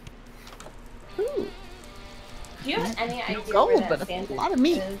 Ooh. Do you have any idea gold, where but that a lot of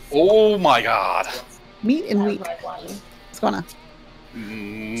meat. is? Oh my god. Meat and wheat. What's What's going on?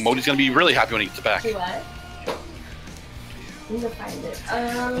 Modi's gonna be really happy when he gets it back. what? I need to find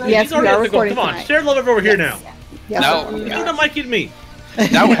it. Yes, He's already we are have to go. recording Come on, tonight. share love over here now. Yes. Now- Give the mic to me.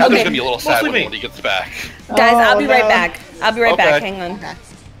 Now Heather's Okay. gonna be a little sad Mostly when me. he gets back. Guys, I'll be Oh, right no. back. I'll be right Okay. back. Hang on. Okay.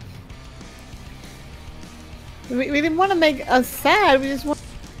 We didn't want to make us sad. We just want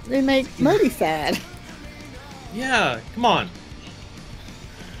to make Modi sad. Yeah, come on.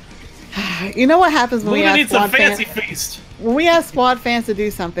 You know what happens when we Luna ask needs a squad fancy fans? feast. When we ask squad fans to do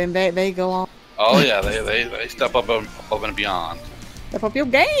something, they go on. Oh yeah, they step up above and beyond. Step up your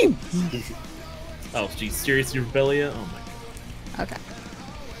game. Oh, geez, seriously, Rebellia? Oh my god. Okay.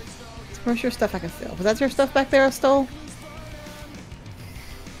 Where's your stuff I can steal? Was that your stuff back there I stole?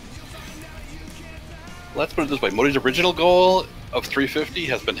 Let's put it this way: Modi's original goal of 350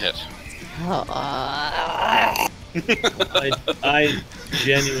 has been hit. I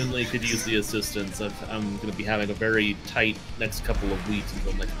genuinely could use the assistance. I'm going to be having a very tight next couple of weeks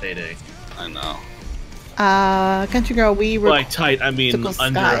until next payday. I know. Country girl, we were. By tight, I mean Typical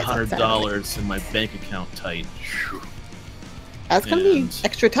under skies $100 in my bank account tight. That's gonna be and-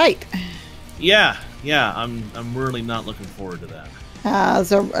 extra tight. Yeah, I'm really not looking forward to that.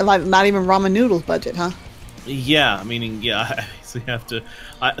 So like not even ramen noodles budget, huh? Yeah, meaning I basically have to.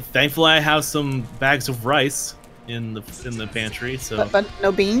 Thankfully, I have some bags of rice in the pantry, so But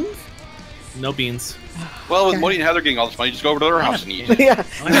no beans. no beans. Well, with Okay. Modi and Heather getting all this money, just go over to their house and eat. Yeah,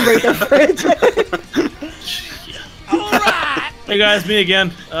 break the fridge. Hey guys, me again.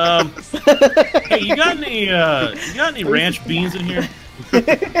 Hey, you got any ranch beans in here?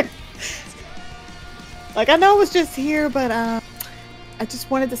 Like I know it was just here, but I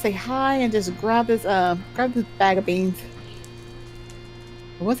just wanted to say hi and just grab this bag of beans.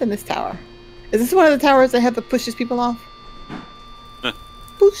 What's in this tower? Is this one of the towers that have to pushes people off?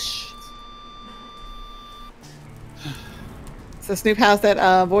 Push. So Snoop, how's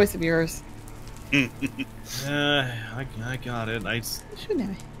that voice of yours? I got it. Shouldn't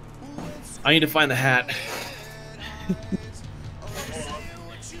I? I need to find the hat.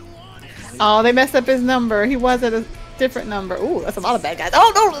 Oh, they messed up his number. He was at a different number. Ooh, that's a lot of bad guys.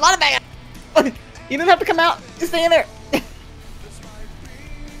 Oh no, a lot of bad guys. You didn't have to come out. Just stay in there.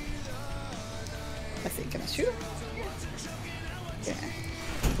 Let's see. Can I shoot him? Yeah.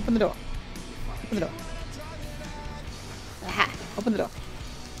 Open the door. Open the door. Aha. Open the door.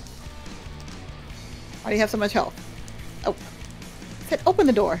 Why do you have so much health? Oh. I said open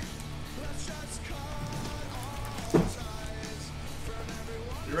the door.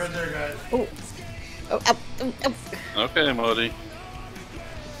 You're right there, guys. Oh. Oh, oh, oh, oh. Okay, Modi.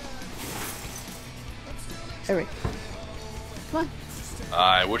 Hurry. Come on.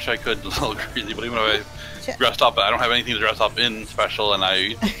 I wish I could a little crazy, but even if Shit. I dressed up, I don't have anything to dress up in special, and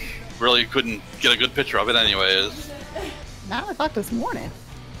I really couldn't get a good picture of it anyways. 9 o'clock this morning.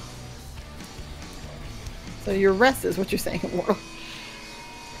 So your rest is what you're saying, Immortal.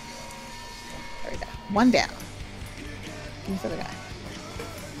 There we go. One down. Who's the other guy?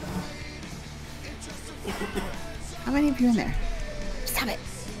 How many of you in there? Stop it.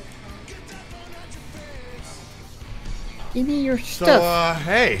 Give me your So, stuff.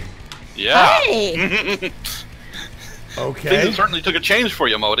 hey. Yeah. Hey! Okay. Things certainly took a change for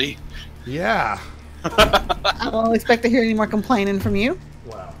you, Modi. Yeah. I don't expect to hear any more complaining from you.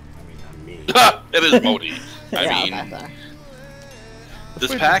 Well, I mean, not me. It is Modi. I Yeah, mean, that's,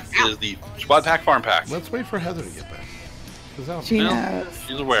 this pack is the Squadpack Farmpack. Let's wait for Heather to get back. 'Cause that'll- she Well, knows.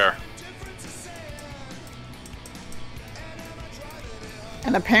 she's aware.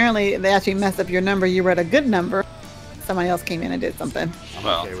 And apparently they actually messed up your number. You were at a good number. Somebody else came in and did something. I'm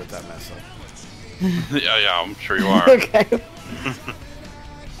Well. okay with that mess up. Yeah, I'm sure you are. Okay.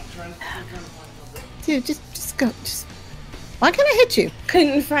 Dude, just go. Just. Why can't I hit you?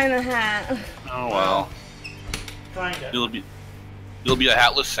 Couldn't find the hat. Oh well. You'll be a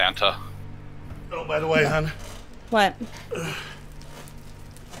hatless Santa. Oh, by the way, hon. What?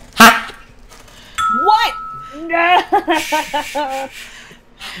 What? No.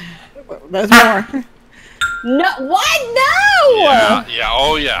 There's more. No. What? No. Yeah,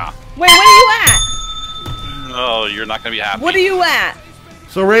 oh yeah. Wait, what are you at? Oh, you're not gonna be happy. What are you at?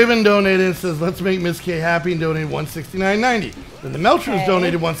 So Raven donated and says, let's make Miss K happy, and donated $169.90. Then the Melchers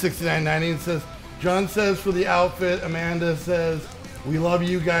donated $169.90 and says, John says for the outfit, Amanda says, we love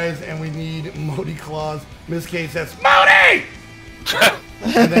you guys and we need Modi claws. Miss K says, Modi!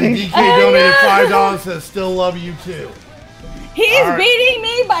 And then DK donated $5, says, still love you too. He's beating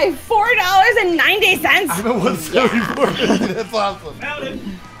me by $4.90. I'm at 174. That's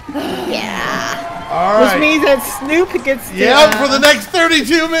awesome. Yeah. All right. Which means that Snoop gets to, for the next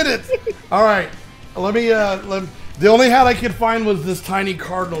 32 minutes. All right. Let me, the only hat I could find was this tiny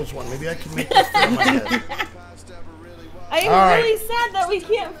Cardinals one. Maybe I can make this fit in my head. I'm really sad that we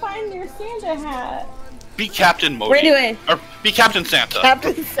can't find your Santa hat. Be Captain Modi. Where do it? Or be Captain Santa.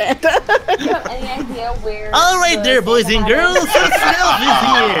 Captain Santa. Do you have any idea where? All right, there, boys and girls. Snoop is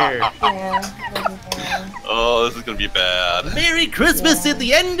here. Oh, this is gonna be bad. Merry Christmas at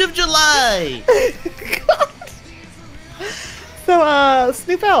the end of July. So,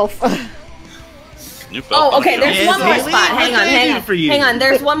 Snoop Elf. Snoop Elf Oh, okay. There's Yes, one more Haley, spot. what Hang can on, I hang do on. for you? Hang on.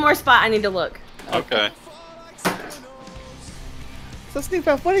 There's one more spot I need to look. Okay. So, Snoop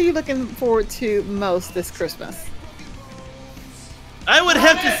Elf, what are you looking forward to most this Christmas? I would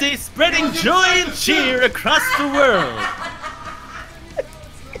have to say spreading joy and cheer across the world.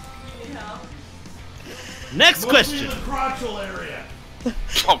 Next question.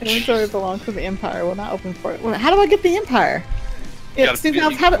 Oh, Inventory belongs to the Empire. Will not open for it. Well, how do I get the Empire? Yeah, Snoop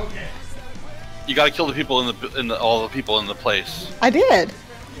Elf, how do... you gotta kill the people all the people in the place. I did.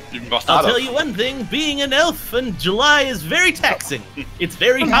 You must not I'll tell have. you one thing, being an elf in July is very taxing. It's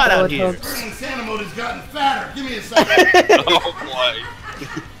very hot out here. Santa mode has gotten fatter. Give me a second. Oh boy.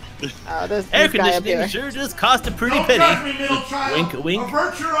 Air conditioning sure does cost a pretty penny. Me, middle child. Wink, wink.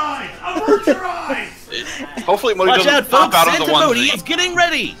 Avert your eyes. Avert your eyes. Hopefully Modi Watch out, doesn't pop folks! out of Santa the Modi onesie. is getting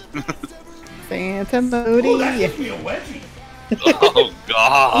ready. Santa Modi. Oh, that gives me a wedgie. Oh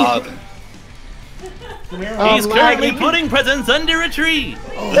God. He's currently putting presents under a tree.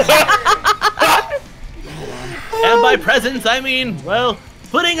 And by presents, I mean, well,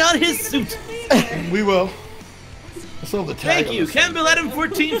 putting on his suit. We will. So the tag Thank you, Campbell Adam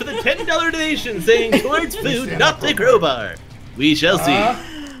 14 for the $10 donation, saying towards food, not the crowbar. We shall see.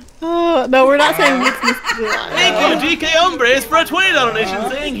 Oh, no, we're not saying July. Thank you, DK Hombres, for a $20 donation,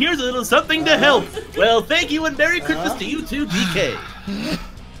 saying here's a little something to help. Well, thank you and Merry Christmas to you too, DK.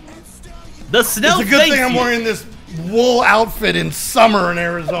 The snow. It's a good thing I'm wearing this wool outfit in summer in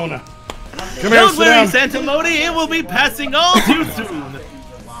Arizona. Come here, Don't sit worry, down. Santa Modi, it will be passing all too soon.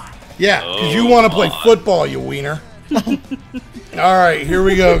 Yeah, because you want to play football, you wiener. All right, here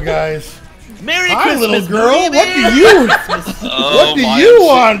we go, guys. Merry Hi, Christmas, little girl. baby. What do you? What do you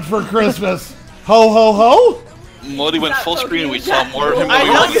want for Christmas? Ho ho ho! Modi went full screen. We saw more of him. I than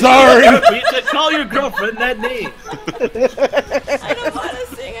we know wanted. you Sorry. You should call your girlfriend that name. I don't want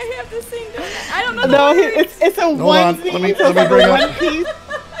to sing. I have to sing. I don't know. No, it's a on, onesie. let me so it's like bring a up- one piece.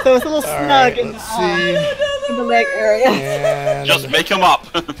 So it's a little All snug right, in, let's see. in the leg area. And Just make him up.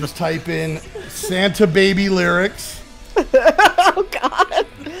 just type in Santa baby lyrics. Oh God.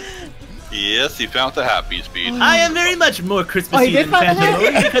 Yes, he found the happy speed. I am very much more Christmassy you did than find Santa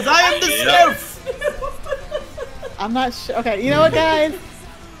that? Modi because I am the Yep. Smurf. I'm not sure. Okay, you know what, guys?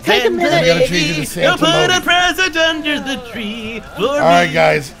 Take a Santa minute. We gotta change it to baby, Santa go put Modi. a present under the tree for All right, me.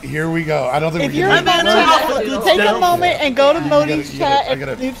 guys, here we go. I don't think If we you're can. about I'm in to a take a stealth. moment and go to Modi's you chat gotta- I and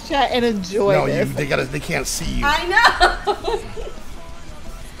gotta- Snoop's chat and enjoy No, this. they can't see you. I know.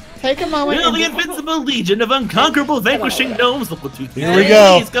 Take a moment. Will the And invincible legion of unconquerable vanquishing gnomes look what you Here we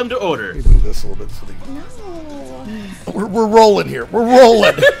go. Please come to order. Let me move this a little bit. So they... We're rolling here. We're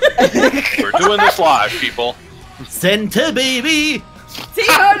rolling. We're doing this live, people. Santa baby. See,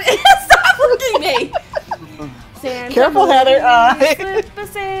 stop looking at me. Santa Careful, Modi, Heather. slip a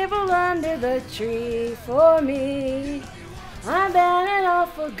sable under the tree for me. I'm bad and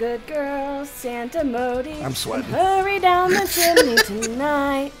awful good girl, Santa Modi. I'm sweating. Hurry down the chimney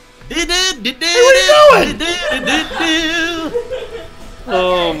tonight. Hey, what are you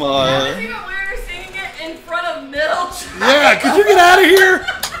Oh my. even weirder singing it in front of middle. Yeah, could you get out of here?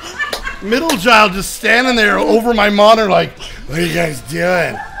 Middle child just standing there over my monitor like, what are you guys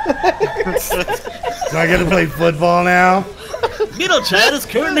doing? Do I get to play football now? Middle child is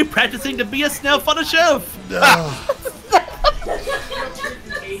currently practicing to be a snuff on a shelf. Oh,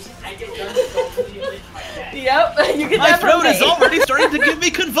 Yep, you can My throat definitely. is already starting to give me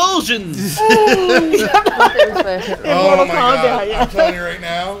convulsions. oh my calm God. down, yeah. I'm telling you right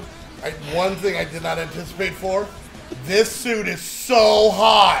now, one thing I did not anticipate for, this suit is so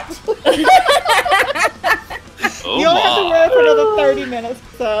hot. Oh You only have to wear it for another 30 minutes,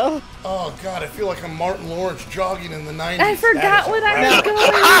 so. Oh God, I feel like I'm Martin Lawrence jogging in the 90s. I forgot what I was going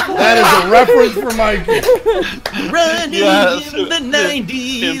for. That is a reference for Mikey. Running in the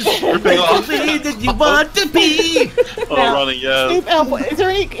 90s. Stripping off. The way that you want to be. Oh, running, yes. Is there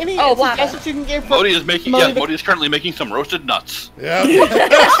any suggestions you can give for Modi is making. Yeah, Modi is currently making some roasted nuts. Yeah.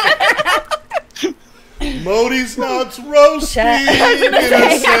 Modi's nuts roasting in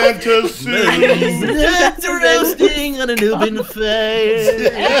a Santa suit. Nuts roasting on an open fire.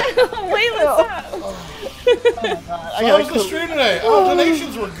 Wait, what's up? So how was the stream today? Oh,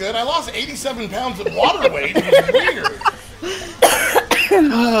 donations were good. I lost 87 pounds of water weight. It was weird.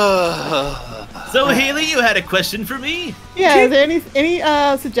 So, Haley, you had a question for me? Yeah, is there any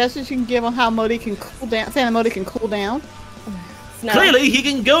suggestions you can give on how Modi can cool down? Santa Modi can cool down. Snow. Clearly, he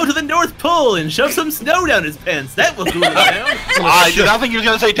can go to the North Pole and shove some snow down his pants. That will cool him down. I did not think you were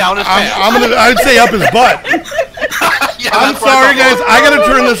gonna say down his pants. I'd say up his butt. Yeah, I'm that's what sorry, I guys. thought. I gotta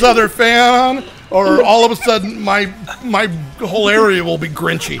turn this other fan on, or all of a sudden my whole area will be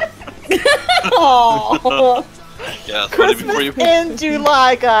grinchy. Aw. Yes, Christmas in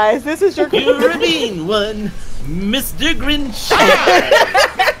July, guys. This is your You're a mean one, Mr. Grinch.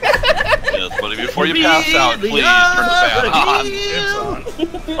 Yes, but before you pass out, please turn the fan on.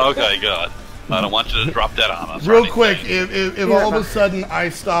 It's on. Okay, good. I don't want you to drop that on us. or Real anything. quick, if all of a sudden I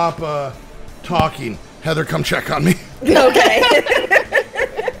stop talking, Heather, come check on me. Okay.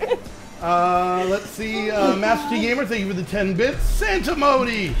 Let's see. Master T Gamer, thank you for the 10 bits. Santa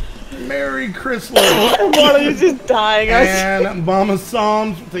Modi, Merry Christmas. One of you just dying. And Mama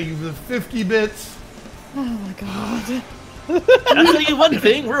Psalms, thank you for the 50 bits. Oh my god. I'll tell you one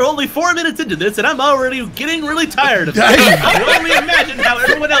thing, we're only 4 minutes into this, and I'm already getting really tired of it. I can only imagine how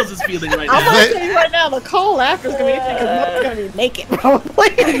everyone else is feeling right I'm now. gonna tell you right now, the call after is gonna be because Mo's gonna be naked probably.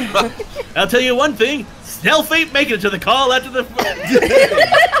 I'll tell you one thing, Snelf ain't making it to the call after the...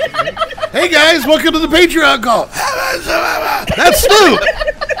 Hey guys, welcome to the Patreon call. That's Stu.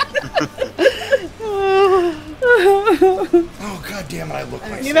 Oh god damn it, I look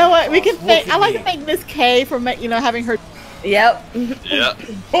like You know what? We can Look thank. at I like me. to thank Miss K for having her. Yep. Yeah.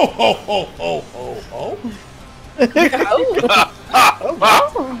 Ho ho ho ho ho ho.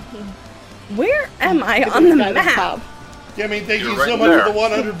 Where am I on the map? Jimmy, thank you You're so right much there. for the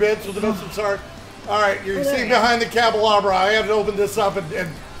 100 bits with the Mr. Sark. Alright, you're sitting behind the candelabra. I have to open this up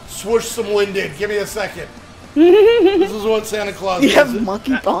and swoosh some wind in. Give me a second. This is what Santa Claus You is. have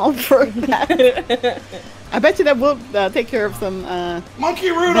monkey bomb for that. I bet you that will take care of some.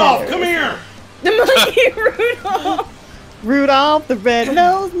 Monkey Rudolph, come here. The monkey Rudolph. Rudolph the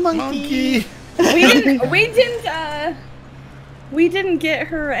red-nosed monkey. We didn't get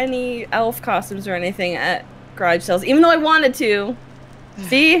her any elf costumes or anything at garage sales, even though I wanted to.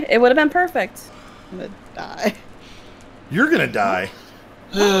 See, it would have been perfect. I'm gonna die. You're gonna die.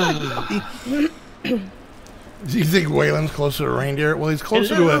 Do you think Waylon's closer to reindeer? Well, he's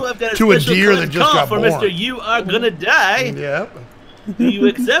closer Hello, I've got to a special deer that just call got for born. Mr. You Are Gonna Die. Yep. Do you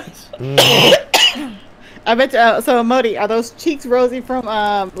accept? I bet you. So Modi, are those cheeks rosy from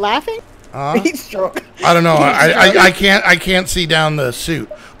laughing? Heat stroke. I don't know. I can't see down the suit.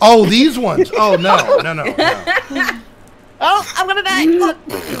 Oh, these ones. Oh no. Oh, I'm gonna die. Look.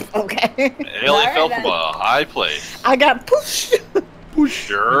 Okay. Haley fell from a high place. I got pushed.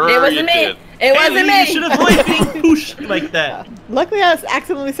 Sure, It wasn't you me. did. It wasn't Haley, you should me. avoid being pushed like that. Luckily, I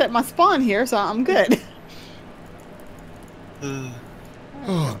accidentally set my spawn here, so I'm good.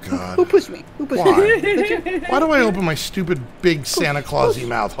 Oh god. Who pushed me? Who pushed me? Why? Why do I open my stupid big Santa Clausy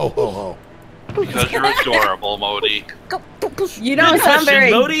mouth? Ho ho ho. Because you're adorable, Modi. You don't sound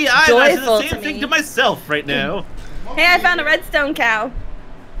very Modi, I said joyful the same to thing me. to myself right now. Hey, I found a redstone cow.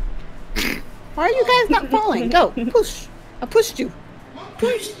 Why are you guys not falling? Go, push. I pushed you.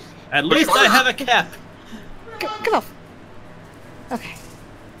 Push. At least I have a cap. Get off. Okay.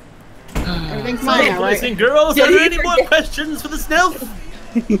 Everything's mine now, Boys right? and girls, Did are there he any more forget? questions for the Snelf?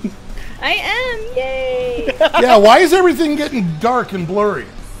 I am. Yay. Yeah. Why is everything getting dark and blurry?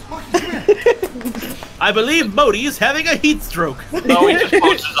 I believe Modi's having a heat stroke. No, he just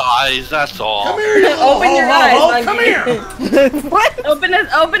closed his eyes, that's all. Come here, you Open your eyes, Come monkey. here. What? Open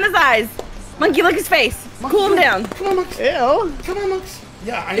his eyes. Monkey, look his face. Cool him down. Come on, Mux. Ew. Come on, Mux.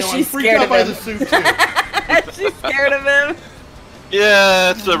 Yeah, I know. I'm She's freaked scared out of by him. the suit too. She's scared of him.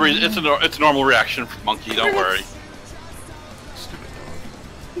 Yeah, it's a normal reaction from Monkey, don't worry.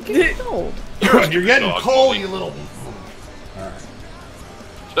 You're getting cold. You're getting dog, cold, Molly. you little.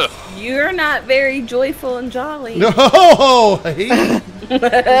 You're not very joyful and jolly. No. Hey.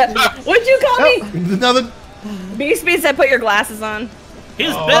 What'd you call me? Another. B-Speed said put your glasses on.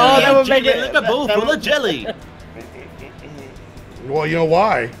 His that belly would is make jiggling it- like a bowl that full would- of jelly. Well, you know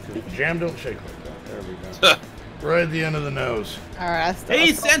why? 'Cause jam don't shake like that. There we go. Right at the end of the nose. All right.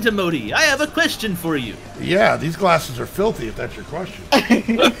 Hey, Santa Modi, I have a question for you. Yeah, these glasses are filthy, if that's your question.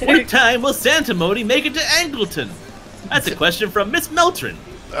 What time will Santa Modi make it to Angleton? That's a question from Miss Meltrin.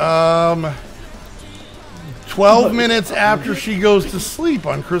 12 minutes after she goes to sleep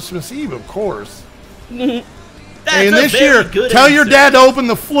on Christmas Eve, of course. That's Hey, and a this very year, good tell your answer. dad to open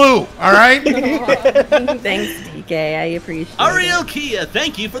the flue, all right? Thanks, DK. I appreciate it. Ariel Kia,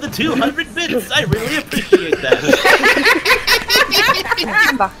 thank you for the 200 bits. I really appreciate that.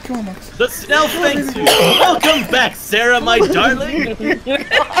 The Snell thanks you. Welcome back, Sarah, my darling.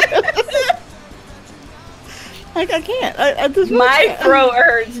 I can't. I just My throat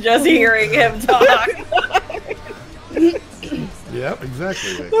hurts just hearing him talk. Yep,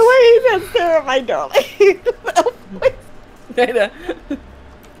 exactly. The way he said Sarah, my darling.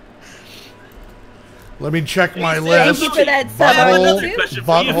 Let me check my Thank list. you for that I have another Butthole, question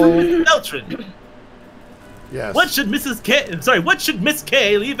for you from butthole. Meltrin. Yes. What should Mrs. K? Sorry, what should Miss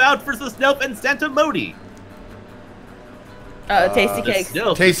K leave out for the Snelf and Santa Modi? Tasty The cakes.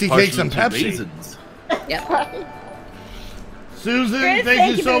 Snelf Tasty partial cakes and to Pepsi. raisins. Yep. Susan, Chris,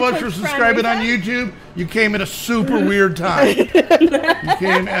 thank you so much for subscribing on YouTube. You came at a super weird time. You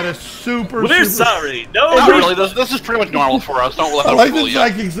came at a super. We're super... sorry. No, Not really. This is pretty much normal for us. Don't let I them like fool the you.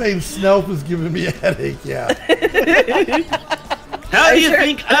 psychic saying Snelf is giving me a headache. Yeah. how do you sure?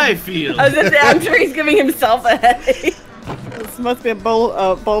 think I feel? I was gonna say, I'm sure he's giving himself a headache. This must be a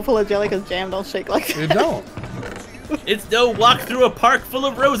bowl full of jelly because jam don't shake like You that. don't. It's no walk through a park full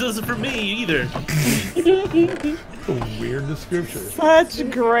of roses for me either. A weird description. Such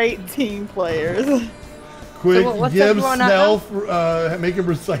great team players. Quick, So what's give everyone at Snelf, make him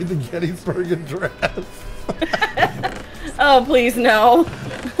recite the Gettysburg Address. Oh, please, no.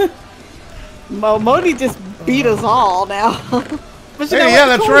 Modi just beat us all now. But you know Hey, yeah, what?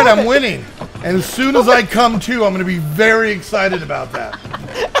 that's Cool right. with I'm it. winning. And as soon as I come to, I'm going to be very excited about that.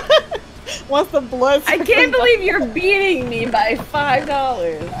 Once the blood. I can't believe you're beating me by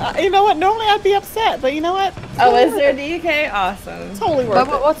 $5. You know what? Normally I'd be upset, but you know what? Oh, is there DK? Awesome. Totally worth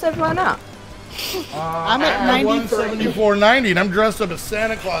But it. what's everyone at? I'm at 93. 174.90, and I'm dressed up as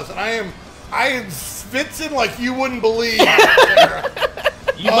Santa Claus, and I am Spitzing like you wouldn't believe.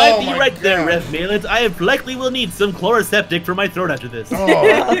 You might be my right there, God. Rev Malins. I likely will need some chloroseptic for my throat after this. Oh,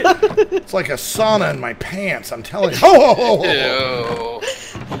 it's like a sauna in my pants. I'm telling you. Oh, Ew.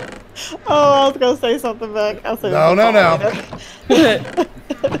 Oh, I was gonna say something back. I'll say No, that no, later.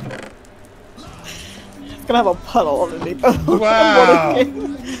 It's gonna have a puddle underneath. Wow.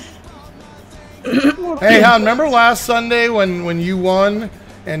 Hey, Han, remember last Sunday when you won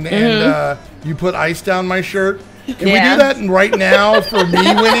and you put ice down my shirt? Can we Yeah. do that right now for me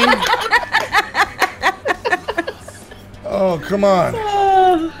winning? Oh, come on.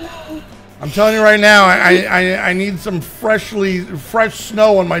 I'm telling you right now, I need some fresh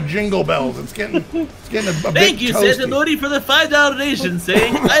snow on my jingle bells. It's getting a bit Thank you, toasty. Santa Lodi, for the $5 donation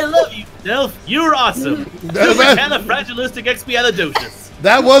saying, I love you, Nelf. You're awesome. That- Supercalifragilisticexpialidocious.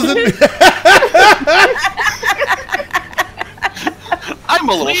 That wasn't. I'm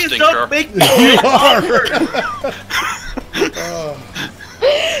a little Please stinker. don't make me You are.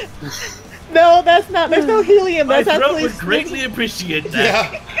 No, that's not. There's no helium. My That's throat actually. would greatly appreciate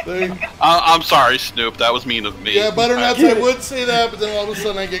that. Yeah. I'm sorry, Snoop. That was mean of me. Yeah, Butternuts, I would say that, but then all of a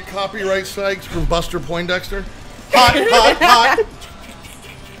sudden I get copyright strikes from Buster Poindexter. Hot, hot, hot.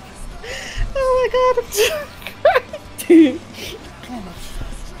 Oh my god.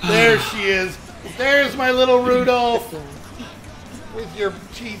 There she is. There's my little Rudolph. With your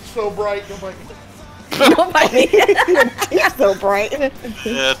teeth so bright. Don't bite me. He's so bright. Yeah,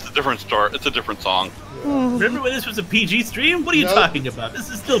 it's a different story. It's a different song. Remember when this was a PG stream? What are you Nope. talking about? This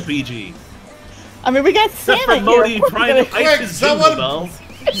is still PG. I mean, we got Except Santa for Modi here. trying to Quick, ice his jingle someone- bells.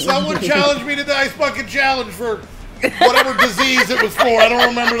 Someone challenged me to the Ice Bucket Challenge for whatever disease it was for. I don't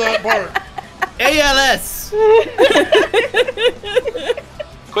remember that part. ALS.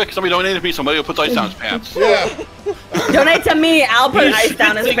 Quick, somebody donated me. Somebody who puts ice down his pants. Yeah. Donate to me. I'll put He's ice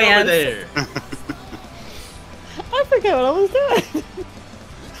down his schwitzing over pants. there. I forget what I was doing.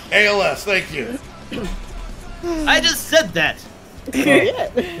 ALS, thank you. I just said that.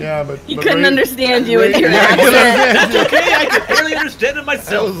 Yeah, but He but couldn't Ray- understand you with your Yeah, I couldn't accent. understand you. Okay, I can barely understand it I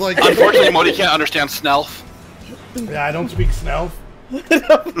myself. was like, Unfortunately, Modi can't understand Snelf. yeah, I don't speak Snelf.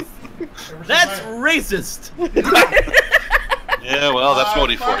 That's racist. Yeah, well, that's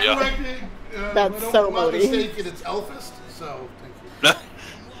Modi for you. That's so Modi. Mistaken, it's Elfist, so thank you.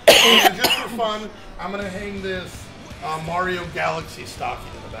 And just for fun, I'm gonna hang this Mario Galaxy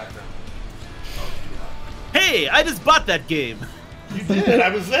stocking in the background. Hey, I just bought that game. You did. I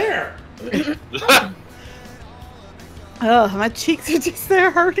was there. Oh, my cheeks are just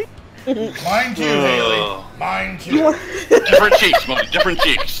there hurting. Mine too, Haley. Mine too. Different cheeks, Modi. Different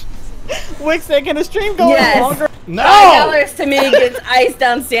cheeks. Wick's making the stream go longer. No! $5 to me gets ice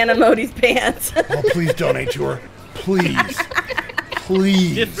down Santa Modi's pants. Oh, please donate to her. Please.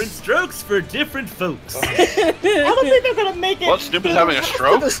 Please. Different strokes for different folks. I don't think they're gonna make it. What, Snoop is having a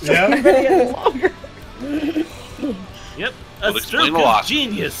stroke? Yeah. Yep, Well, a explain stroke a lot. of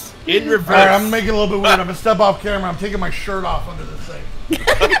genius in reverse. All right, I'm making it a little bit weird. I'm gonna step off camera. I'm taking my shirt off under this thing.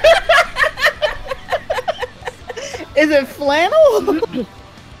 Is it flannel?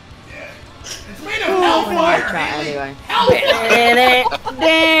 It's made of hellfire. Anyway.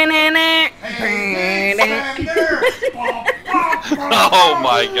 Oh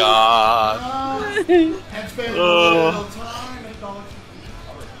my god. And spend a little time at Dollar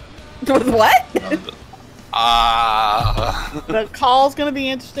With what? The call's gonna be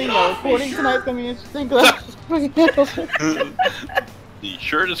interesting. The recording tonight's gonna be interesting. The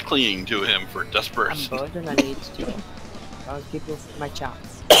shirt is clinging to him for I'm desperation. bored and I need to browse people my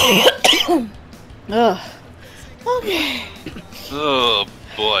chats. Ugh. Okay. Oh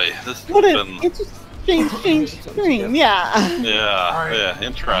boy, this What has an been interesting stream. Yeah. yeah, right. yeah, I'm gonna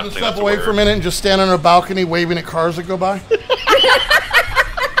interesting. step That's away weird. for a minute and just stand on a balcony waving at cars that go by.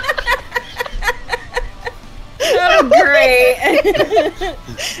 Oh, great.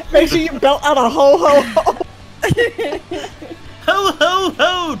 Make sure you belt out a ho ho ho. Ho ho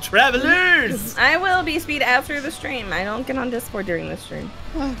ho, travelers! I will be speed after the stream. I don't get on Discord during the stream.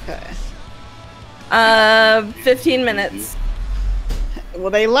 Okay. 15 minutes. Well,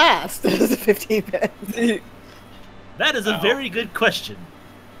 they last. It was 15 minutes. That is a very good question.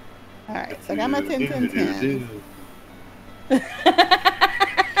 All right, so I got my 10, 10, 10.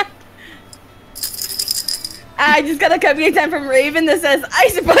 I just got a copy of 10 from Raven that says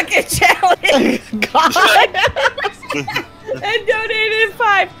Ice Bucket Challenge. God. And donated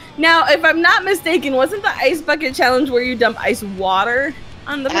 5. Now, if I'm not mistaken, wasn't the Ice Bucket Challenge where you dump ice water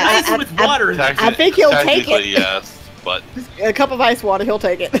on the Ice with water in it. I think he'll take Technically, it. yes, but A cup of ice water, he'll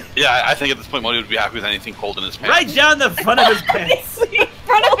take it. yeah, I think at this point Modi would be happy with anything cold in his pants. Right down the front of his pants. in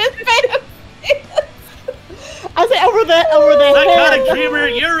front of his face. I say over the Psychotic head. Dreamer,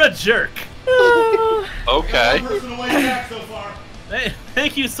 you're a jerk. Okay. Person away back so far. Hey,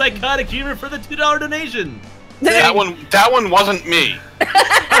 thank you, Psychotic Dreamer, for the $2 donation. That one wasn't me.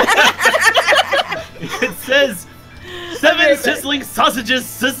 It says 7 sizzling sausages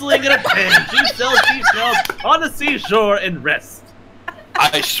sizzling in a pan. She sells seashells on the seashore and rest.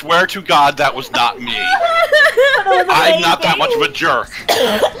 I swear to God that was not me. I'm not that much of a jerk.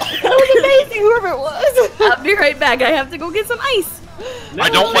 That was amazing, whoever it was. I'll be right back. I have to go get some ice. I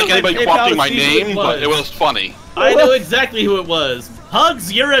don't like anybody PayPal co-opting my sees who name, but it was funny. I know exactly who it was.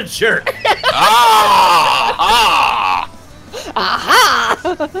 Hugs, you're a jerk. Ah!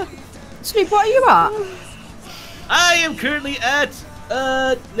 Aha! Snoop, what are you at? I am currently at,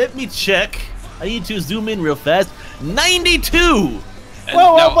 let me check. I need to zoom in real fast. 92! And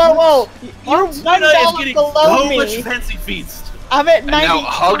Whoa, now- whoa, whoa, whoa! You're Tina $1 is getting below so me. much fancy feast. I'm at And 90. now,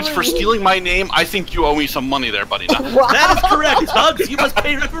 Hugs, for stealing my name, I think you owe me some money there, buddy. Now, That is correct, Hugs. You must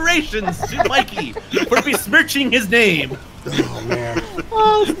pay reparations to Mikey for besmirching his name. Oh man.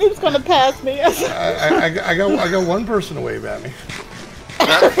 Oh, Snoop's gonna pass me. I got one person to wave at me.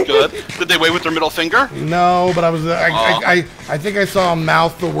 that's good. Did they wave with their middle finger? No, but I think I saw him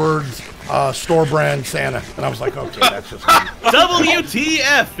mouth the words store brand Santa, and I was like, okay, that's just me.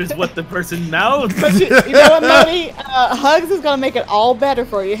 WTF is what the person mouthed. But you know what, Modi? Hugs is gonna make it all better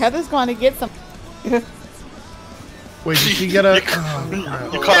for you. Heather's gonna get some. Wait, did she get a?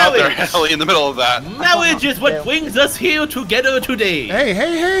 You cut out there, Ellie, in the middle of that. Marriage is what brings us here together today.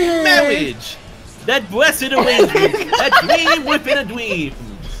 Hey! Marriage! That blessed arrangement, that dream within a dream.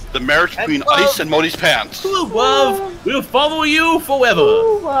 The marriage between Ice and Modi's pants. True love will follow you forever.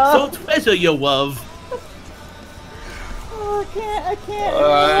 So treasure your love. Oh, I can't.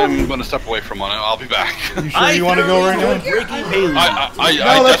 I'm gonna step away for a moment. I'll be back. You sure you want to go right now? Breaking Haley. I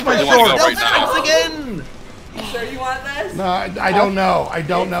No, that's my desperately want to go short. right now. Once again. You sure you want this? No, I don't know. I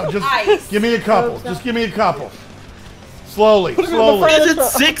don't know. Just Ice. give me a couple. Just give me a couple. Slowly. Isn't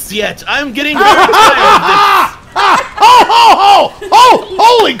 6 yet? I'm getting very tired Oh!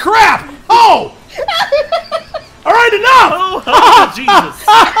 Holy crap! Oh! All right, enough! of this. Oh, Jesus.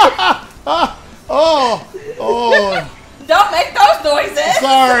 Oh! Don't make those noises.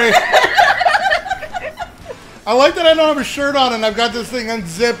 Sorry. I like that I don't have a shirt on and I've got this thing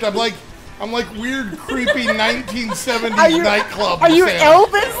unzipped. I'm like I'm like weird, creepy 1970s nightclub. Are you Santa.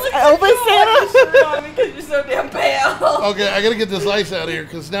 Elvis Santa? Because you're so damn pale. Okay, I gotta get this ice out of here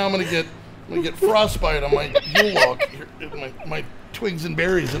because now I'm gonna get frostbite on my Yule log. My twigs and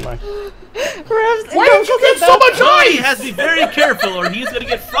berries in my. Why did you get so much He ice? has to be very careful, or he's gonna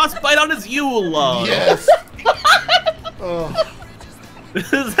get frostbite on his Yule log. Yes. Oh.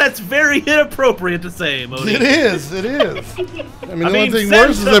 That's very inappropriate to say, Modi. It is. I mean, the only mean, thing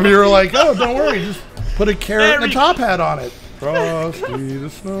worse is Santa- if you were like, oh, don't worry, just put a carrot and a top hat on it. Frosty the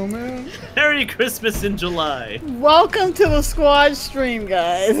Snowman. Merry Christmas in July. Welcome to the squad stream,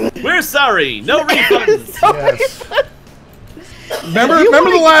 guys. We're sorry. No refunds. Yes. Remember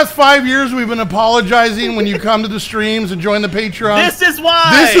the last 5 years we've been apologizing when you come to the streams and join the Patreon? This is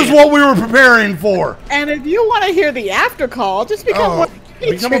why. This is what we were preparing for. And if you want to hear the after call, just become one.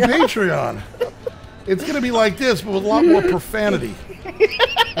 Become a Patreon. It's going to be like this, but with a lot more profanity.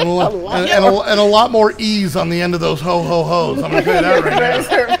 And a lot more ease on the end of those ho-ho-hos. I'm going to tell you that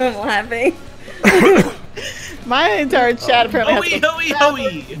right now. I'm laughing. My entire chat apparently has Hoey,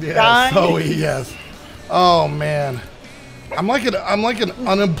 hoey. Yes, hoey, yes. Oh, man. I'm like an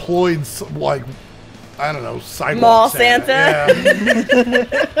unemployed, like, I don't know, sidewalk Mall Santa. Santa.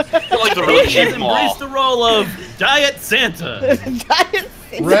 Yeah. Like the really He cheap has mall. embraced the role of Diet Santa.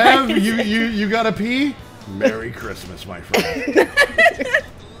 Rev, you got to pee? Merry Christmas, my friend.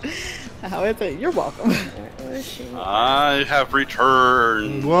 You're welcome. I have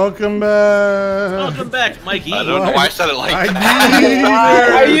returned. Welcome back. Welcome back, Mikey. I don't know why I said it like I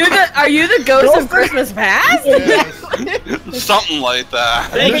that. Are you the ghost of Christmas past? Something like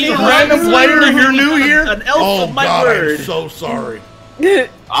that. Thank you, Random player, you're new here? An elf Oh, of my God, word. I'm so sorry.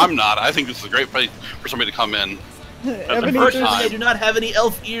 I'm not. I think this is a great place for somebody to come in. That's the Everybody first Unfortunately, I time. do not have any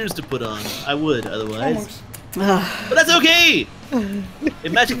elf ears to put on. I would, otherwise. But that's okay!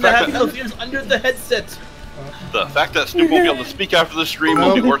 Imagine to have elf ears under the headset. The fact that Snoop won't be able to speak after the stream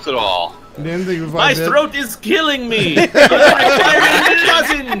won't be worth it all. Didn't think if I My did. throat is killing me! I'm a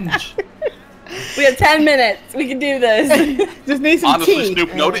lozenge. We have 10 minutes. We can do this. Just need some Honestly, tea.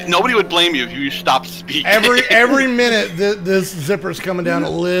 Snoop, nobody would blame you if you stopped speaking. Every minute, this zipper's coming down a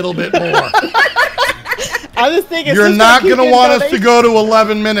little bit more. I was thinking You're not going to want us to go to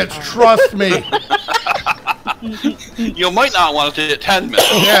 11 minutes. Trust me. You might not want to hit 10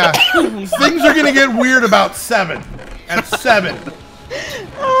 minutes. Yeah. Things are going to get weird about 7. At 7.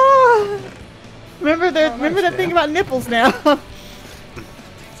 Oh, remember that thing about nipples now.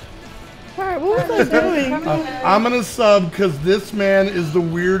 Alright, what was I doing? I'm going to sub because this man is the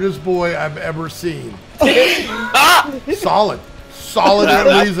weirdest boy I've ever seen. Solid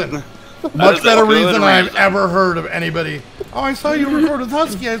reason. Much better reason I've ever heard of anybody. Oh, I saw you record with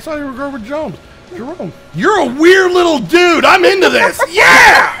Husky. I saw you record with Jones. Jerome, you're a weird little dude. I'm into this.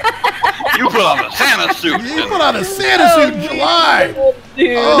 Yeah! You put on a Santa suit. You put on a Santa suit in July.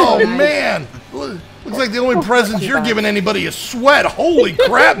 Oh, man. Looks like the only presents you're giving anybody is sweat. Holy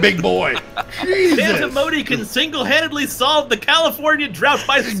crap, big boy. Santa Jesus. Modi can single-handedly solve the California drought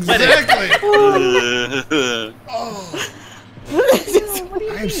by sweating. Exactly.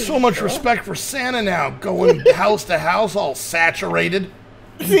 I have so much respect for Santa now, going house to house all saturated.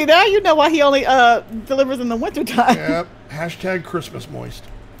 See, now you know why he only delivers in the wintertime. Yep. Hashtag Christmas moist.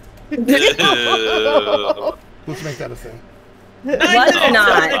 Let's make that a thing. Let's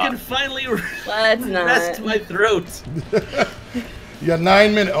not. I can finally Let's rest not. my throat. You got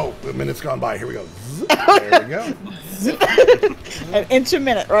 9 minutes. Oh, a minute's gone by. Here we go. There we go. An inch a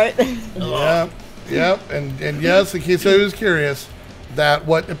minute, right? Yep. And yes, in case I was curious, that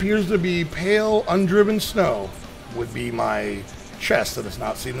what appears to be pale, undriven snow would be my chest that has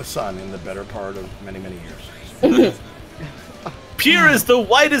not seen the sun in the better part of many, many years. Pure as the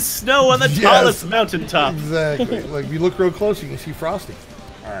whitest snow on the tallest mountaintop. Exactly. Like, if you look real close, you can see Frosty.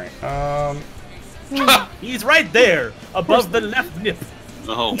 All right. He's right there, above the left nip.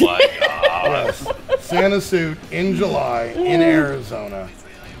 Oh my god. Yes. Santa suit in July in Arizona.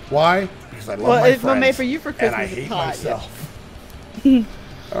 Why? Because I love my It's friends. made for you for Christmas. And I it's hate hot, myself.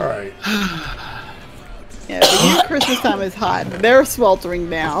 All right. Yeah, for you, Christmas time is hot. They're sweltering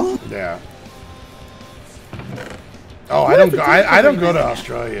now. Yeah. Oh, I don't go to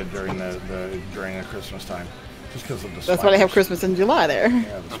Australia during the Christmas time, just because of the spiders. That's why they have Christmas in July there.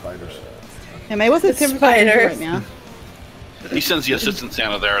 Yeah, the spiders. And May, what's the temperature right now? He sends the assistant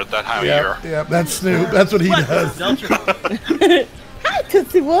Santa there at that time of year. Yep, that's Snoop. That's what he does. Hi,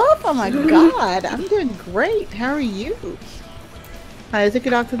 Tootsie Wolf. Oh my God, I'm doing great. How are you? I took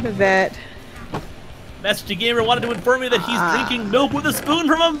it off to the vet. Master Gamer wanted to inform me that he's drinking milk with a spoon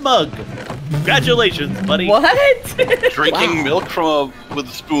from a mug. Congratulations, buddy. What? Drinking milk with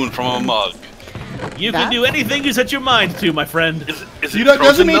a spoon from a mug. You can do anything you set your mind to, my friend. Is You it know, it doesn't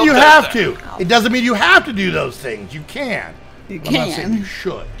frozen mean milk you that have is to. It doesn't mean you have to do those things. You can. You I'm not saying you can.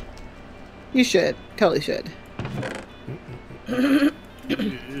 should. You should. Totally should.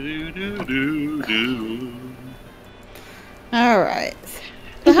 All right.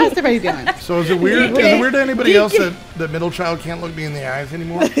 So how's everybody doing? So is it weird? Is it weird to anybody else that middle child can't look me in the eyes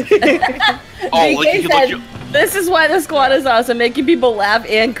anymore? Oh, DK like you said, look. this is why the squad is awesome, making people laugh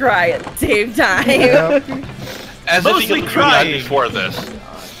and cry at the same time. Yep. As Mostly if you crying. before this.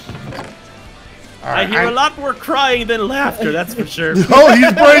 All I right, hear a lot more crying than laughter, that's for sure. Oh,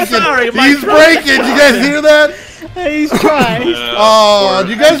 he's breaking! Sorry, my He's throat- breaking! Did you guys hear that? He's trying. Oh,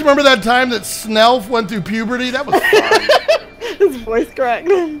 do you guys remember that time that Snelf went through puberty? That was fun. His voice cracked.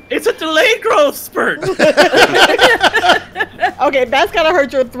 It's a delayed growth spurt. Okay, that's gotta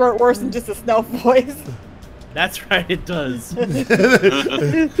hurt your throat worse than just a snow voice. That's right, it does.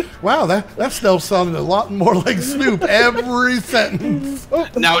 Wow, that Snelf sounded a lot more like Snoop every sentence.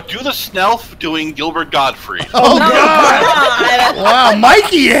 Now do the Snelf doing Gilbert Godfrey. Oh, God! Wow,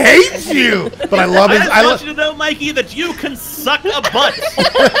 Mikey hates you! But I love I his... just want you to know, Mikey, that you can suck a butt.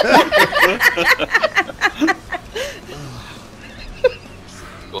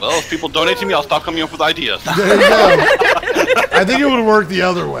 Well, if people donate to me, I'll stop coming up with ideas. There you go. I think it would work the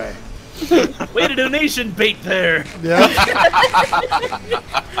other way. Way to donation bait there. Yeah.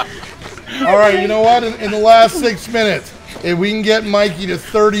 All right, you know what? In the last 6 minutes, if we can get Mikey to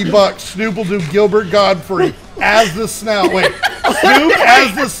 $30, Snoop will do Gilbert Godfrey as the Snelf. Wait, Snoop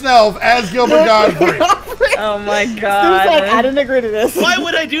as the Snelf as Gilbert Godfrey. Oh my Snoop's god. like, I didn't agree to this. Why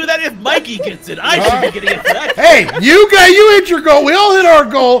would I do that if Mikey gets it? I should be getting it for that. Hey, you hit your goal. We all hit our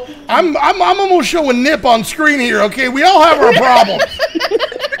goal. I'm almost showing Nip on screen here. Okay, we all have our problems.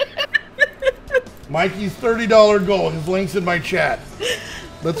 Mikey's $30 goal. His link's in my chat.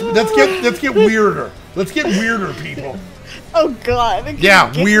 Let's get weirder. Let's get weirder, people. Oh God.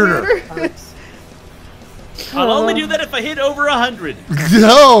 Yeah, weirder. I'll only do that if I hit over 100.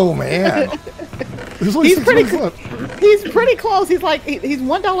 Oh man. There's only He's 6 pretty months close. left. He's pretty close. He's like he's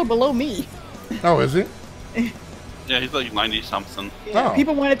 $1 below me. Oh, is it? Yeah, he's like 90 something. Oh.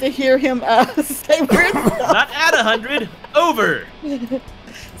 People wanted to hear him say weird stuff. Not at 100, over.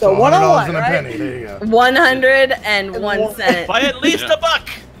 So $1 $100 and a right? penny. There you go. 101 cents. By at least a buck.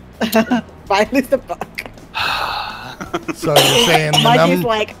 By at least a buck. So you're saying Mikey's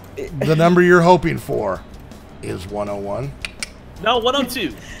like, the number you're hoping for is 101? No,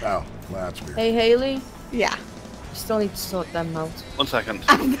 102. Oh, well, that's weird. Hey, Haley. yeah. Still need to sort them out. 1 second.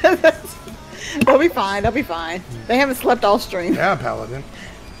 They'll be fine. They'll be fine. They haven't slept all stream. Yeah, Paladin.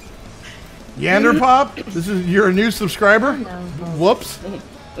 Yanderpop, you're a new subscriber? Whoops.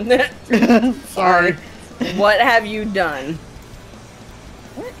 Sorry. What have you done?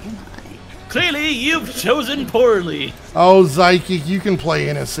 Clearly, you've chosen poorly. Oh, Zyke, you can play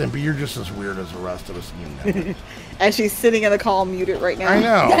innocent, but you're just as weird as the rest of us. You know. As she's sitting in the call muted right now. I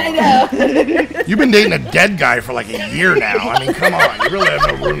know. You've been dating a dead guy for like a year now. I mean, come on. You really have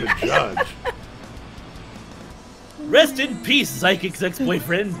no room to judge. Rest in peace, Psychic's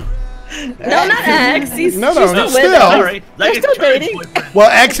ex-boyfriend. No, not ex. She's No, still no, with still. him. All right, They're Psychic's still current dating. boyfriend. Well,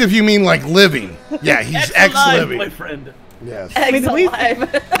 ex if you mean like living. Yeah, he's Ex-alive ex-living. boyfriend. Yes. Ex-alive.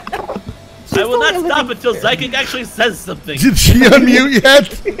 I will not still stop living until here. Psychic actually says something. Did she unmute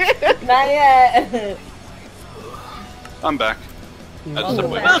yet? Not yet. I'm back. I just stepped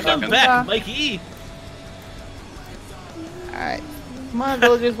away for a Welcome second. back, Mikey. Alright. Come on,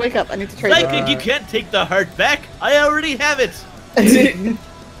 villagers, wake up. I need to trade you. Psychic, you can't take the heart back. I already have it. This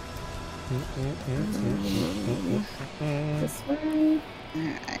way.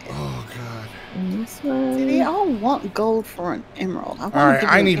 Alright. Oh, God. This one. See, they all want gold for an emerald. All right,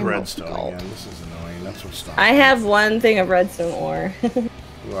 I need emerald for redstone gold. again. This is annoying. That's what's stopping. I have one thing of redstone ore.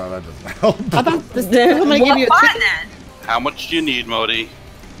 Well, that doesn't help. I thought this I'm gonna give you a What chicken. then? How much do you need, Modi?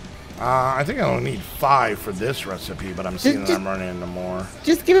 I think I only need 5 for this recipe, but I'm seeing that I'm running into more.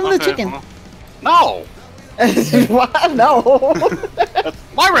 Just give him the chicken. well, no! What? No. That's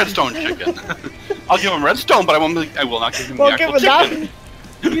my redstone chicken. I'll give him redstone, but I will not give him Well, the give actual it chicken.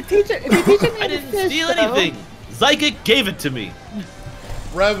 If you teach him I to didn't fish, steal though. anything. Psychic gave it to me.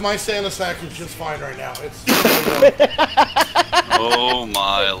 Rev, my Santa sack is just fine right now. It's Oh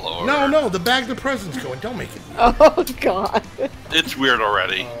my lord. no, the bag the presents going. Don't make it. Oh God. It's weird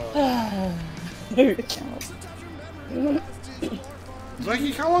already. Like,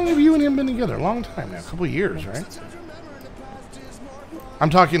 how long have you and him been together? A long time now. A couple of years, right? I'm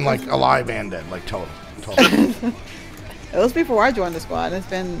talking like alive and dead, like total. It was before I joined the squad. It's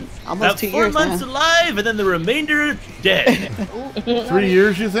been almost About 2 4 years months now. alive, and then the remainder dead. 3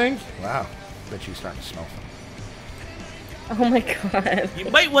 years, you think? Wow. Bet you starting to smell something. Oh my god. You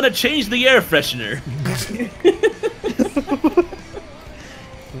might want to change the air freshener.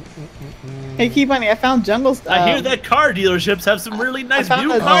 Hey, Key Bunny, I found jungle stuff. I hear that car dealerships have some really nice found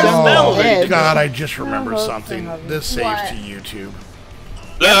new a car jungle smells. head. God, I just remembered hope something. so. This saves What? to YouTube.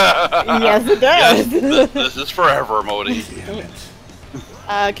 Yes, it does. This is forever, Modi. Damn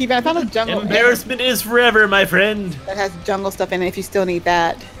it. Key Bunny, I found a jungle head Embarrassment is forever, my friend. that has jungle stuff in it if you still need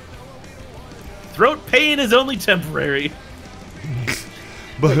that. Throat pain is only temporary.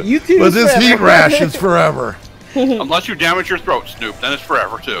 But YouTube but is this forever. heat rash is forever. Unless you damage your throat, Snoop, then it's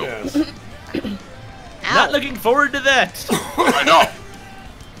forever too. Yes. Not looking forward to that. I know.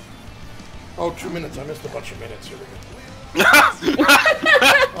 Oh, 2 minutes. I missed a bunch of minutes. Here we go.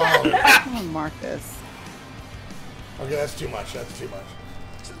 I'm gonna mark this. Okay, that's too much. That's too much.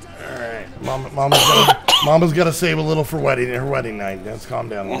 All right. Mama's got to save a little for her wedding night. Let's calm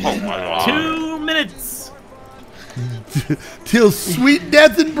down. Oh my god. 2 minutes. Till sweet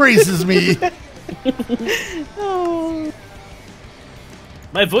death embraces me. Oh.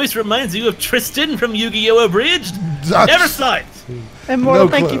 My voice reminds you of Tristan from Yu-Gi-Oh! Abridged. Never saw it. And Mortal,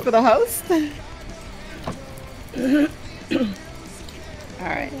 No thank clue. you for the host.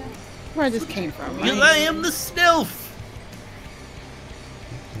 Alright. Where I just came from. Because right? I am the Snelf.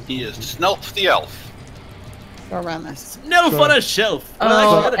 He is Snelf the Elf. Go around this. Snelf on a shelf. Well, I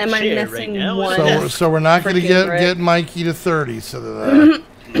Oh, got a am I chair missing right now. one? So we're not going to Freaking Rick. get Mikey to 30. So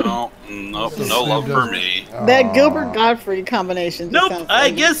No, no love for me. That Gilbert Godfrey combination. just Nope, sounds I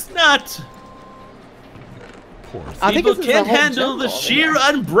like- guess not. poor thing. I think People this is a can't whole handle the jungle sheer over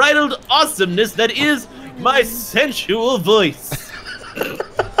unbridled awesomeness that is my sensual voice.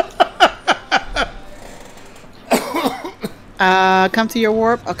 Come to your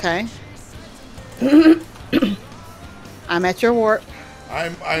warp. Okay. I'm at your warp.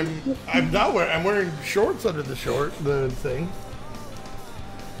 I'm not wearing. I'm wearing shorts under the thing.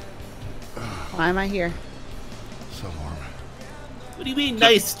 Why am I here? So warm. What do you mean,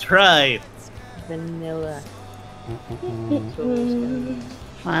 nice try? Vanilla.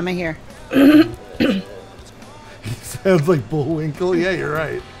 Why am I here? Sounds like Bullwinkle. Yeah, you're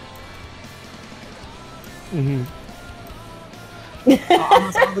right. Almost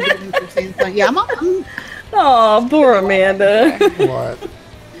all the buildings are same thing. Yeah, I'm Oh, poor Amanda. What?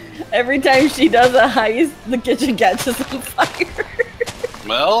 Every time she does a heist, the kitchen catches on fire.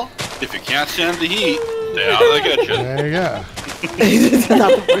 Well, if you can't stand the heat, stay out of the kitchen. There you go. It's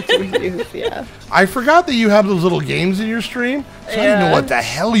not the word we use, yeah. I forgot that you have those little games in your stream, so I didn't know Yeah. what the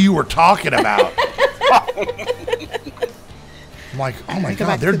hell you were talking about. I'm like, oh my Go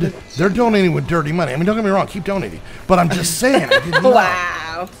god, back to they're donating with dirty money. I mean, don't get me wrong, keep donating, but I'm just saying. I didn't know.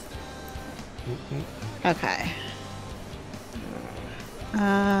 Wow. Okay.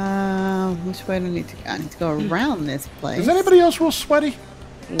 Which way do I need to go? I need to go around this place. Is anybody else real sweaty?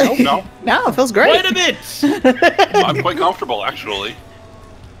 Nope. No, No, it feels great. Wait a bit. I'm quite comfortable actually.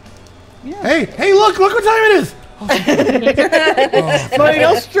 Hey, look what time it is. Buddy,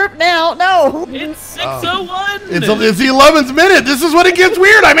 don't strip now. No. It's 6:01. It's the 11th minute. This is when it gets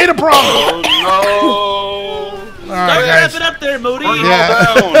weird. I made a problem. Oh All Start right, guys. wrapping up there, Modi. no!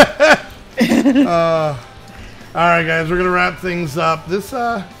 Yeah. Down. All right, guys. We're gonna wrap things up. This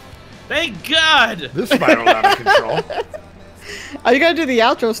Thank God. this spiraled out of control. Oh, you gotta do the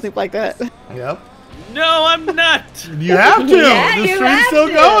outro snoop like that. Yep. No, I'm not. You have to. Yeah, the you stream's have still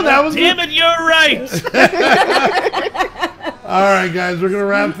to. going. That was Damn it, you're right. All right, guys, we're going to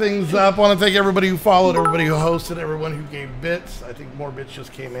wrap things up. I want to thank everybody who followed, everybody who hosted, everyone who gave bits. I think more bits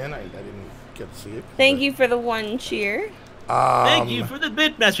just came in. I didn't get to see it. Thank you for the one cheer. Thank you for the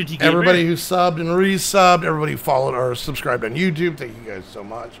bit, Master T. Gamer. Everybody who subbed and resubbed, everybody who followed or subscribed on YouTube, thank you guys so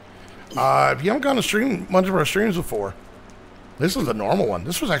much. If you haven't gone to stream much of our streams before, this is a normal one.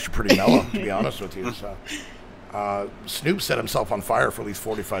 This was actually pretty mellow, to be honest with you. So, Snoop set himself on fire for at least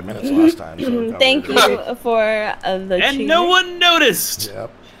 45 minutes last time. So Thank you for the And cheer. no one noticed. Yep.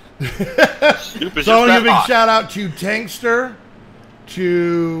 Snoop is So I want to just give a that big hot. shout out to Tankster,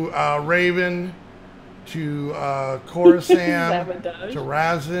 to Raven, to Coruscant, Sabotage. to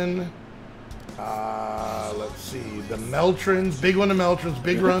Razin. Let's see, the Meltrons, big one to Meltrons,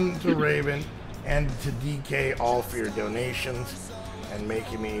 big run to Raven, and to DK, all for your donations and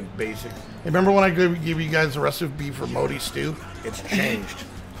making me basic. Remember when I give you guys the recipe for Modi stew? It's changed.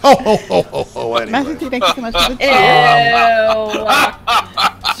 Oh, Master anyway. T, thank you so much for the Ew.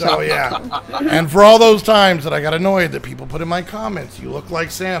 So yeah, and for all those times that I got annoyed that people put in my comments, you look like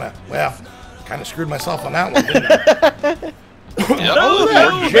Santa. Well, Kind of screwed myself on that one, didn't I? Yep. Oh, look at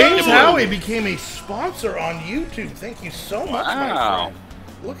that. James no. Howie became a sponsor on YouTube. Thank you so much, my Wow. friend.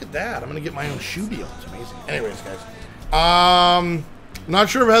 Look at that. I'm going to get my own shoe deal. It's amazing. Anyways, guys. Not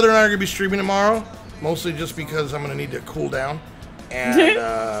sure if Heather and I are going to be streaming tomorrow. Mostly just because I'm going to need to cool down.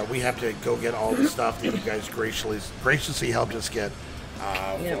 And we have to go get all the stuff that you guys graciously helped us get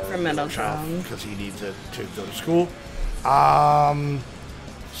for Middletown. because he needs it to go to school.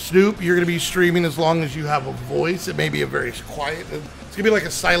 Snoop, you're going to be streaming as long as you have a voice. It may be a very quiet. It's going to be like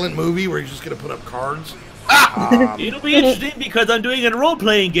a silent movie where you're just going to put up cards. It'll be interesting because I'm doing a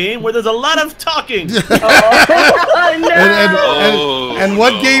role-playing game where there's a lot of talking. Oh, no. And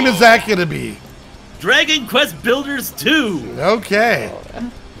what game is that going to be? Dragon Quest Builders 2. Okay.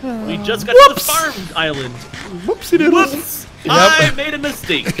 We just got to the farm island. Whoopsie doodles. Whoops! Yep. I made a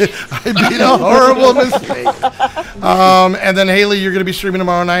mistake. I made a horrible mistake. And then Haley, you're going to be streaming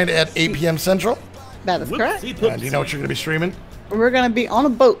tomorrow night at 8 p.m. Central. That is correct. Whoopsie Do you know what you're going to be streaming? We're going to be on a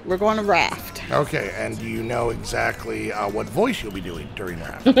boat. We're going to raft. Okay, and do you know exactly what voice you'll be doing during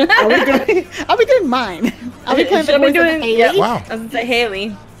that? I'll be doing mine. I'll be playing the She'll be voice of doing- Haley. yeah. Wow, I was gonna say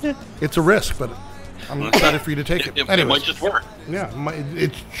Haley. it's a risk, but I'm excited for you to take it. It Anyways, might just work. yeah,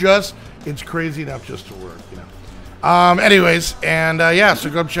 it's crazy enough just to work, you know. Anyways, and yeah, so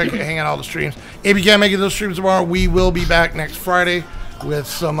go check hang out all the streams. If you can't make it to those streams tomorrow, we will be back next Friday with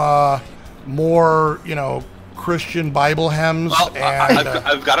some more, Christian Bible hymns. Well, And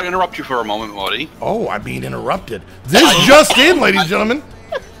I've got to interrupt you for a moment, Modi. oh, I'm being interrupted. This just in, ladies and gentlemen.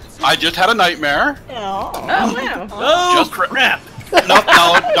 I just had a nightmare. Oh wow. Oh, Just crap. No,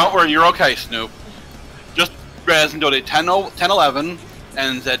 don't worry. You're okay, Snoop. Just Raz and donate 1011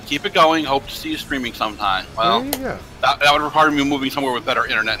 and said, keep it going. Hope to see you streaming sometime. Well, There you go. that would require me moving somewhere with better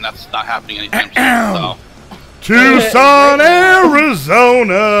internet, and that's not happening anytime soon. So. Tucson,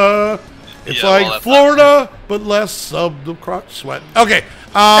 Arizona. It's Yeah, like well, that's Florida, but less of the crotch sweat. Okay.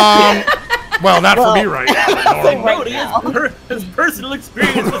 Well, not for me right now. but Brody has personal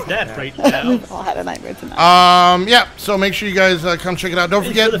experience with that right now. We've all had a nightmare tonight. yeah, so make sure you guys come check it out. Don't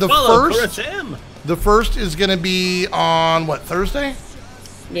forget Thanks for the follow, first. Corazam. The first is going to be on what, Thursday?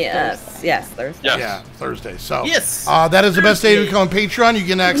 Yes, Thursday. Yes. Yeah, Thursday. So Yes. that is the best day to become a Patreon. You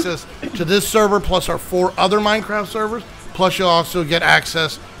get access to this server plus our 4 other Minecraft servers. Plus you'll also get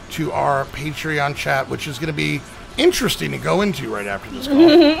access to our Patreon chat, which is going to be interesting to go into right after this call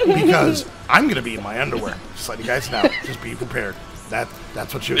because I'm going to be in my underwear. Just letting you guys know. Just be prepared.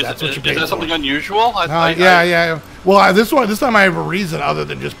 That's what you. That's what you pay Is for. that something unusual? Yeah. Well, this time I have a reason other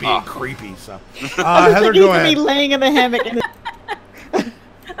than just being creepy. So, Heather, He go needs to be ahead. laying in the hammock.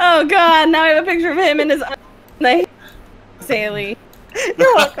 Oh god, now I have a picture of him in his Haley.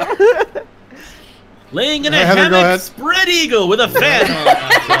 You're welcome. Laying in a Heather, go hammock, ahead. spread eagle with a fan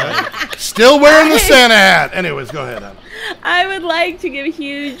on. Still wearing the Santa hat. Anyways, go ahead, Heather. I would like to give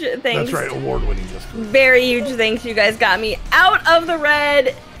huge thanks. That's right, award-winning. Just Very huge thanks. You guys got me out of the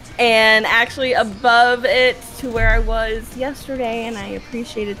red and actually above it to where I was yesterday, and I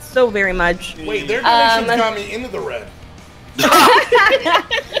appreciate it so very much. wait, their donations got me into the red.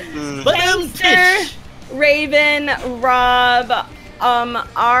 But Gangster, Raven, Rob,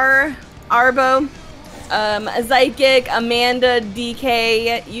 Arbo, Psychic, Amanda,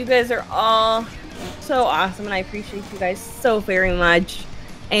 DK. You guys are all so awesome, and I appreciate you guys so very much.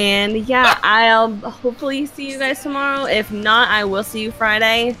 And yeah, I'll hopefully see you guys tomorrow. If not, I will see you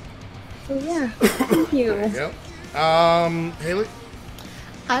Friday. So yeah, thank you. Yep. Haley?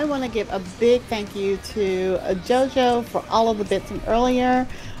 I want to give a big thank you to JoJo for all of the bits from earlier,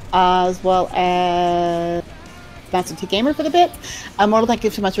 as well as Master T Gamer for the bits. Mortal, thank you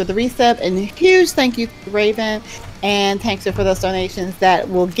so much for the resub, and a huge thank you to Raven, and thanks for those donations that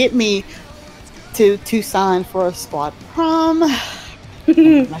will get me to Tucson for a squad prom.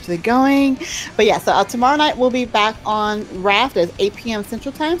 I'm actually going. But yeah, so tomorrow night we'll be back on Raft at 8 p.m.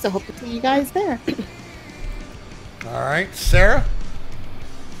 Central Time, so hope to see you guys there. All right, Sarah?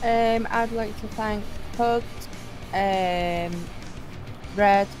 I'd like to thank Pugs,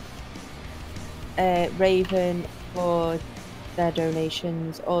 Red, Raven for their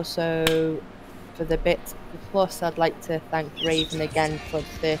donations, also for the bits. Plus, I'd like to thank Raven again for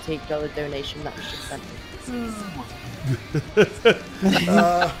the $38 donation that was just sent me.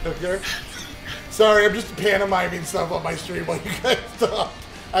 Okay. Sorry, I'm just pantomiming stuff on my stream while you guys talk.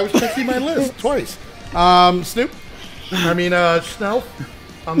 I was checking my list twice. Snoop? I mean, Snell?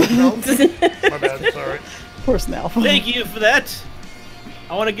 On the shelf? My bad, sorry. Poor Snell. Thank you for that.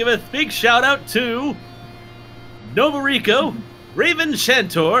 I want to give a big shout out to Novarico, Raven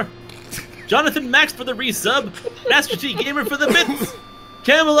Shantor, Jonathan Max for the resub, Master T Gamer for the bits,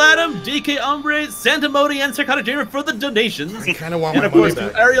 Camel Adam, DK Ombre, Santa Modi, and Sarcodic Gamer for the donations. I kind of want And my of course money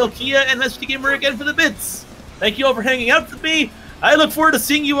to back. Ariel Kia and SG Gamer again for the bits. Thank you all for hanging out with me. I look forward to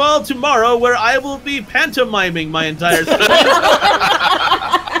seeing you all tomorrow, where I will be pantomiming my entire stream.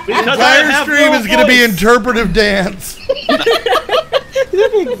 Because I Entire have stream no is going to be voice. interpretive dance.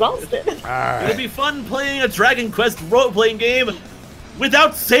 You'll be exhausted. All right. It'll be fun playing a Dragon Quest role-playing game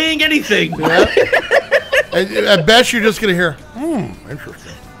without saying anything. At best, you're just going to hear,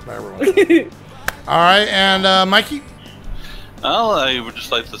 interesting. By everyone. All right, and Mikey? Well, I would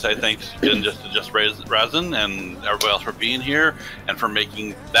just like to say thanks again just Razin and everybody else for being here and for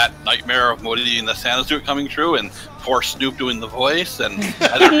making that nightmare of Modi and the Santa suit coming true, and poor Snoop doing the voice, and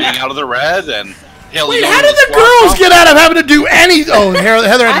Heather being out of the red, and Haley. Wait, how did the girls get out of having to do any? Oh,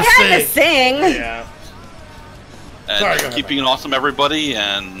 Heather I had had to to sing. sing. Yeah. And Sorry, go ahead, keep being awesome, everybody,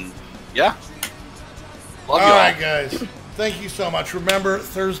 and yeah. Love All you all. right, guys. Thank you so much. Remember,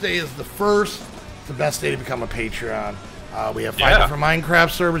 Thursday is the 1st. It's the best day to become a Patreon. We have 5 different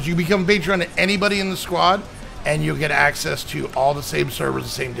Minecraft servers. You become a Patreon to anybody in the squad, and you'll get access to all the same servers, the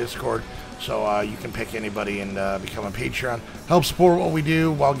same Discord. So you can pick anybody and become a Patreon. Help support what we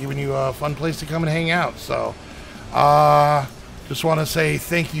do while giving you a fun place to come and hang out. So just want to say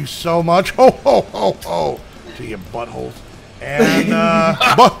thank you so much. Ho, ho, ho, ho. To you buttholes. And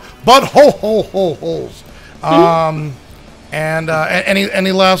holes.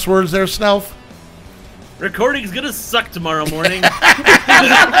 Any last words there, Snelf? Recording's gonna suck tomorrow morning.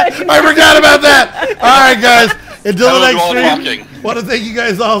 I forgot about that. All right, guys. Until the next Talking. stream, want to thank you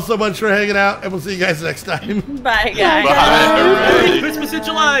guys all so much for hanging out, and we'll see you guys next time. Bye, guys. Bye. Merry Christmas in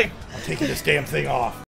July. I'm taking this damn thing off.